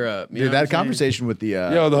should hit her up. You know Dude, what that I'm saying? conversation with the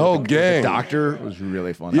Yo, the whole with gang. the doctor was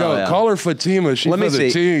really fun. Yo, yeah. call her Fatima. She's Let me for the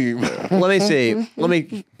see. team. Let me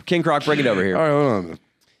see. King Croc, bring it over here. All right, hold on.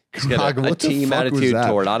 He's got Croc, a what the team fuck was attitude that?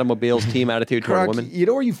 toward automobiles, team attitude toward Croc, women. you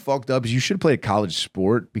know where you fucked up is you should have played college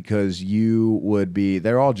sport because you would be.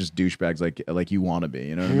 They're all just douchebags like you want to be.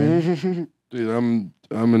 You know what I mean? Dude, I'm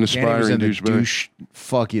an Danny was aspiring in the douchebag. douche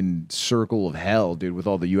fucking circle of hell, dude, with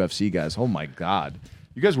all the UFC guys. Oh my god,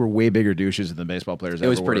 you guys were way bigger douches than baseball players. It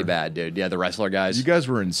was ever pretty were. bad, dude. Yeah, the wrestler guys. You guys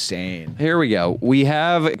were insane. Here we go. We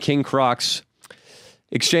have King Croc's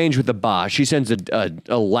exchange with the boss. She sends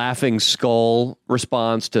a laughing skull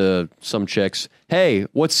response to some chicks. Hey,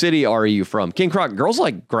 what city are you from? King Croc, girls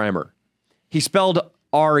like grammar. He spelled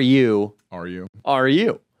R-U. Are you?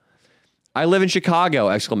 R-U. I live in Chicago,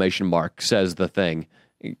 exclamation mark, says the thing.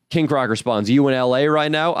 King Croc responds, you in LA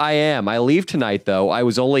right now? I am. I leave tonight, though. I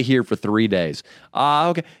was only here for 3 days.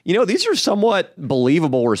 Okay. You know, these are somewhat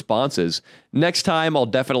believable responses. Next time, I'll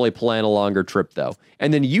definitely plan a longer trip, though.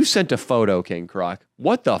 And then you sent a photo, King Croc.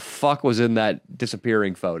 What the fuck was in that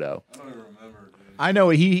disappearing photo? I know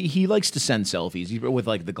he likes to send selfies with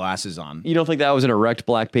like the glasses on. You don't think that was an erect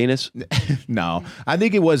black penis? No, I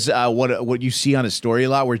think it was what you see on his story a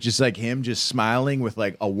lot, where it's just like him just smiling with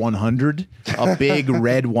like a 100, a big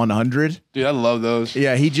red 100. Dude, I love those.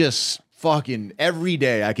 Yeah, he just fucking every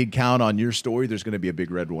day. I could count on your story. There's going to be a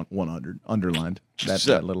big red 100 underlined. That's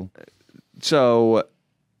So- that little. So,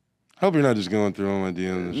 Hope you're not just going through all my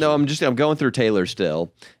DMs. no, I'm going through Taylor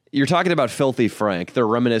still. You're talking about Filthy Frank. They're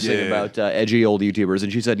reminiscing Yeah. about edgy old YouTubers.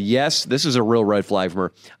 And she said, yes, this is a real red flag from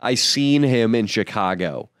her. I seen him in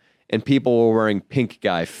Chicago, and people were wearing pink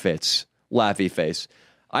guy fits. Laughy face.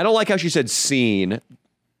 I don't like how she said seen.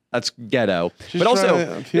 That's ghetto. She's but also, trying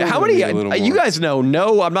to appeal how to many, me a little you more. guys know,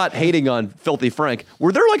 no, I'm not hating on Filthy Frank.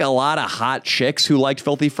 Were there like a lot of hot chicks who liked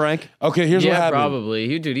Filthy Frank? Okay, here's what Yeah, happened. probably.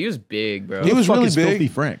 He was big, bro. He was Fuck really is Filthy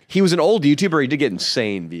big. Frank. He was an old YouTuber. He did get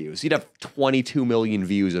insane views. He'd have 22 million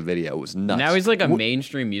views a video. It was nuts. Now he's like a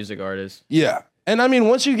mainstream music artist. Yeah. And I mean,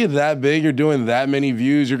 once you get that big, you're doing that many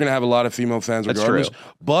views, you're going to have a lot of female fans That's regardless. true.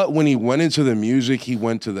 But when he went into the music, he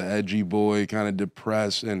went to the edgy boy, kind of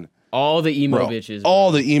depressed. And All the emo bro, bitches.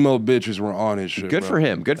 all the emo bitches were on his shit. Good bro. for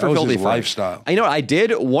him. Good That for was Filthy his Frank. lifestyle. You know what I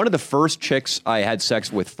did? One of the first chicks I had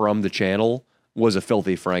sex with from the channel was a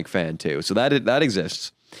Filthy Frank fan too. So that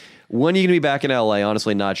exists. When are you going to be back in LA?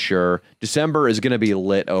 Honestly, not sure. December is going to be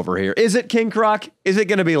lit over here. Is it, King Croc? Is it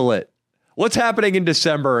going to be lit? What's happening in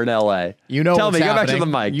December in LA? You know, Tell what's me. Go back happening. to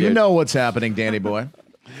the mic. You dude. know what's happening, Danny boy.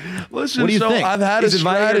 Listen, What do you so think? I've had He's a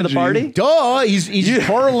inviting you to the strategy. party? Duh, he's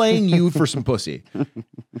parlaying you for some pussy.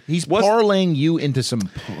 He's parlaying you into some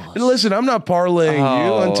pussy. And listen, I'm not parlaying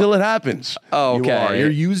you until it happens. Oh, You okay. are. You're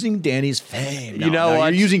using Danny's fame. You know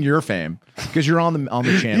what? You're using your fame because you're on the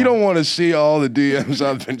channel. You don't want to see all the DMs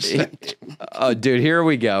I've been sent. Oh, dude, here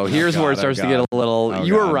we go. Here's where it starts to get a little. Oh,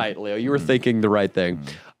 you were God. right, Leo. You were thinking the right thing.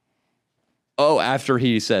 Oh, after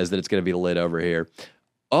he says that it's going to be lit over here.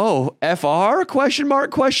 Oh, FR? Question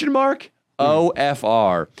mark? Question mark? Oh,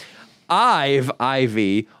 FR.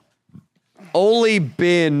 Ivy, only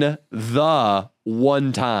been the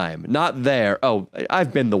one time, not there. Oh,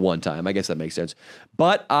 I've been the one time. I guess that makes sense.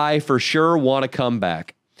 But I for sure want to come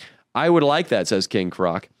back. I would like that, says King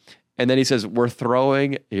Croc. And then he says, we're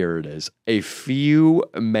throwing, here it is, a few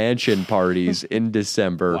mansion parties in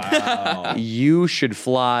December. Wow. You should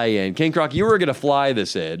fly in. King Croc, you were going to fly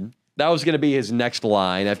this in. That was going to be his next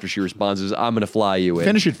line after she responds is, I'm going to fly you in.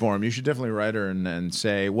 Finish it for him. You should definitely write her and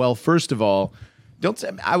say, well, first of all, I'm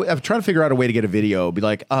trying to figure out a way to get a video. Be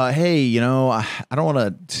like, hey, I don't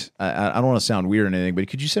want to sound weird or anything, but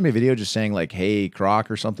could you send me a video just saying like, hey, Croc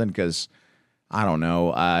or something? Because I don't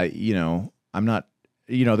know. I'm not.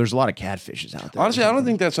 There's a lot of catfishes out there. Honestly, I don't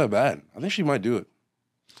think that's that bad. I think she might do it.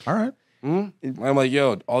 All right. Mm-hmm. I'm like,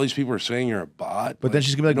 yo, all these people are saying you're a bot. But then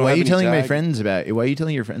she's gonna be like, "Why are you telling my friends about? Why are you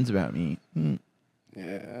telling your friends about me?"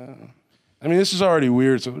 Yeah, I mean, this is already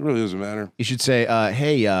weird, so it really doesn't matter. You should say,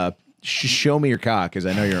 "Hey, show me your cock, because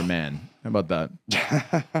I know you're a man." How about that,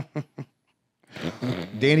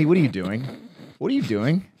 Danny? What are you doing? What are you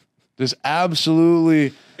doing? There's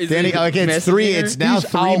absolutely Danny. Okay, it's three. It's now He's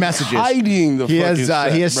three messages. Hiding the he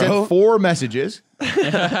has sent 4 messages.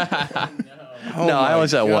 No, I only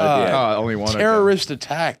said one. Yeah. Only one. Terrorist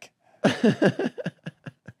attack. God,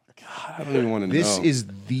 I don't even want to know. This is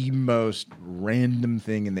the most random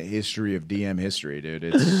thing in the history of DM history, dude.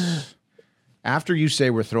 It's after you say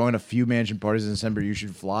we're throwing a few mansion parties in December, you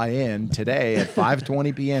should fly in today at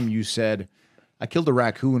 5:20 p.m. You said, I killed a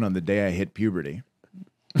raccoon on the day I hit puberty.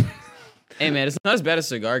 Hey man, it's not as bad as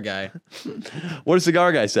Cigar Guy. What a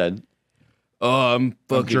cigar guy said. Oh, I'm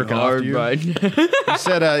fucking jerking off hard to you? right now. He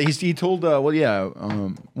said he told you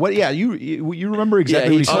remember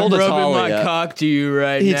exactly he what he told said? us- rubbing my Talia. cock to you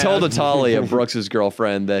right He now. told Atalia, Brooks's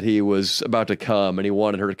girlfriend, that he was about to come and he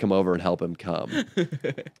wanted her to come over and help him come.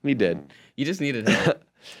 He did. You just needed help.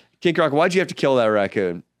 King Croc, why'd you have to kill that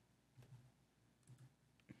raccoon?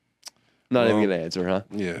 Not even gonna answer, huh?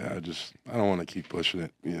 Yeah, I don't want to keep pushing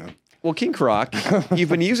it. Yeah. Well, King Croc, you've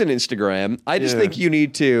been using Instagram. I just Yeah. think you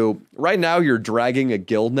need to, right now you're dragging a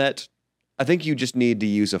gill net. I think you just need to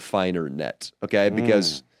use a finer net, okay?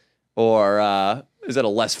 Because, or is that a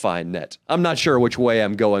less fine net? I'm not sure which way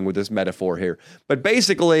I'm going with this metaphor here. But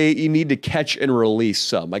basically, you need to catch and release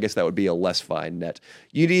some. I guess that would be a less fine net.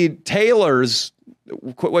 You need tailors,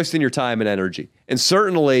 quit wasting your time and energy. And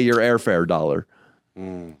certainly your airfare dollar.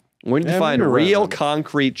 We need to find you're right, real man.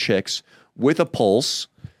 concrete chicks with a pulse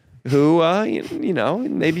who,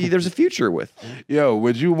 maybe there's a future with. Yo,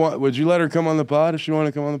 would you let her come on the pod if she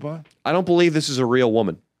wanted to come on the pod? I don't believe this is a real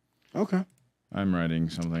woman. Okay. I'm writing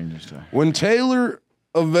something just to... When Taylor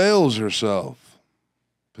avails herself,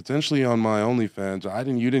 potentially on my OnlyFans,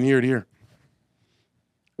 you didn't hear it here.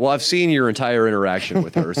 Well, I've seen your entire interaction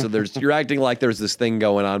with her, so you're acting like there's this thing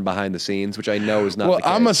going on behind the scenes, which I know is not Well, the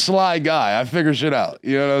case. I'm a sly guy. I figure shit out.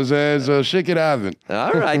 You know what I'm saying? So shit can happen.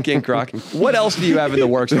 All right, King Croc. What else do you have in the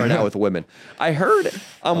works right now with women?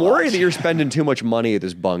 I'm worried that you're spending too much money at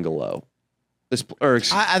this bungalow.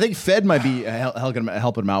 I think Fed might be helping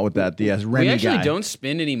him out with that. The Remy We actually guy. don't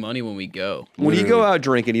spend any money when we go. When you go out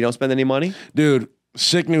drinking, you don't spend any money? Dude,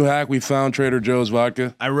 sick new hack. We found Trader Joe's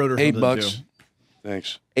vodka. I wrote her something, $8. too.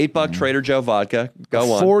 Thanks. $8 Trader Joe vodka.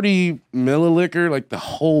 Go on. 40 milliliter, like the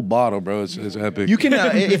whole bottle, bro. It's epic. You can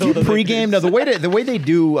if you pregame. Now the way they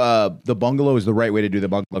do the bungalow is the right way to do the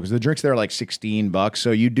bungalow because the drinks there are like $16.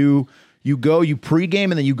 So you pregame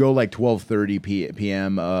and then you go like 12:30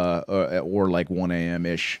 p.m. Or like 1 a.m.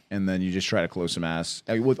 ish, and then you just try to close some ass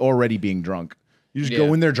with already being drunk. You just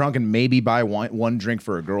go in there drunk and maybe buy one drink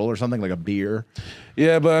for a girl or something like a beer.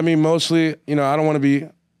 Yeah, but I mean, mostly, I don't want to be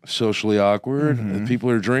socially awkward. If people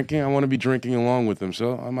are drinking, I want to be drinking along with them.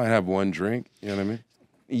 So I might have one drink. You know what I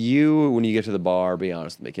mean? When you get to the bar, be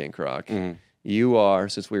honest with me, King Croc. You are,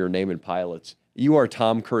 since we were naming pilots, you are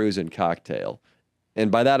Tom Cruise in Cocktail. And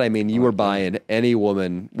by that, I mean you were buying any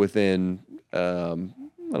woman within, I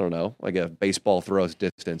don't know, like a baseball throw's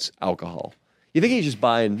distance, alcohol. You think he's just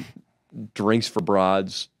buying drinks for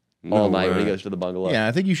broads all night when he goes to the bungalow? Yeah,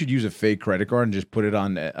 I think you should use a fake credit card and just put it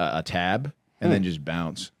on a tab and then just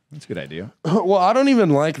bounce. That's a good idea. Well, I don't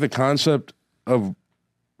even like the concept of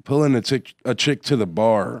pulling a chick to the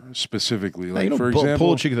bar specifically. Like, you don't for example,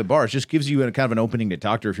 pull a chick at the bar. It just gives you a kind of an opening to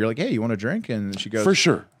talk to her. If you're like, hey, you want a drink? And she goes, for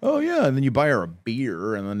sure. Oh, yeah. And then you buy her a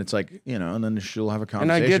beer. And then it's like, and then she'll have a And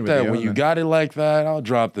conversation I get with that. you. When you got it like that, I'll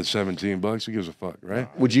drop the $17. Who gives a fuck, right?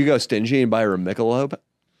 Would you go stingy and buy her a Michelob?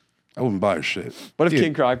 I wouldn't buy her shit. What if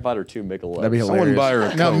King Croc bought her 2 Michelobs? That'd be hilarious. I wouldn't buy her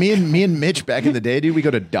a No, Coke. me and Mitch back in the day, dude, we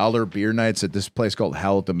go to dollar beer nights at this place called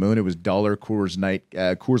Howl at the Moon. It was dollar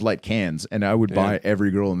Coors Light cans, and I would buy every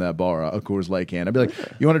girl in that bar a Coors Light can. I'd be like,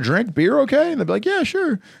 "You want a drink? Beer, okay?" And they'd be like, "Yeah,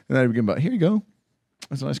 sure." And I'd be like, "Here you go.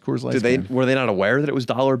 That's a nice Coors Light." Were they not aware that it was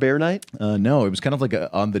dollar beer night? No, it was kind of like a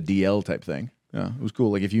on the DL type thing. Yeah, it was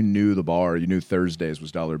cool. Like if you knew the bar, you knew Thursdays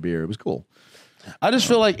was dollar beer. It was cool. I just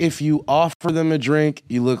feel like if you offer them a drink,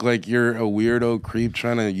 you look like you're a weirdo creep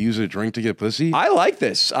trying to use a drink to get pussy. I like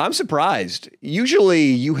this. I'm surprised. Usually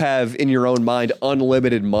you have in your own mind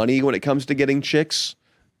unlimited money when it comes to getting chicks,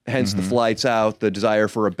 hence the flights out, the desire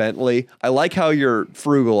for a Bentley. I like how you're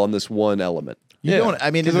frugal on this one element. You don't. I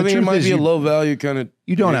mean, the I think it truth might is be a you- low value kind of.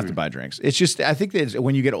 You don't have to buy drinks. It's just I think that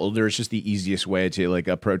when you get older, it's just the easiest way to like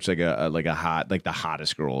approach like a hot the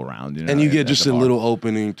hottest girl around. You know, And you at get just the a bar. little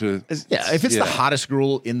opening to. Yeah, if it's Yeah. the hottest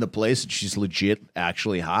girl in the place and she's legit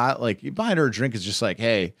actually hot, like you buying her a drink is just like,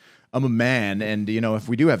 hey, I'm a man, and if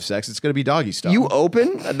we do have sex, it's gonna be doggy style. You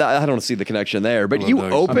open? I don't see the connection there, but you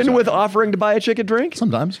those. open with offering to buy a chick a drink?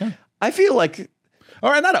 sometimes, yeah. I feel like All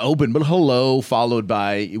right, not open, but hello, followed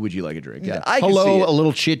by would you like a drink? Yeah, I can hello, see it. a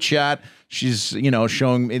little chit chat. She's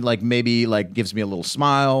showing me like maybe like gives me a little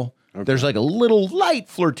smile. There's like a little light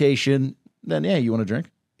flirtation. Then yeah, you want a drink?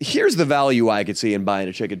 here's the value I could see in buying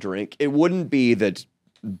a chick a drink. It wouldn't be that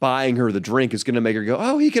buying her the drink is going to make her go,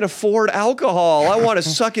 oh, he can afford alcohol. I want to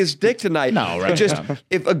suck his dick tonight. No, right. Just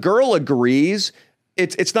if a girl agrees,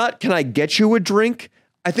 it's not, can I get you a drink?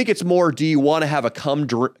 I think it's more, do you want to have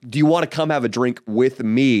do you want to come have a drink with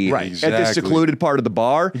me Right, at this exactly. secluded part of the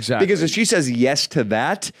bar? Exactly. Because if she says yes to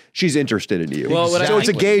that, she's interested in you. Well, what I so it's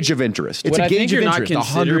a think- gauge of interest. It's what a I think gauge you're of not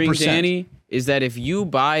interest, considering, 100%. Danny, is that if you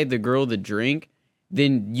buy the girl the drink,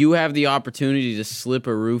 then you have the opportunity to slip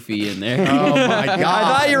a roofie in there. Oh my god!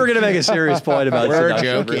 I thought you were going to make a serious point about We're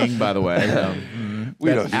seduction. joking, by the way.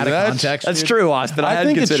 We don't do Out of that. context. That's true, Austin. I hadn't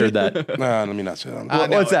think it considered should- that. Nah, let me not say that.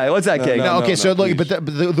 What's that? What's that, King? No, okay, so look, please. but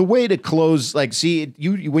the way to close, like, see,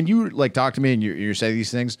 you when you like talk to me and you say these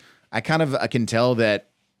things, I can tell that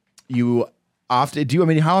you often do. I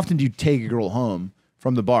mean, how often do you take a girl home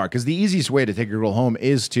from the bar? Because the easiest way to take a girl home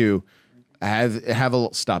is to have a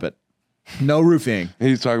stop it. No roofing.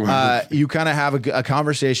 He's talking about. You kind of have a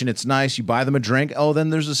conversation. It's nice. You buy them a drink. Oh, then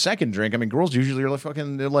there's a second drink. I mean, girls usually are like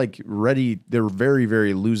fucking. They're like ready. They're very,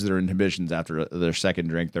 very lose their inhibitions after their second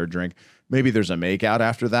drink, third drink. Maybe there's a makeout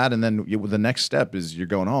after that, and then the next step is you're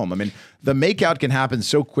going home. I mean, the makeout can happen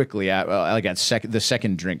so quickly at the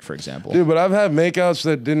second drink, for example. Dude, but I've had makeouts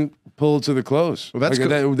that didn't pull to the close. Well, that's like,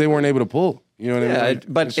 good. they weren't able to pull. You know what I mean? Yeah, Like,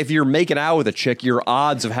 but if you're making out with a chick, your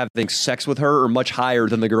odds of having sex with her are much higher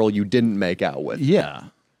than the girl you didn't make out with. Yeah,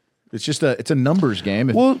 it's just a numbers game.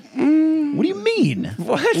 well, What do you mean?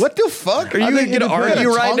 What the fuck? Are you I think gonna if you had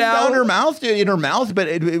argue a right tongue now? down her mouth, in her mouth, but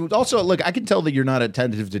it also look. I can tell that you're not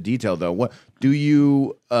attentive to detail, though. What do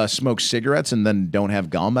you smoke cigarettes and then don't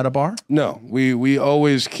have gum at a bar? no, we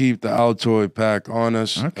always keep the Altoid pack on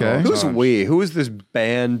us. Okay. at all Who's times. we? Who is this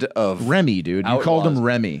band of Remy, dude. You called him Outlaws.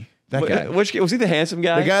 Remy. That guy. Which was he the handsome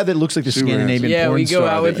guy? The guy that looks like the Scandinavian Yeah, porn we go star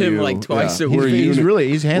out with that him you- like twice a We're week.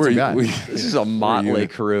 He's a handsome guy. This is a motley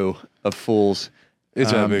crew of fools.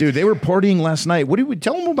 It's epic. Dude, they were partying last night. What did we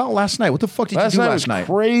tell them about last night? What the fuck did Last you do night last was night?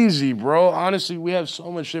 crazy, bro. Honestly, we have so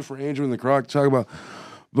much shit for Angel and the Croc to talk about.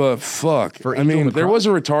 But fuck. For I Angel mean, and the there Croc? was a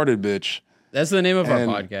retarded bitch. That's the name of our And-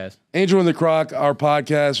 podcast. Angel and the Croc, our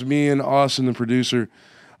podcast, me and Austin, the producer,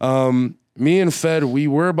 me and Fed, we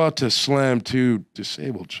were about to slam 2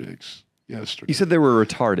 disabled chicks yesterday. You said they were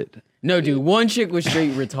retarded. No, dude, one chick was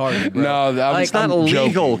straight retarded, bro. No, Like, It's not I'm illegal,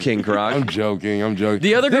 joking. King Croc. I'm joking.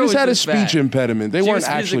 The other they girl just was had a just speech fat. impediment. They She weren't was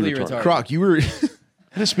actually physically retarded. retarded. Croc, you were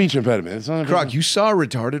Had a speech impediment. It's not a Croc. You saw a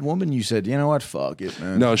retarded woman. You said, you know what? Fuck it,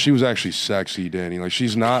 man. No, she was actually sexy, Danny. Like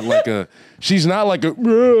she's not like a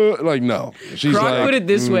like no. She's Croc like, put it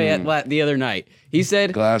this way at the other night. He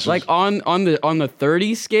said, Glasses. like on the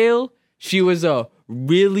 30 scale, she was a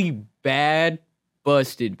really bad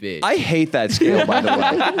busted bitch. I hate that scale, by the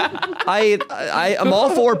way. I'm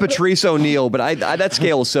all for Patrice O'Neill, but that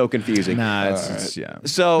scale is so confusing. Nah, it's yeah.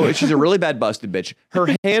 So she's a really bad busted bitch. Her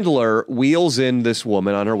handler wheels in this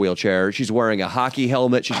woman on her wheelchair. She's wearing a hockey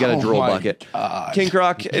helmet. She's got a drill my bucket. King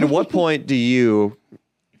Croc, at what point do you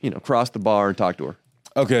cross the bar and talk to her?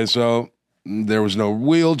 Okay, so there was no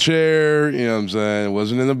wheelchair, you know what I'm saying? It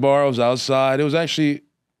wasn't in the bar, it was outside. It was actually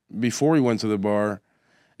before we went to the bar.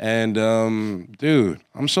 And, dude,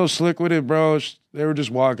 I'm so slick with it, bro. They were just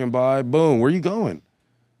walking by. Boom, where you going?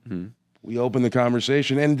 We opened the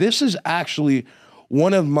conversation. And this is actually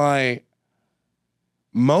one of my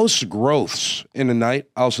most growths in a night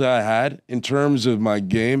I'll say I had in terms of my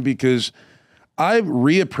game, because I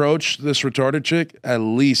reapproached this retarded chick at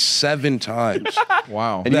least 7 times.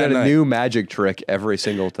 Wow. And you That had a night. new magic trick every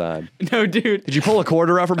single time. No, dude. Did you pull a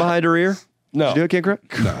quarter out from behind her ear? No. Did you do it, King Croc?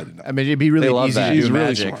 No, I did not. I mean, it'd be really They love easy that. to He's do really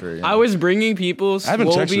magic smart. for you. I was bringing people, haven't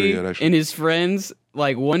texted her yet, Swobie actually. and his friends,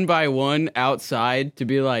 like one by one outside to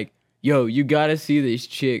be like, yo, you gotta see this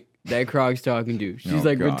chick that Croc's talking to. She's Oh,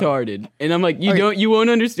 like God. retarded. And I'm like, you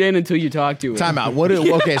won't understand until you talk to her. Time out. What?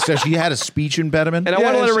 Okay, so she had a speech impediment. And I Yeah,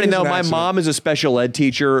 want to let she everybody was know an my accident. mom is a special ed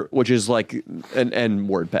teacher, which is like an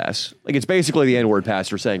N-word pass. Like it's basically the N-word pass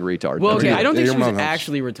for saying retard. Well, okay, Yeah, I don't think your she was mom helps.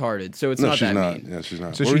 actually retarded, so it's No, not she's that not. mean. Yeah, she's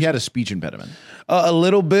not. So What she was had a speech impediment. a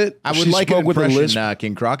little bit. I would She like an spoke with a lisp. impression,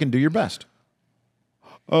 King Croc, and do your best.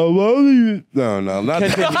 No, not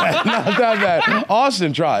that bad. Not that bad.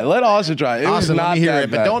 Austin, try. Let Austin try. It was Awesome, not let me hear that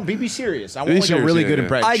it, but bad. don't be serious. I Be want like a serious, really yeah, good yeah.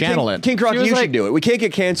 impression. Channel it. King Croc, She was you like- should do it. We can't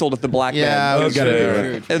get canceled if the black Yeah, man. we gotta do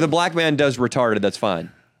Okay. it. If the black man does retarded, that's fine.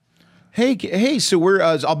 Hey, so we're.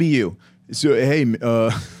 I'll be you. So hey,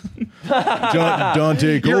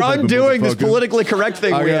 Dante. You're Coleman, undoing this motherfucker. politically correct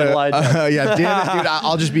thing we had lined up. Yeah, damn it, dude.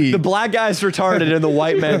 I'll just be. The black guy's retarded and the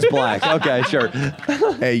white man's black. Okay, sure.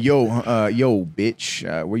 Hey, yo,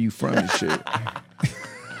 bitch. Where you from and shit?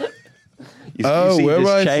 Oh, see where this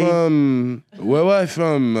I chain? from? Where I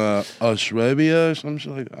from? Australia or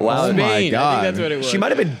something like that. Wow. Oh my Spain, I God. think that's what it was. She might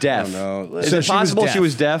have been deaf. No, Is So it she was possible deaf. she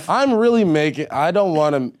was deaf? I'm really making. I don't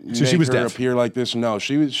want to So make she was her deaf. appear like this. No,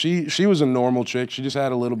 she was a normal chick. She just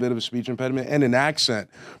had a little bit of a speech impediment and an accent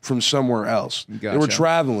from somewhere else. They were Gotcha.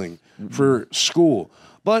 traveling for school,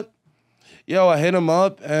 but I hit him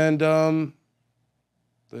up and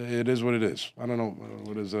it is what it is. I don't know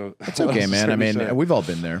what is. It's okay, man. I mean, we've all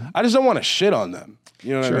been there. I just don't want to shit on them.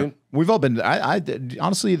 You know what I mean? We've all been. I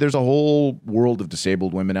honestly, there's a whole world of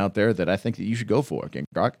disabled women out there that I think that you should go for, King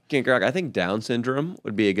Croc. King Croc, I think Down syndrome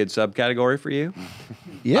would be a good subcategory for you.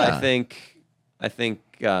 Yeah, I think,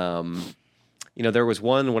 there was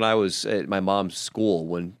one when I was at my mom's school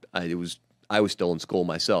when I was still in school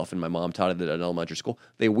myself, and my mom taught it at an elementary school.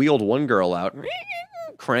 They wheeled one girl out,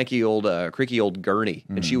 creaky old gurney,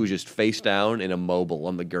 and she was just face down and immobile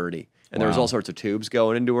on the gurney. And there was all sorts of tubes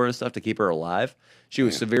going into her and stuff to keep her alive. She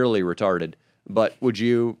was severely retarded. But would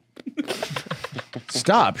you?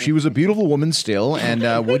 Stop. She was a beautiful woman still, and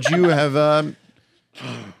would you have,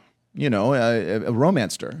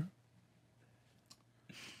 romanced her?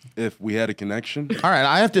 If we had a connection, All right,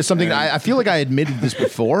 I have to something. I feel like I admitted this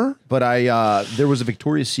before, but there was a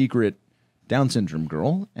Victoria's Secret Down syndrome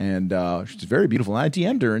girl, and she's very beautiful. And I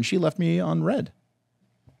DM'd her, and she left me on red.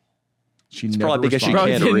 She never probably because she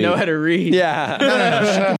Probably can't didn't read. know how to read.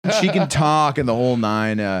 Yeah. She can talk and the whole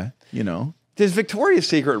nine. Does Victoria's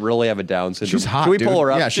Secret really have a Down syndrome? She's hot. Can we dude. pull her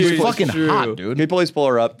up? Yeah, she's Dude, fucking true. hot, Can dude. you please pull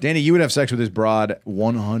her up? Danny, you would have sex with this broad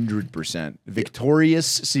 100%. Victoria's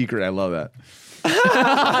Secret. I love that.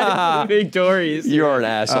 Victorious. You're an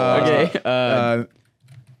asshole. Okay.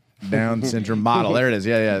 Down syndrome model. There it is.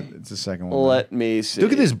 Yeah. It's the second one. Let me see.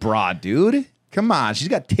 Look at this broad, dude. Come on. She's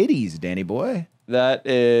got titties, Danny boy. That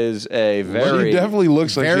is a she very definitely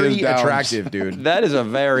looks like she Very has Downs. attractive, dude. that is a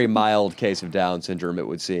very mild case of Down syndrome. It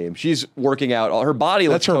would seem she's working out. Her body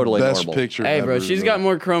looks That's her totally best normal. picture. Hey, bro, ever, she's got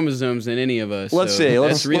more chromosomes than any of us. Let's so see.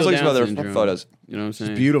 Let's that's real look at some Down other syndrome. photos. You know what I'm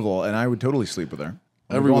saying? Beautiful, and I would totally sleep with her.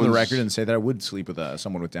 I would go on the Everyone's- record and say that I would sleep with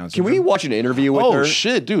someone with Down Can syndrome. we watch an interview with Oh her?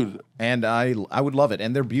 shit, dude! And I would love it.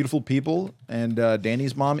 And they're beautiful people. And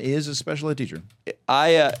Danny's mom is a special ed teacher.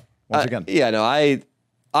 Once again.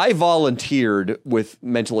 I volunteered with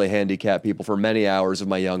mentally handicapped people for many hours of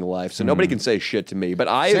my young life, so nobody can say shit to me. But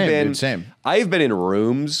I have Same, been dude, same. I have been in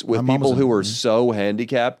rooms with My mom people was who in- are so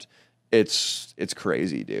handicapped. It's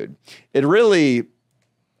crazy, dude. It really,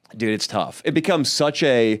 dude, it's tough. It becomes such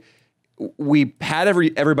a. We pat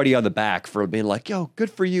everybody on the back for being like, yo,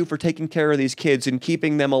 good for you for taking care of these kids and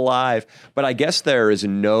keeping them alive. But I guess there is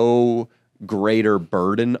no greater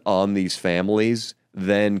burden on these families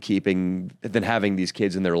than having these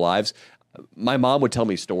kids in their lives. My mom would tell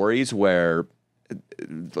me stories where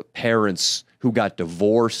the parents who got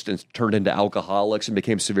divorced and turned into alcoholics and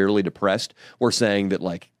became severely depressed were saying that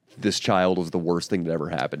like this child was the worst thing that ever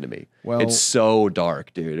happened to me. Well, it's so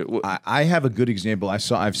dark, dude. I have a good example.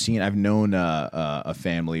 I've known a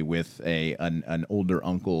family with an older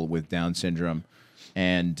uncle with Down syndrome,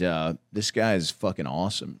 and this guy is fucking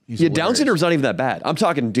awesome. He's Down hilarious. syndrome's not even that bad. I'm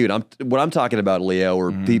talking, dude. What I'm talking about, Leo,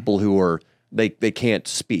 are people who are They can't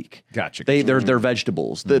speak. Gotcha. They're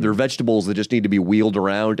vegetables. They're vegetables that just need to be wheeled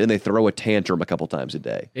around, and they throw a tantrum a couple times a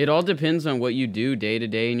day. It all depends on what you do day to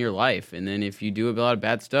day in your life. And then if you do a lot of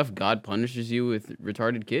bad stuff, God punishes you with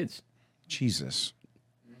retarded kids. Jesus.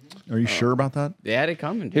 Are you sure about that? They had it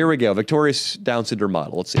coming. Here we go. Victorious Down syndrome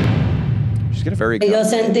model. Let's see. She's got a very good. Yo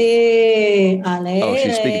sentí alegre, Oh,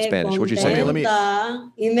 she's speaking Spanish. What'd you say? Let me-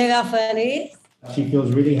 contenta y mega feliz. She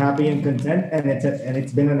feels really happy and content, and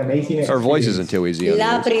it's been an amazing experience. Her voice isn't too easy. On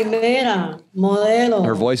La yours. primera modelo.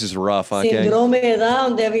 Her voice is rough, huh, King? Síndrome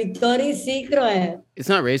Down de Victoria's Secret. It's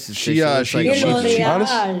not racist. She, it's like she-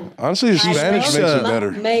 L'Oreal. Honestly, the Spanish makes it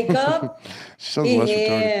better. Makeup. She sounds less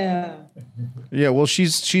retarded. Yeah. Yeah, well,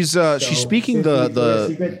 she's speaking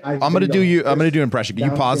the. I'm gonna do an impression. Can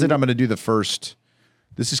you pause it? I'm gonna do the first.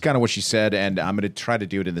 This is kind of what she said, and I'm gonna try to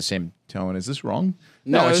do it in the same tone. Is this wrong?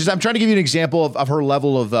 No, it's just I'm trying to give you an example of her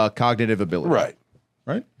level of cognitive ability. Right.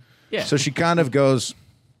 Right. Yeah. So she kind of goes,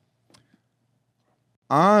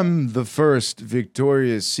 "I'm the first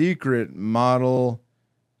Victoria's Secret model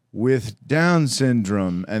with Down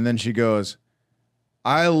syndrome," and then she goes,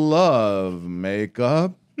 "I love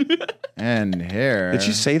makeup." And hair. Did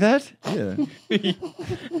she say that? Yeah.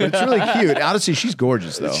 It's really cute. Honestly, she's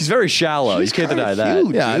gorgeous, though. She's very shallow. You can't deny that.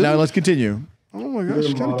 Yeah, now let's continue. Oh my gosh,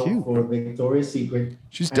 she's kind of cute. For Victoria's Secret.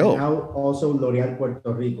 She's and dope. now also L'Oreal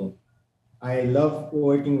Puerto Rico. I love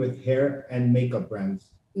working with hair and makeup brands.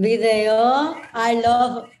 Video. I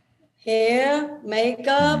love hair,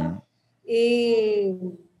 makeup y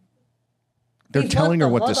They're telling her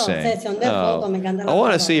what to foto, say. sesión de foto, me encantan I las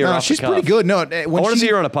want to fotos. see her. No, off she's the cuff. pretty good. No, I want to see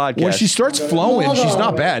her on a podcast. When she starts flowing, she's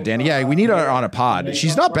not bad, Danny. Yeah, we need her on a pod.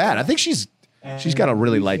 She's not bad. I think she's got a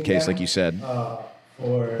really light case, like you said.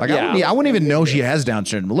 Like Yeah. I wouldn't even know she has Down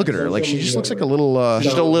syndrome. Look at her. Like she just looks like a little.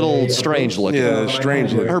 Just a little strange looking. Yeah,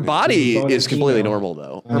 strange looking. Her body is completely normal,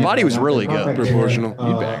 though. Her body was really good. Proportional.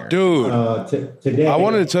 Dude, Today, I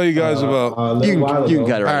wanted to tell you guys about. a little while You can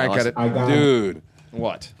ago, cut her All out. right, got it. I got Dude,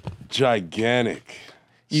 What? gigantic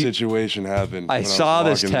situation happened. I when saw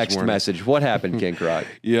was this walking text morning. message. What happened, King Croc?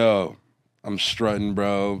 Yo, I'm strutting,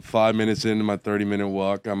 bro. 5 minutes into my 30-minute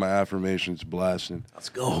walk, got my affirmations blasting. Let's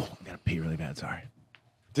go. I gotta pee really bad. Sorry.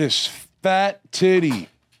 This fat titty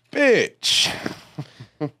bitch.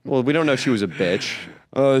 Well, we don't know she was a bitch.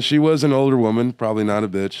 She was an older woman, probably not a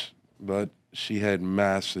bitch, but she had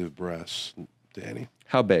massive breasts, Danny.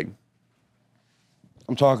 How big?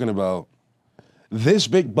 I'm talking about this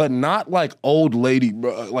big, but not like old lady,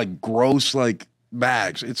 bro, like gross, like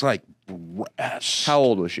bags. It's like breasts. How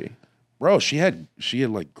old was she? Bro, she had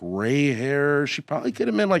like gray hair. She probably could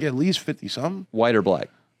have been like at least 50 something. White or black?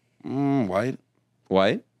 White,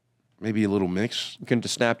 White? maybe a little mix. You can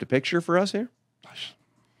just snap a picture for us here?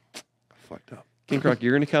 Fucked up. King Croc,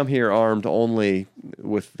 you're going to come here armed only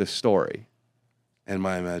with the story. And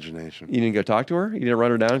my imagination. You didn't go talk to her? You didn't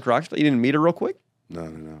run her down in Crocs? You didn't meet her real quick?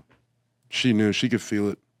 No. She knew. She could feel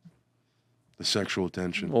it. The sexual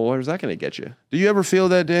tension. Well, where's that going to get you? Do you ever feel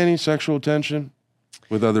that, Danny? Sexual tension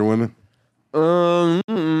with other women?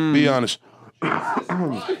 Be honest.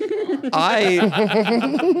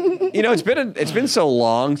 It's been so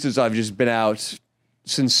long since I've just been out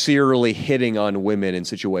sincerely hitting on women in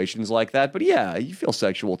situations like that. But yeah, you feel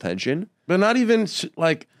sexual tension. But not even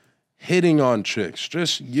like hitting on chicks.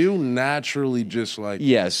 Just you naturally just like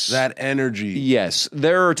Yes. that energy. Yes,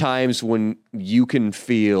 there are times when you can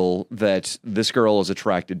feel that this girl is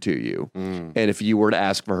attracted to you. And if you were to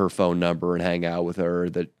ask for her phone number and hang out with her,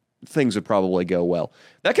 that things would probably go well.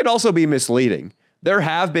 That can also be misleading. There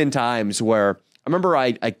have been times where I remember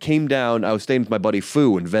I came down, I was staying with my buddy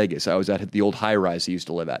Fu in Vegas. I was at the old high rise he used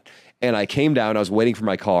to live at. And I came down, I was waiting for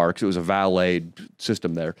my car because it was a valet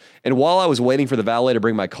system there. And while I was waiting for the valet to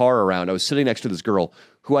bring my car around, I was sitting next to this girl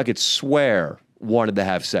who I could swear wanted to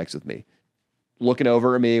have sex with me. Looking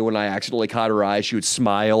over at me when I accidentally caught her eye, she would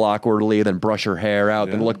smile awkwardly, then brush her hair out,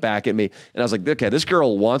 then look back at me. And I was like, okay, this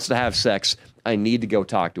girl wants to have sex. I need to go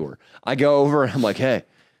talk to her. I go over and I'm like, hey,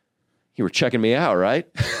 you were checking me out, right?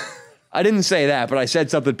 I didn't say that, but I said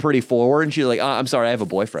something pretty forward. And she's like, I'm sorry, I have a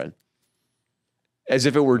boyfriend. As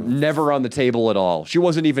if it were never on the table at all. She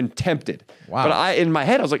wasn't even tempted. Wow. But in my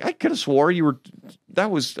head, I was like, I could have swore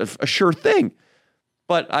that was a sure thing.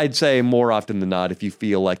 But I'd say more often than not, if you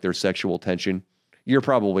feel like there's sexual tension, you're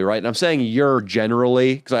probably right. And I'm saying you're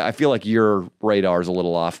generally, because I feel like your radar is a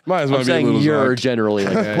little off. Might as well I'm be a saying little you're zonked. generally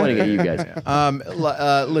like pointing at you guys.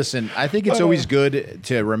 Listen, I think it's always good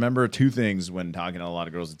to remember two things when talking to a lot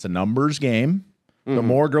of girls. It's a numbers game, The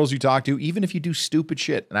more girls you talk to, even if you do stupid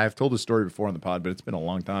shit, and I've told this story before on the pod, but it's been a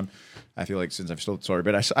long time. I feel like since I've told the story,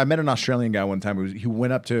 but I met an Australian guy one time who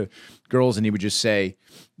went up to girls and he would just say,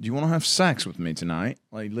 "Do you want to have sex with me tonight?"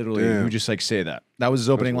 Like literally, he would just like say that. That was his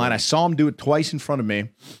opening line. I saw him do it twice in front of me, and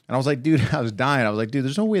I was like, "Dude," I was dying. I was like, "Dude,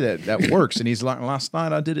 there's no way that works." And he's like, "Last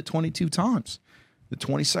night I did it 22 times. The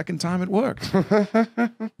 22nd time it worked."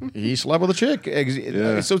 He slept with a chick.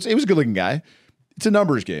 So it was a good looking guy. It's a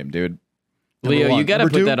numbers game, dude. Leo, you got to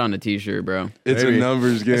put that on a t-shirt, bro. It's a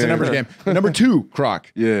numbers game. It's a numbers game. Number 2,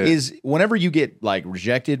 Croc, Yeah. is whenever you get like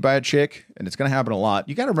rejected by a chick, and it's going to happen a lot,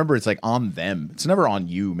 you got to remember it's like on them. It's never on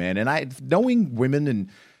you, man. And knowing women and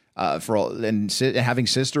having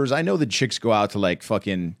sisters, I know that chicks go out to like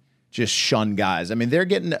fucking just shun guys. I mean, they're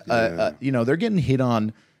getting, they're getting hit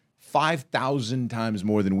on 5,000 times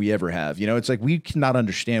more than we ever have. You know, it's like we cannot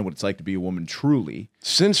understand what it's like to be a woman truly.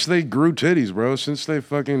 Since they grew titties, bro. Since they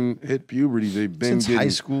fucking hit puberty, they've been Since high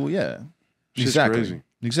school, yeah. Shit's Exactly. crazy.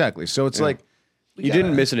 Exactly. So it's like You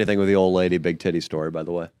didn't miss anything with the old lady big titty story, by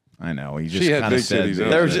the way. I know. He just She had kind of big said titties, that. though.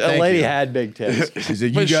 There was a Thank lady you. had big titties. He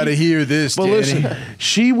said, But "You got to hear this, But Danny." listen,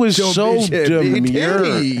 she was Don't so bitch at me, demure.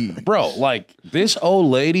 Danny. Bro, like, this old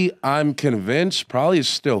lady, I'm convinced, probably is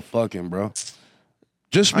still fucking, bro.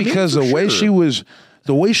 Just because for the way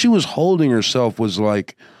sure. she was holding herself was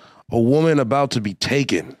like a woman about to be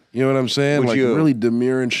taken. You know what I'm saying? Would like you- really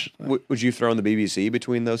demure and Would you throw in the BBC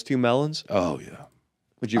between those two melons? Oh yeah.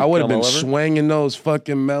 Would you? I would have come been all over? swinging those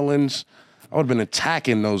fucking melons. I would have been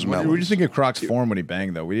attacking those melons. What do you think of Croc's form when he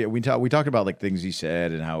banged though? We talked about like things he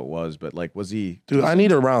said and how it was, but like was he? Dude, I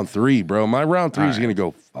need a round 3, bro. My round 3 is All gonna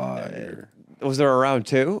go fire. Was there a round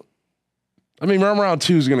 2? I mean, my round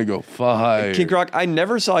 2 is gonna go fire. King Croc, I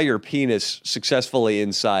never saw your penis successfully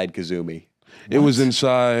inside Kazumi. It was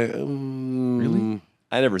inside. Really?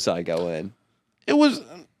 I never saw it go in. It was.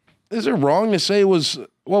 Is it wrong to say it was?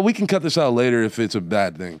 Well, we can cut this out later if it's a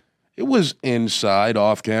bad thing. It was inside,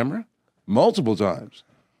 off camera, multiple times.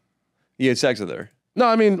 You had sex with her. No,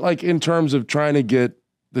 I mean, like in terms of trying to get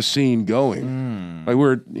the scene going. Like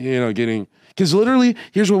we're, getting. Because literally,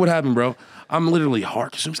 here's what would happen, bro. I'm literally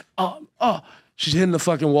hard. Cause I'm like, she's hitting the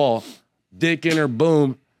fucking wall. Dick in her,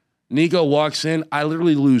 boom. Nico walks in. I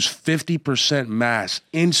literally lose 50% mass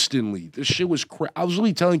instantly. This shit was I was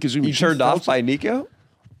really telling Kazumi. You turned off by Nico?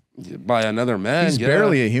 By another man. He's yeah.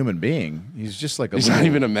 barely a human being. He's just like He's not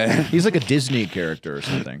even a man. He's like a Disney character or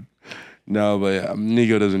something. No, but yeah,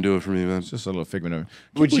 Nico doesn't do it for me, man. It's just a little figment of.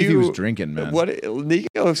 Would He you? was drinking, man. What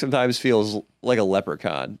Nico sometimes feels like a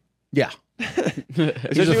leprechaun, Yeah.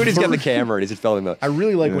 especially when he's got the camera and he's filming mode. I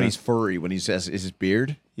really like when he's furry. When he's has his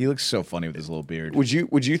beard, he looks so funny with his little beard. Would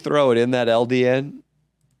you throw it in that LDN?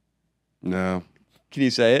 No. Can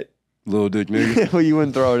you say it? Little dick nigga. Well, you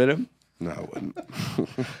wouldn't throw it in him. No, I wouldn't.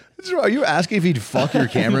 Are you asking if he'd fuck your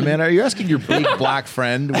cameraman? Are you asking your big black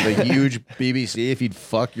friend with a huge BBC if he'd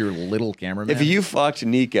fuck your little cameraman? If you fucked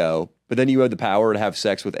Nico, but then you had the power to have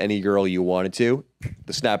sex with any girl you wanted to,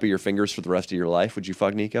 the snap of your fingers for the rest of your life, would you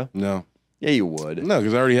fuck Nico? No. Yeah, you would. No,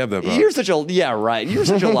 because I already have that power. You're such a You're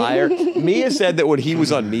such a liar. Mia said that when he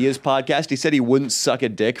was on Mia's podcast, he said he wouldn't suck a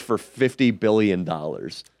dick for $50 billion.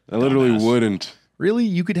 I literally wouldn't. Really?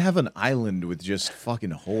 You could have an island with just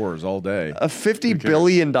fucking whores all day. $50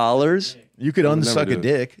 billion? You could unsuck do a it.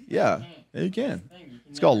 dick. Yeah, you can.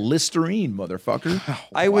 It's called Listerine, motherfucker.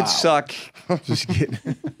 I would suck. Just kidding.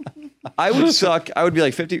 I would be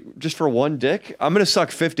like 50 just for one dick. I'm gonna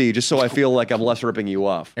suck 50 just so I feel like I'm less ripping you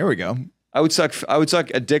off. There we go. I would suck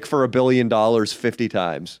a dick for $1 billion 50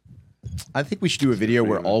 times. I think we should do a video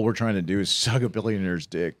where all we're trying to do is suck a billionaire's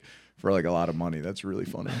dick for like a lot of money. That's really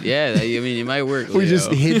funny. Yeah, I mean, it might work. We Leo.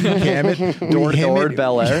 just hidden cam it. Door to door,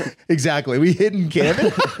 Bel Air. Exactly. We hidden cam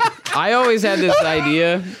it. I always had this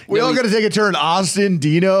idea. We all got to take a turn. Austin,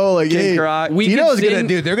 Dino, like, King hey, Croc. We Dino's could gonna, send-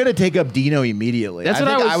 dude. They're gonna take up Dino immediately. That's I what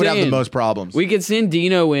think I was I would have the saying. most problems. We could send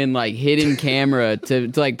Dino in like hidden camera to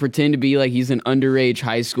like pretend to be like he's an underage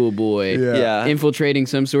high school boy. Yeah. Infiltrating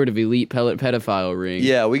some sort of elite pedophile ring.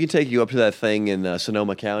 Yeah, we could take you up to that thing in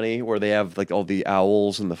Sonoma County where they have like all the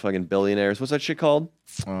owls and the fucking billionaires. What's that shit called?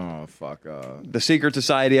 Oh fuck. The secret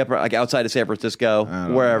society up like outside of San Francisco,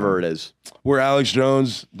 wherever it is. Where Alex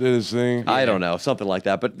Jones did his thing. I don't know, something like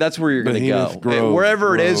that. But that's where you're going to Behemoth go. Grove.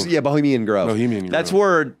 Wherever it is, Grove. yeah, Bohemian Grove. Bohemian That's Grove.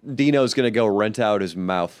 where Dino's going to go rent out his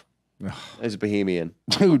mouth. As Bohemian.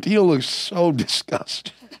 Dude, Dino looks so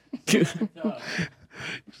disgusting.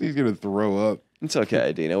 He's gonna throw up. It's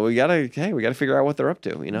okay, Dino. We gotta figure out what they're up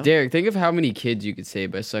to, you know? Derek, think of how many kids you could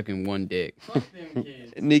save by sucking one dick.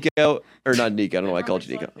 Nico, or not Nico, I don't know why I called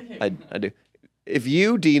you Nico. I do. If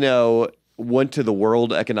you, Dino, went to the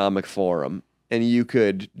World Economic Forum and you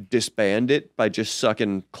could disband it by just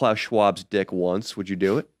sucking Klaus Schwab's dick once, would you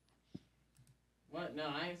do it? What? No,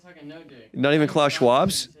 I ain't sucking no dick. Not even Klaus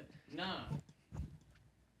Schwab's? Nah,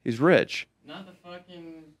 He's rich. not the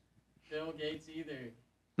fucking Bill Gates either.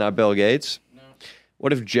 Not Bill Gates? No.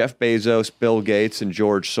 What if Jeff Bezos, Bill Gates, and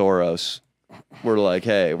George Soros were like,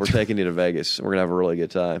 hey, we're taking you to Vegas. We're going to have a really good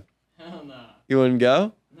time. Hell no. You wouldn't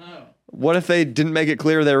go? No. What if they didn't make it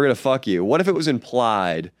clear they were going to fuck you? What if it was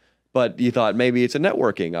implied, but you thought maybe it's a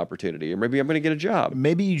networking opportunity, or maybe I'm going to get a job?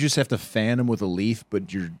 Maybe you just have to fan him with a leaf,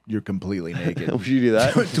 but you're completely naked. Would you do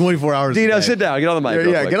that? 24 hours. Dino, a day. sit down. Get on the mic. Yeah,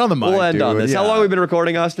 real yeah, quick. get on the mic, We'll end on dude. this. How Yeah. long have we been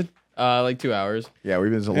recording, Austin? Like 2 hours. Yeah, we've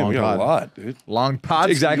been a Damn, long we got pod. a lot, dude. Long pod.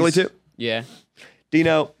 Exactly two. Yeah.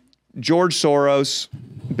 Dino, George Soros,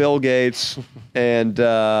 Bill Gates, and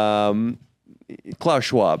Klaus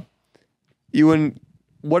Schwab.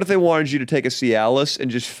 What if they wanted you to take a Cialis and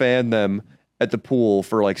just fan them at the pool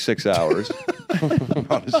for like 6 hours?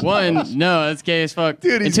 One, no, that's gay as fuck.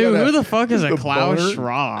 Dude, and he's two, got who the fuck is a the Klaus boner.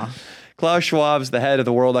 Schwab? Klaus Schwab's the head of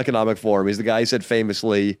the World Economic Forum. He's the guy who said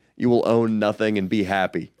famously, "You will own nothing and be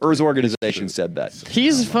happy." Or his organization said that.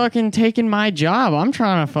 He's fucking taking my job. I'm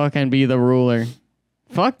trying to fucking be the ruler.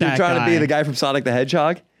 Fuck that You're trying guy. to be the guy from Sonic the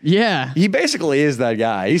Hedgehog? Yeah. He basically is that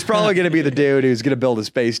guy. He's probably going to be the dude who's going to build a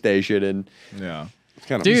space station. And Yeah. It's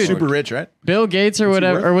kind of Dude. Super rich, right? Bill Gates or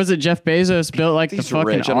whatever, or was it Jeff Bezos built like the he's fucking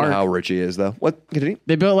rich. I don't know how ark? rich he is, though. What? Continue.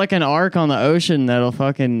 They built like an ark on the ocean that'll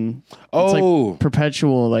fucking it's Oh. like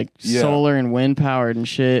perpetual, like Yeah. solar and wind powered and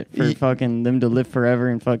shit for Ye- fucking them to live forever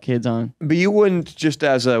and fuck kids on. But you wouldn't just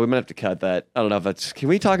as a, we might have to cut that. I don't know if that's, can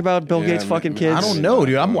we talk about Bill Yeah, Gates fucking kids? I don't know,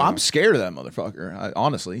 dude. I'm scared of that motherfucker.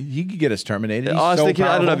 Honestly, he could get us terminated. He's I was so thinking,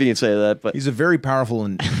 I don't know if powerful. you can say that, but He's a very powerful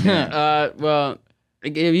and Well, he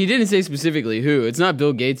didn't say specifically who. It's not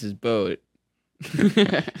Bill Gates' boat.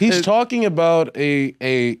 He's talking about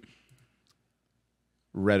a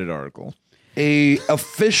Reddit article.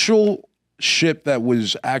 official ship that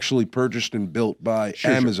was actually purchased and built by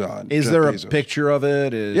Amazon. Is Jeff there a Bezos. picture of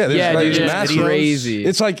it? Is, Yeah, there's Yeah, like dude, it's massive. crazy.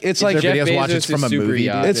 It's like there Jeff videos watch Bezos it's from is a super movie.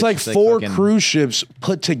 yacht. dude? it's like just 4 fucking- cruise ships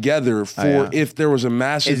put together for yeah. if there was a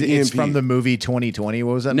massive It's EMP. from the movie 2020.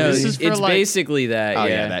 What was that No, movie? This is for, it's like- basically that. Oh yeah,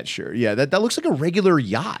 yeah, that sure. Yeah, that looks like a regular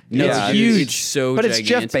yacht. No, Yeah, it's dude, huge. It's so but it's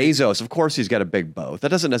Jeff gigantic. Bezos. Of course, he's got a big boat. That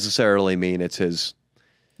doesn't necessarily mean it's his.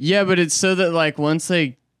 Yeah, but it's so that like once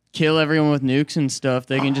they kill everyone with nukes and stuff,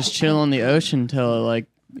 they can just chill on the ocean till it like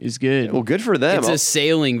is good. Well, good for them. It's a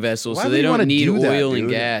sailing vessel, Why so would they he don't wanna need do that, oil and dude?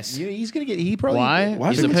 gas. Yeah, he's gonna get. He probably. Why? Why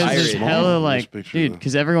is He's a Because pirate. there's hella This like, picture, dude, though.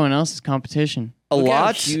 because everyone else is competition. a Look how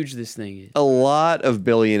lot. huge this thing is. A lot of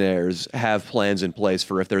billionaires have plans in place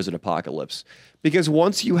for if there's an apocalypse. Because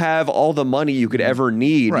once you have all the money you could ever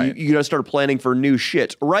need, Right. you gotta start planning for new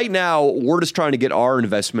shit. Right now, we're just trying to get our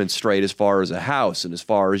investments straight as far as a house and as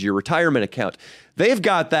far as your retirement account. They've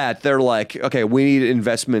got that. They're like, okay, we need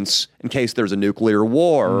investments in case there's a nuclear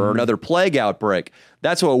war or another plague outbreak.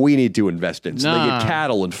 That's what we need to invest in. So they Nah. get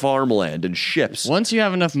cattle and farmland and ships. Once you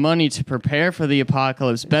have enough money to prepare for the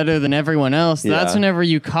apocalypse better than everyone else, that's Yeah. whenever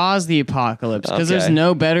you cause the apocalypse because there's Okay.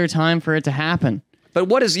 no better time for it to happen. But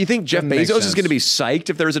what is, you think Jeff Doesn't make Bezos is sense. going to be psyched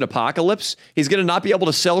if there's an apocalypse? He's going to not be able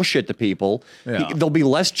to sell shit to people. Yeah. There'll be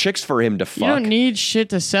less chicks for him to fuck. You don't need shit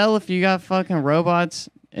to sell if you got fucking robots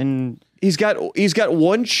and He's got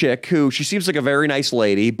one chick who, she seems like a very nice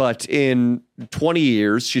lady, but in 20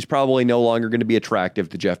 years, she's probably no longer going to be attractive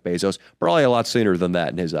to Jeff Bezos. Probably a lot sooner than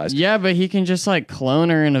that in his eyes. yeah, but he can just like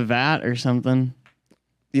clone her in a vat or something.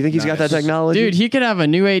 Do you think he's got that technology? Dude, he could have a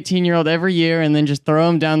new 18-year-old every year and then just throw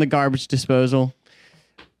him down the garbage disposal.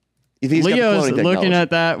 You think he's got the Leo's cloning looking technology? at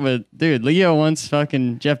that with, dude, Leo wants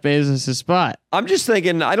fucking Jeff Bezos' spot. I'm just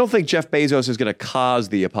thinking, I don't think Jeff Bezos is going to cause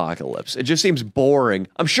the apocalypse. It just seems boring.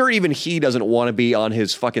 I'm sure even he doesn't want to be on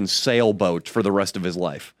his fucking sailboat for the rest of his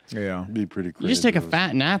life. Yeah. Be pretty crazy. You just take a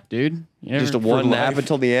fat nap, dude. You Just a never- one nap life.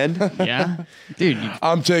 until the end. Yeah. Dude, you-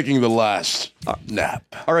 I'm taking the last nap.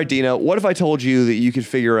 All right, Dino, what if I told you that you could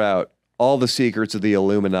figure out all the secrets of the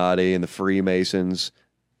Illuminati and the Freemasons,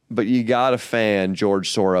 but you got to fan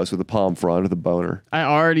George Soros with a palm front with a boner? I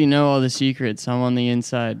already know all the secrets. I'm on the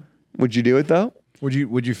inside. Would you do it, though? Would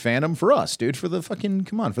you fan him for us, dude? For the fucking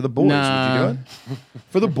come on, for the boys. Nah. Would you do it?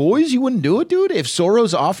 For the boys, you wouldn't do it, dude. If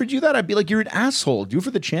Soros offered you that, I'd be like, you're an asshole. Do it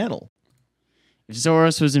for the channel. If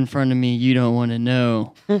Soros was in front of me, you don't want to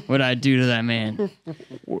know what I'd do to that man.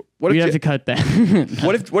 What We'd if, have to cut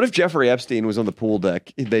that. what if Jeffrey Epstein was on the pool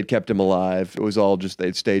deck? They'd kept him alive. It was all just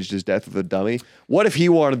they'd staged his death with a dummy. What if he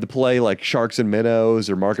wanted to play like Sharks and Minnows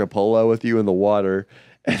or Marco Polo with you in the water,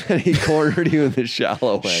 and then he cornered you in the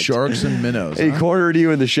shallow end? Sharks and minnows. He huh? cornered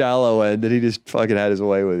you in the shallow end, and he just fucking had his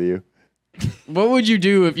way with you. What would you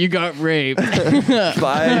do if you got raped?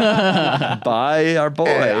 by our boy.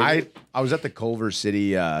 Hey, I was at the Culver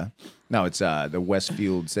City. No, it's the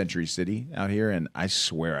Westfield Century City out here, and I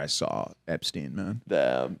swear I saw Epstein, man.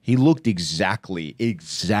 Damn. He looked exactly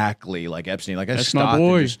like Epstein. Like I That's my stopped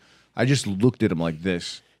boy. and I just looked at him like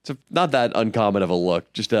this. It's not that uncommon of a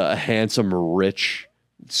look. Just a handsome, rich,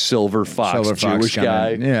 silver fox Jewish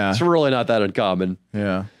guy. Yeah. It's really not that uncommon.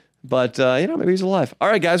 Yeah. But, maybe he's alive. All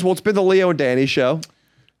right, guys. Well, it's been the Leo and Danny show.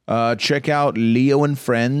 Check out Leo and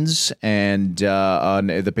Friends and on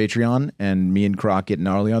the Patreon, and me and Croc get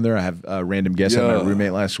gnarly on there. I have a random guest on my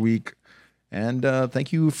roommate last week. And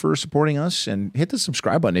thank you for supporting us, and hit the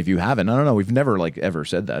subscribe button if you haven't. I don't know. We've never ever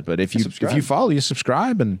said that, but if you follow, you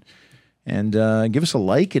subscribe and give us a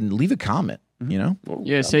like and leave a comment. You know,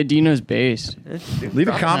 Yeah, say Dino's based. leave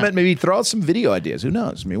a comment. Maybe throw out some video ideas. Who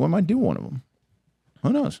knows? I mean, we might do one of them.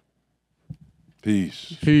 Who knows?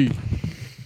 Peace. Hey.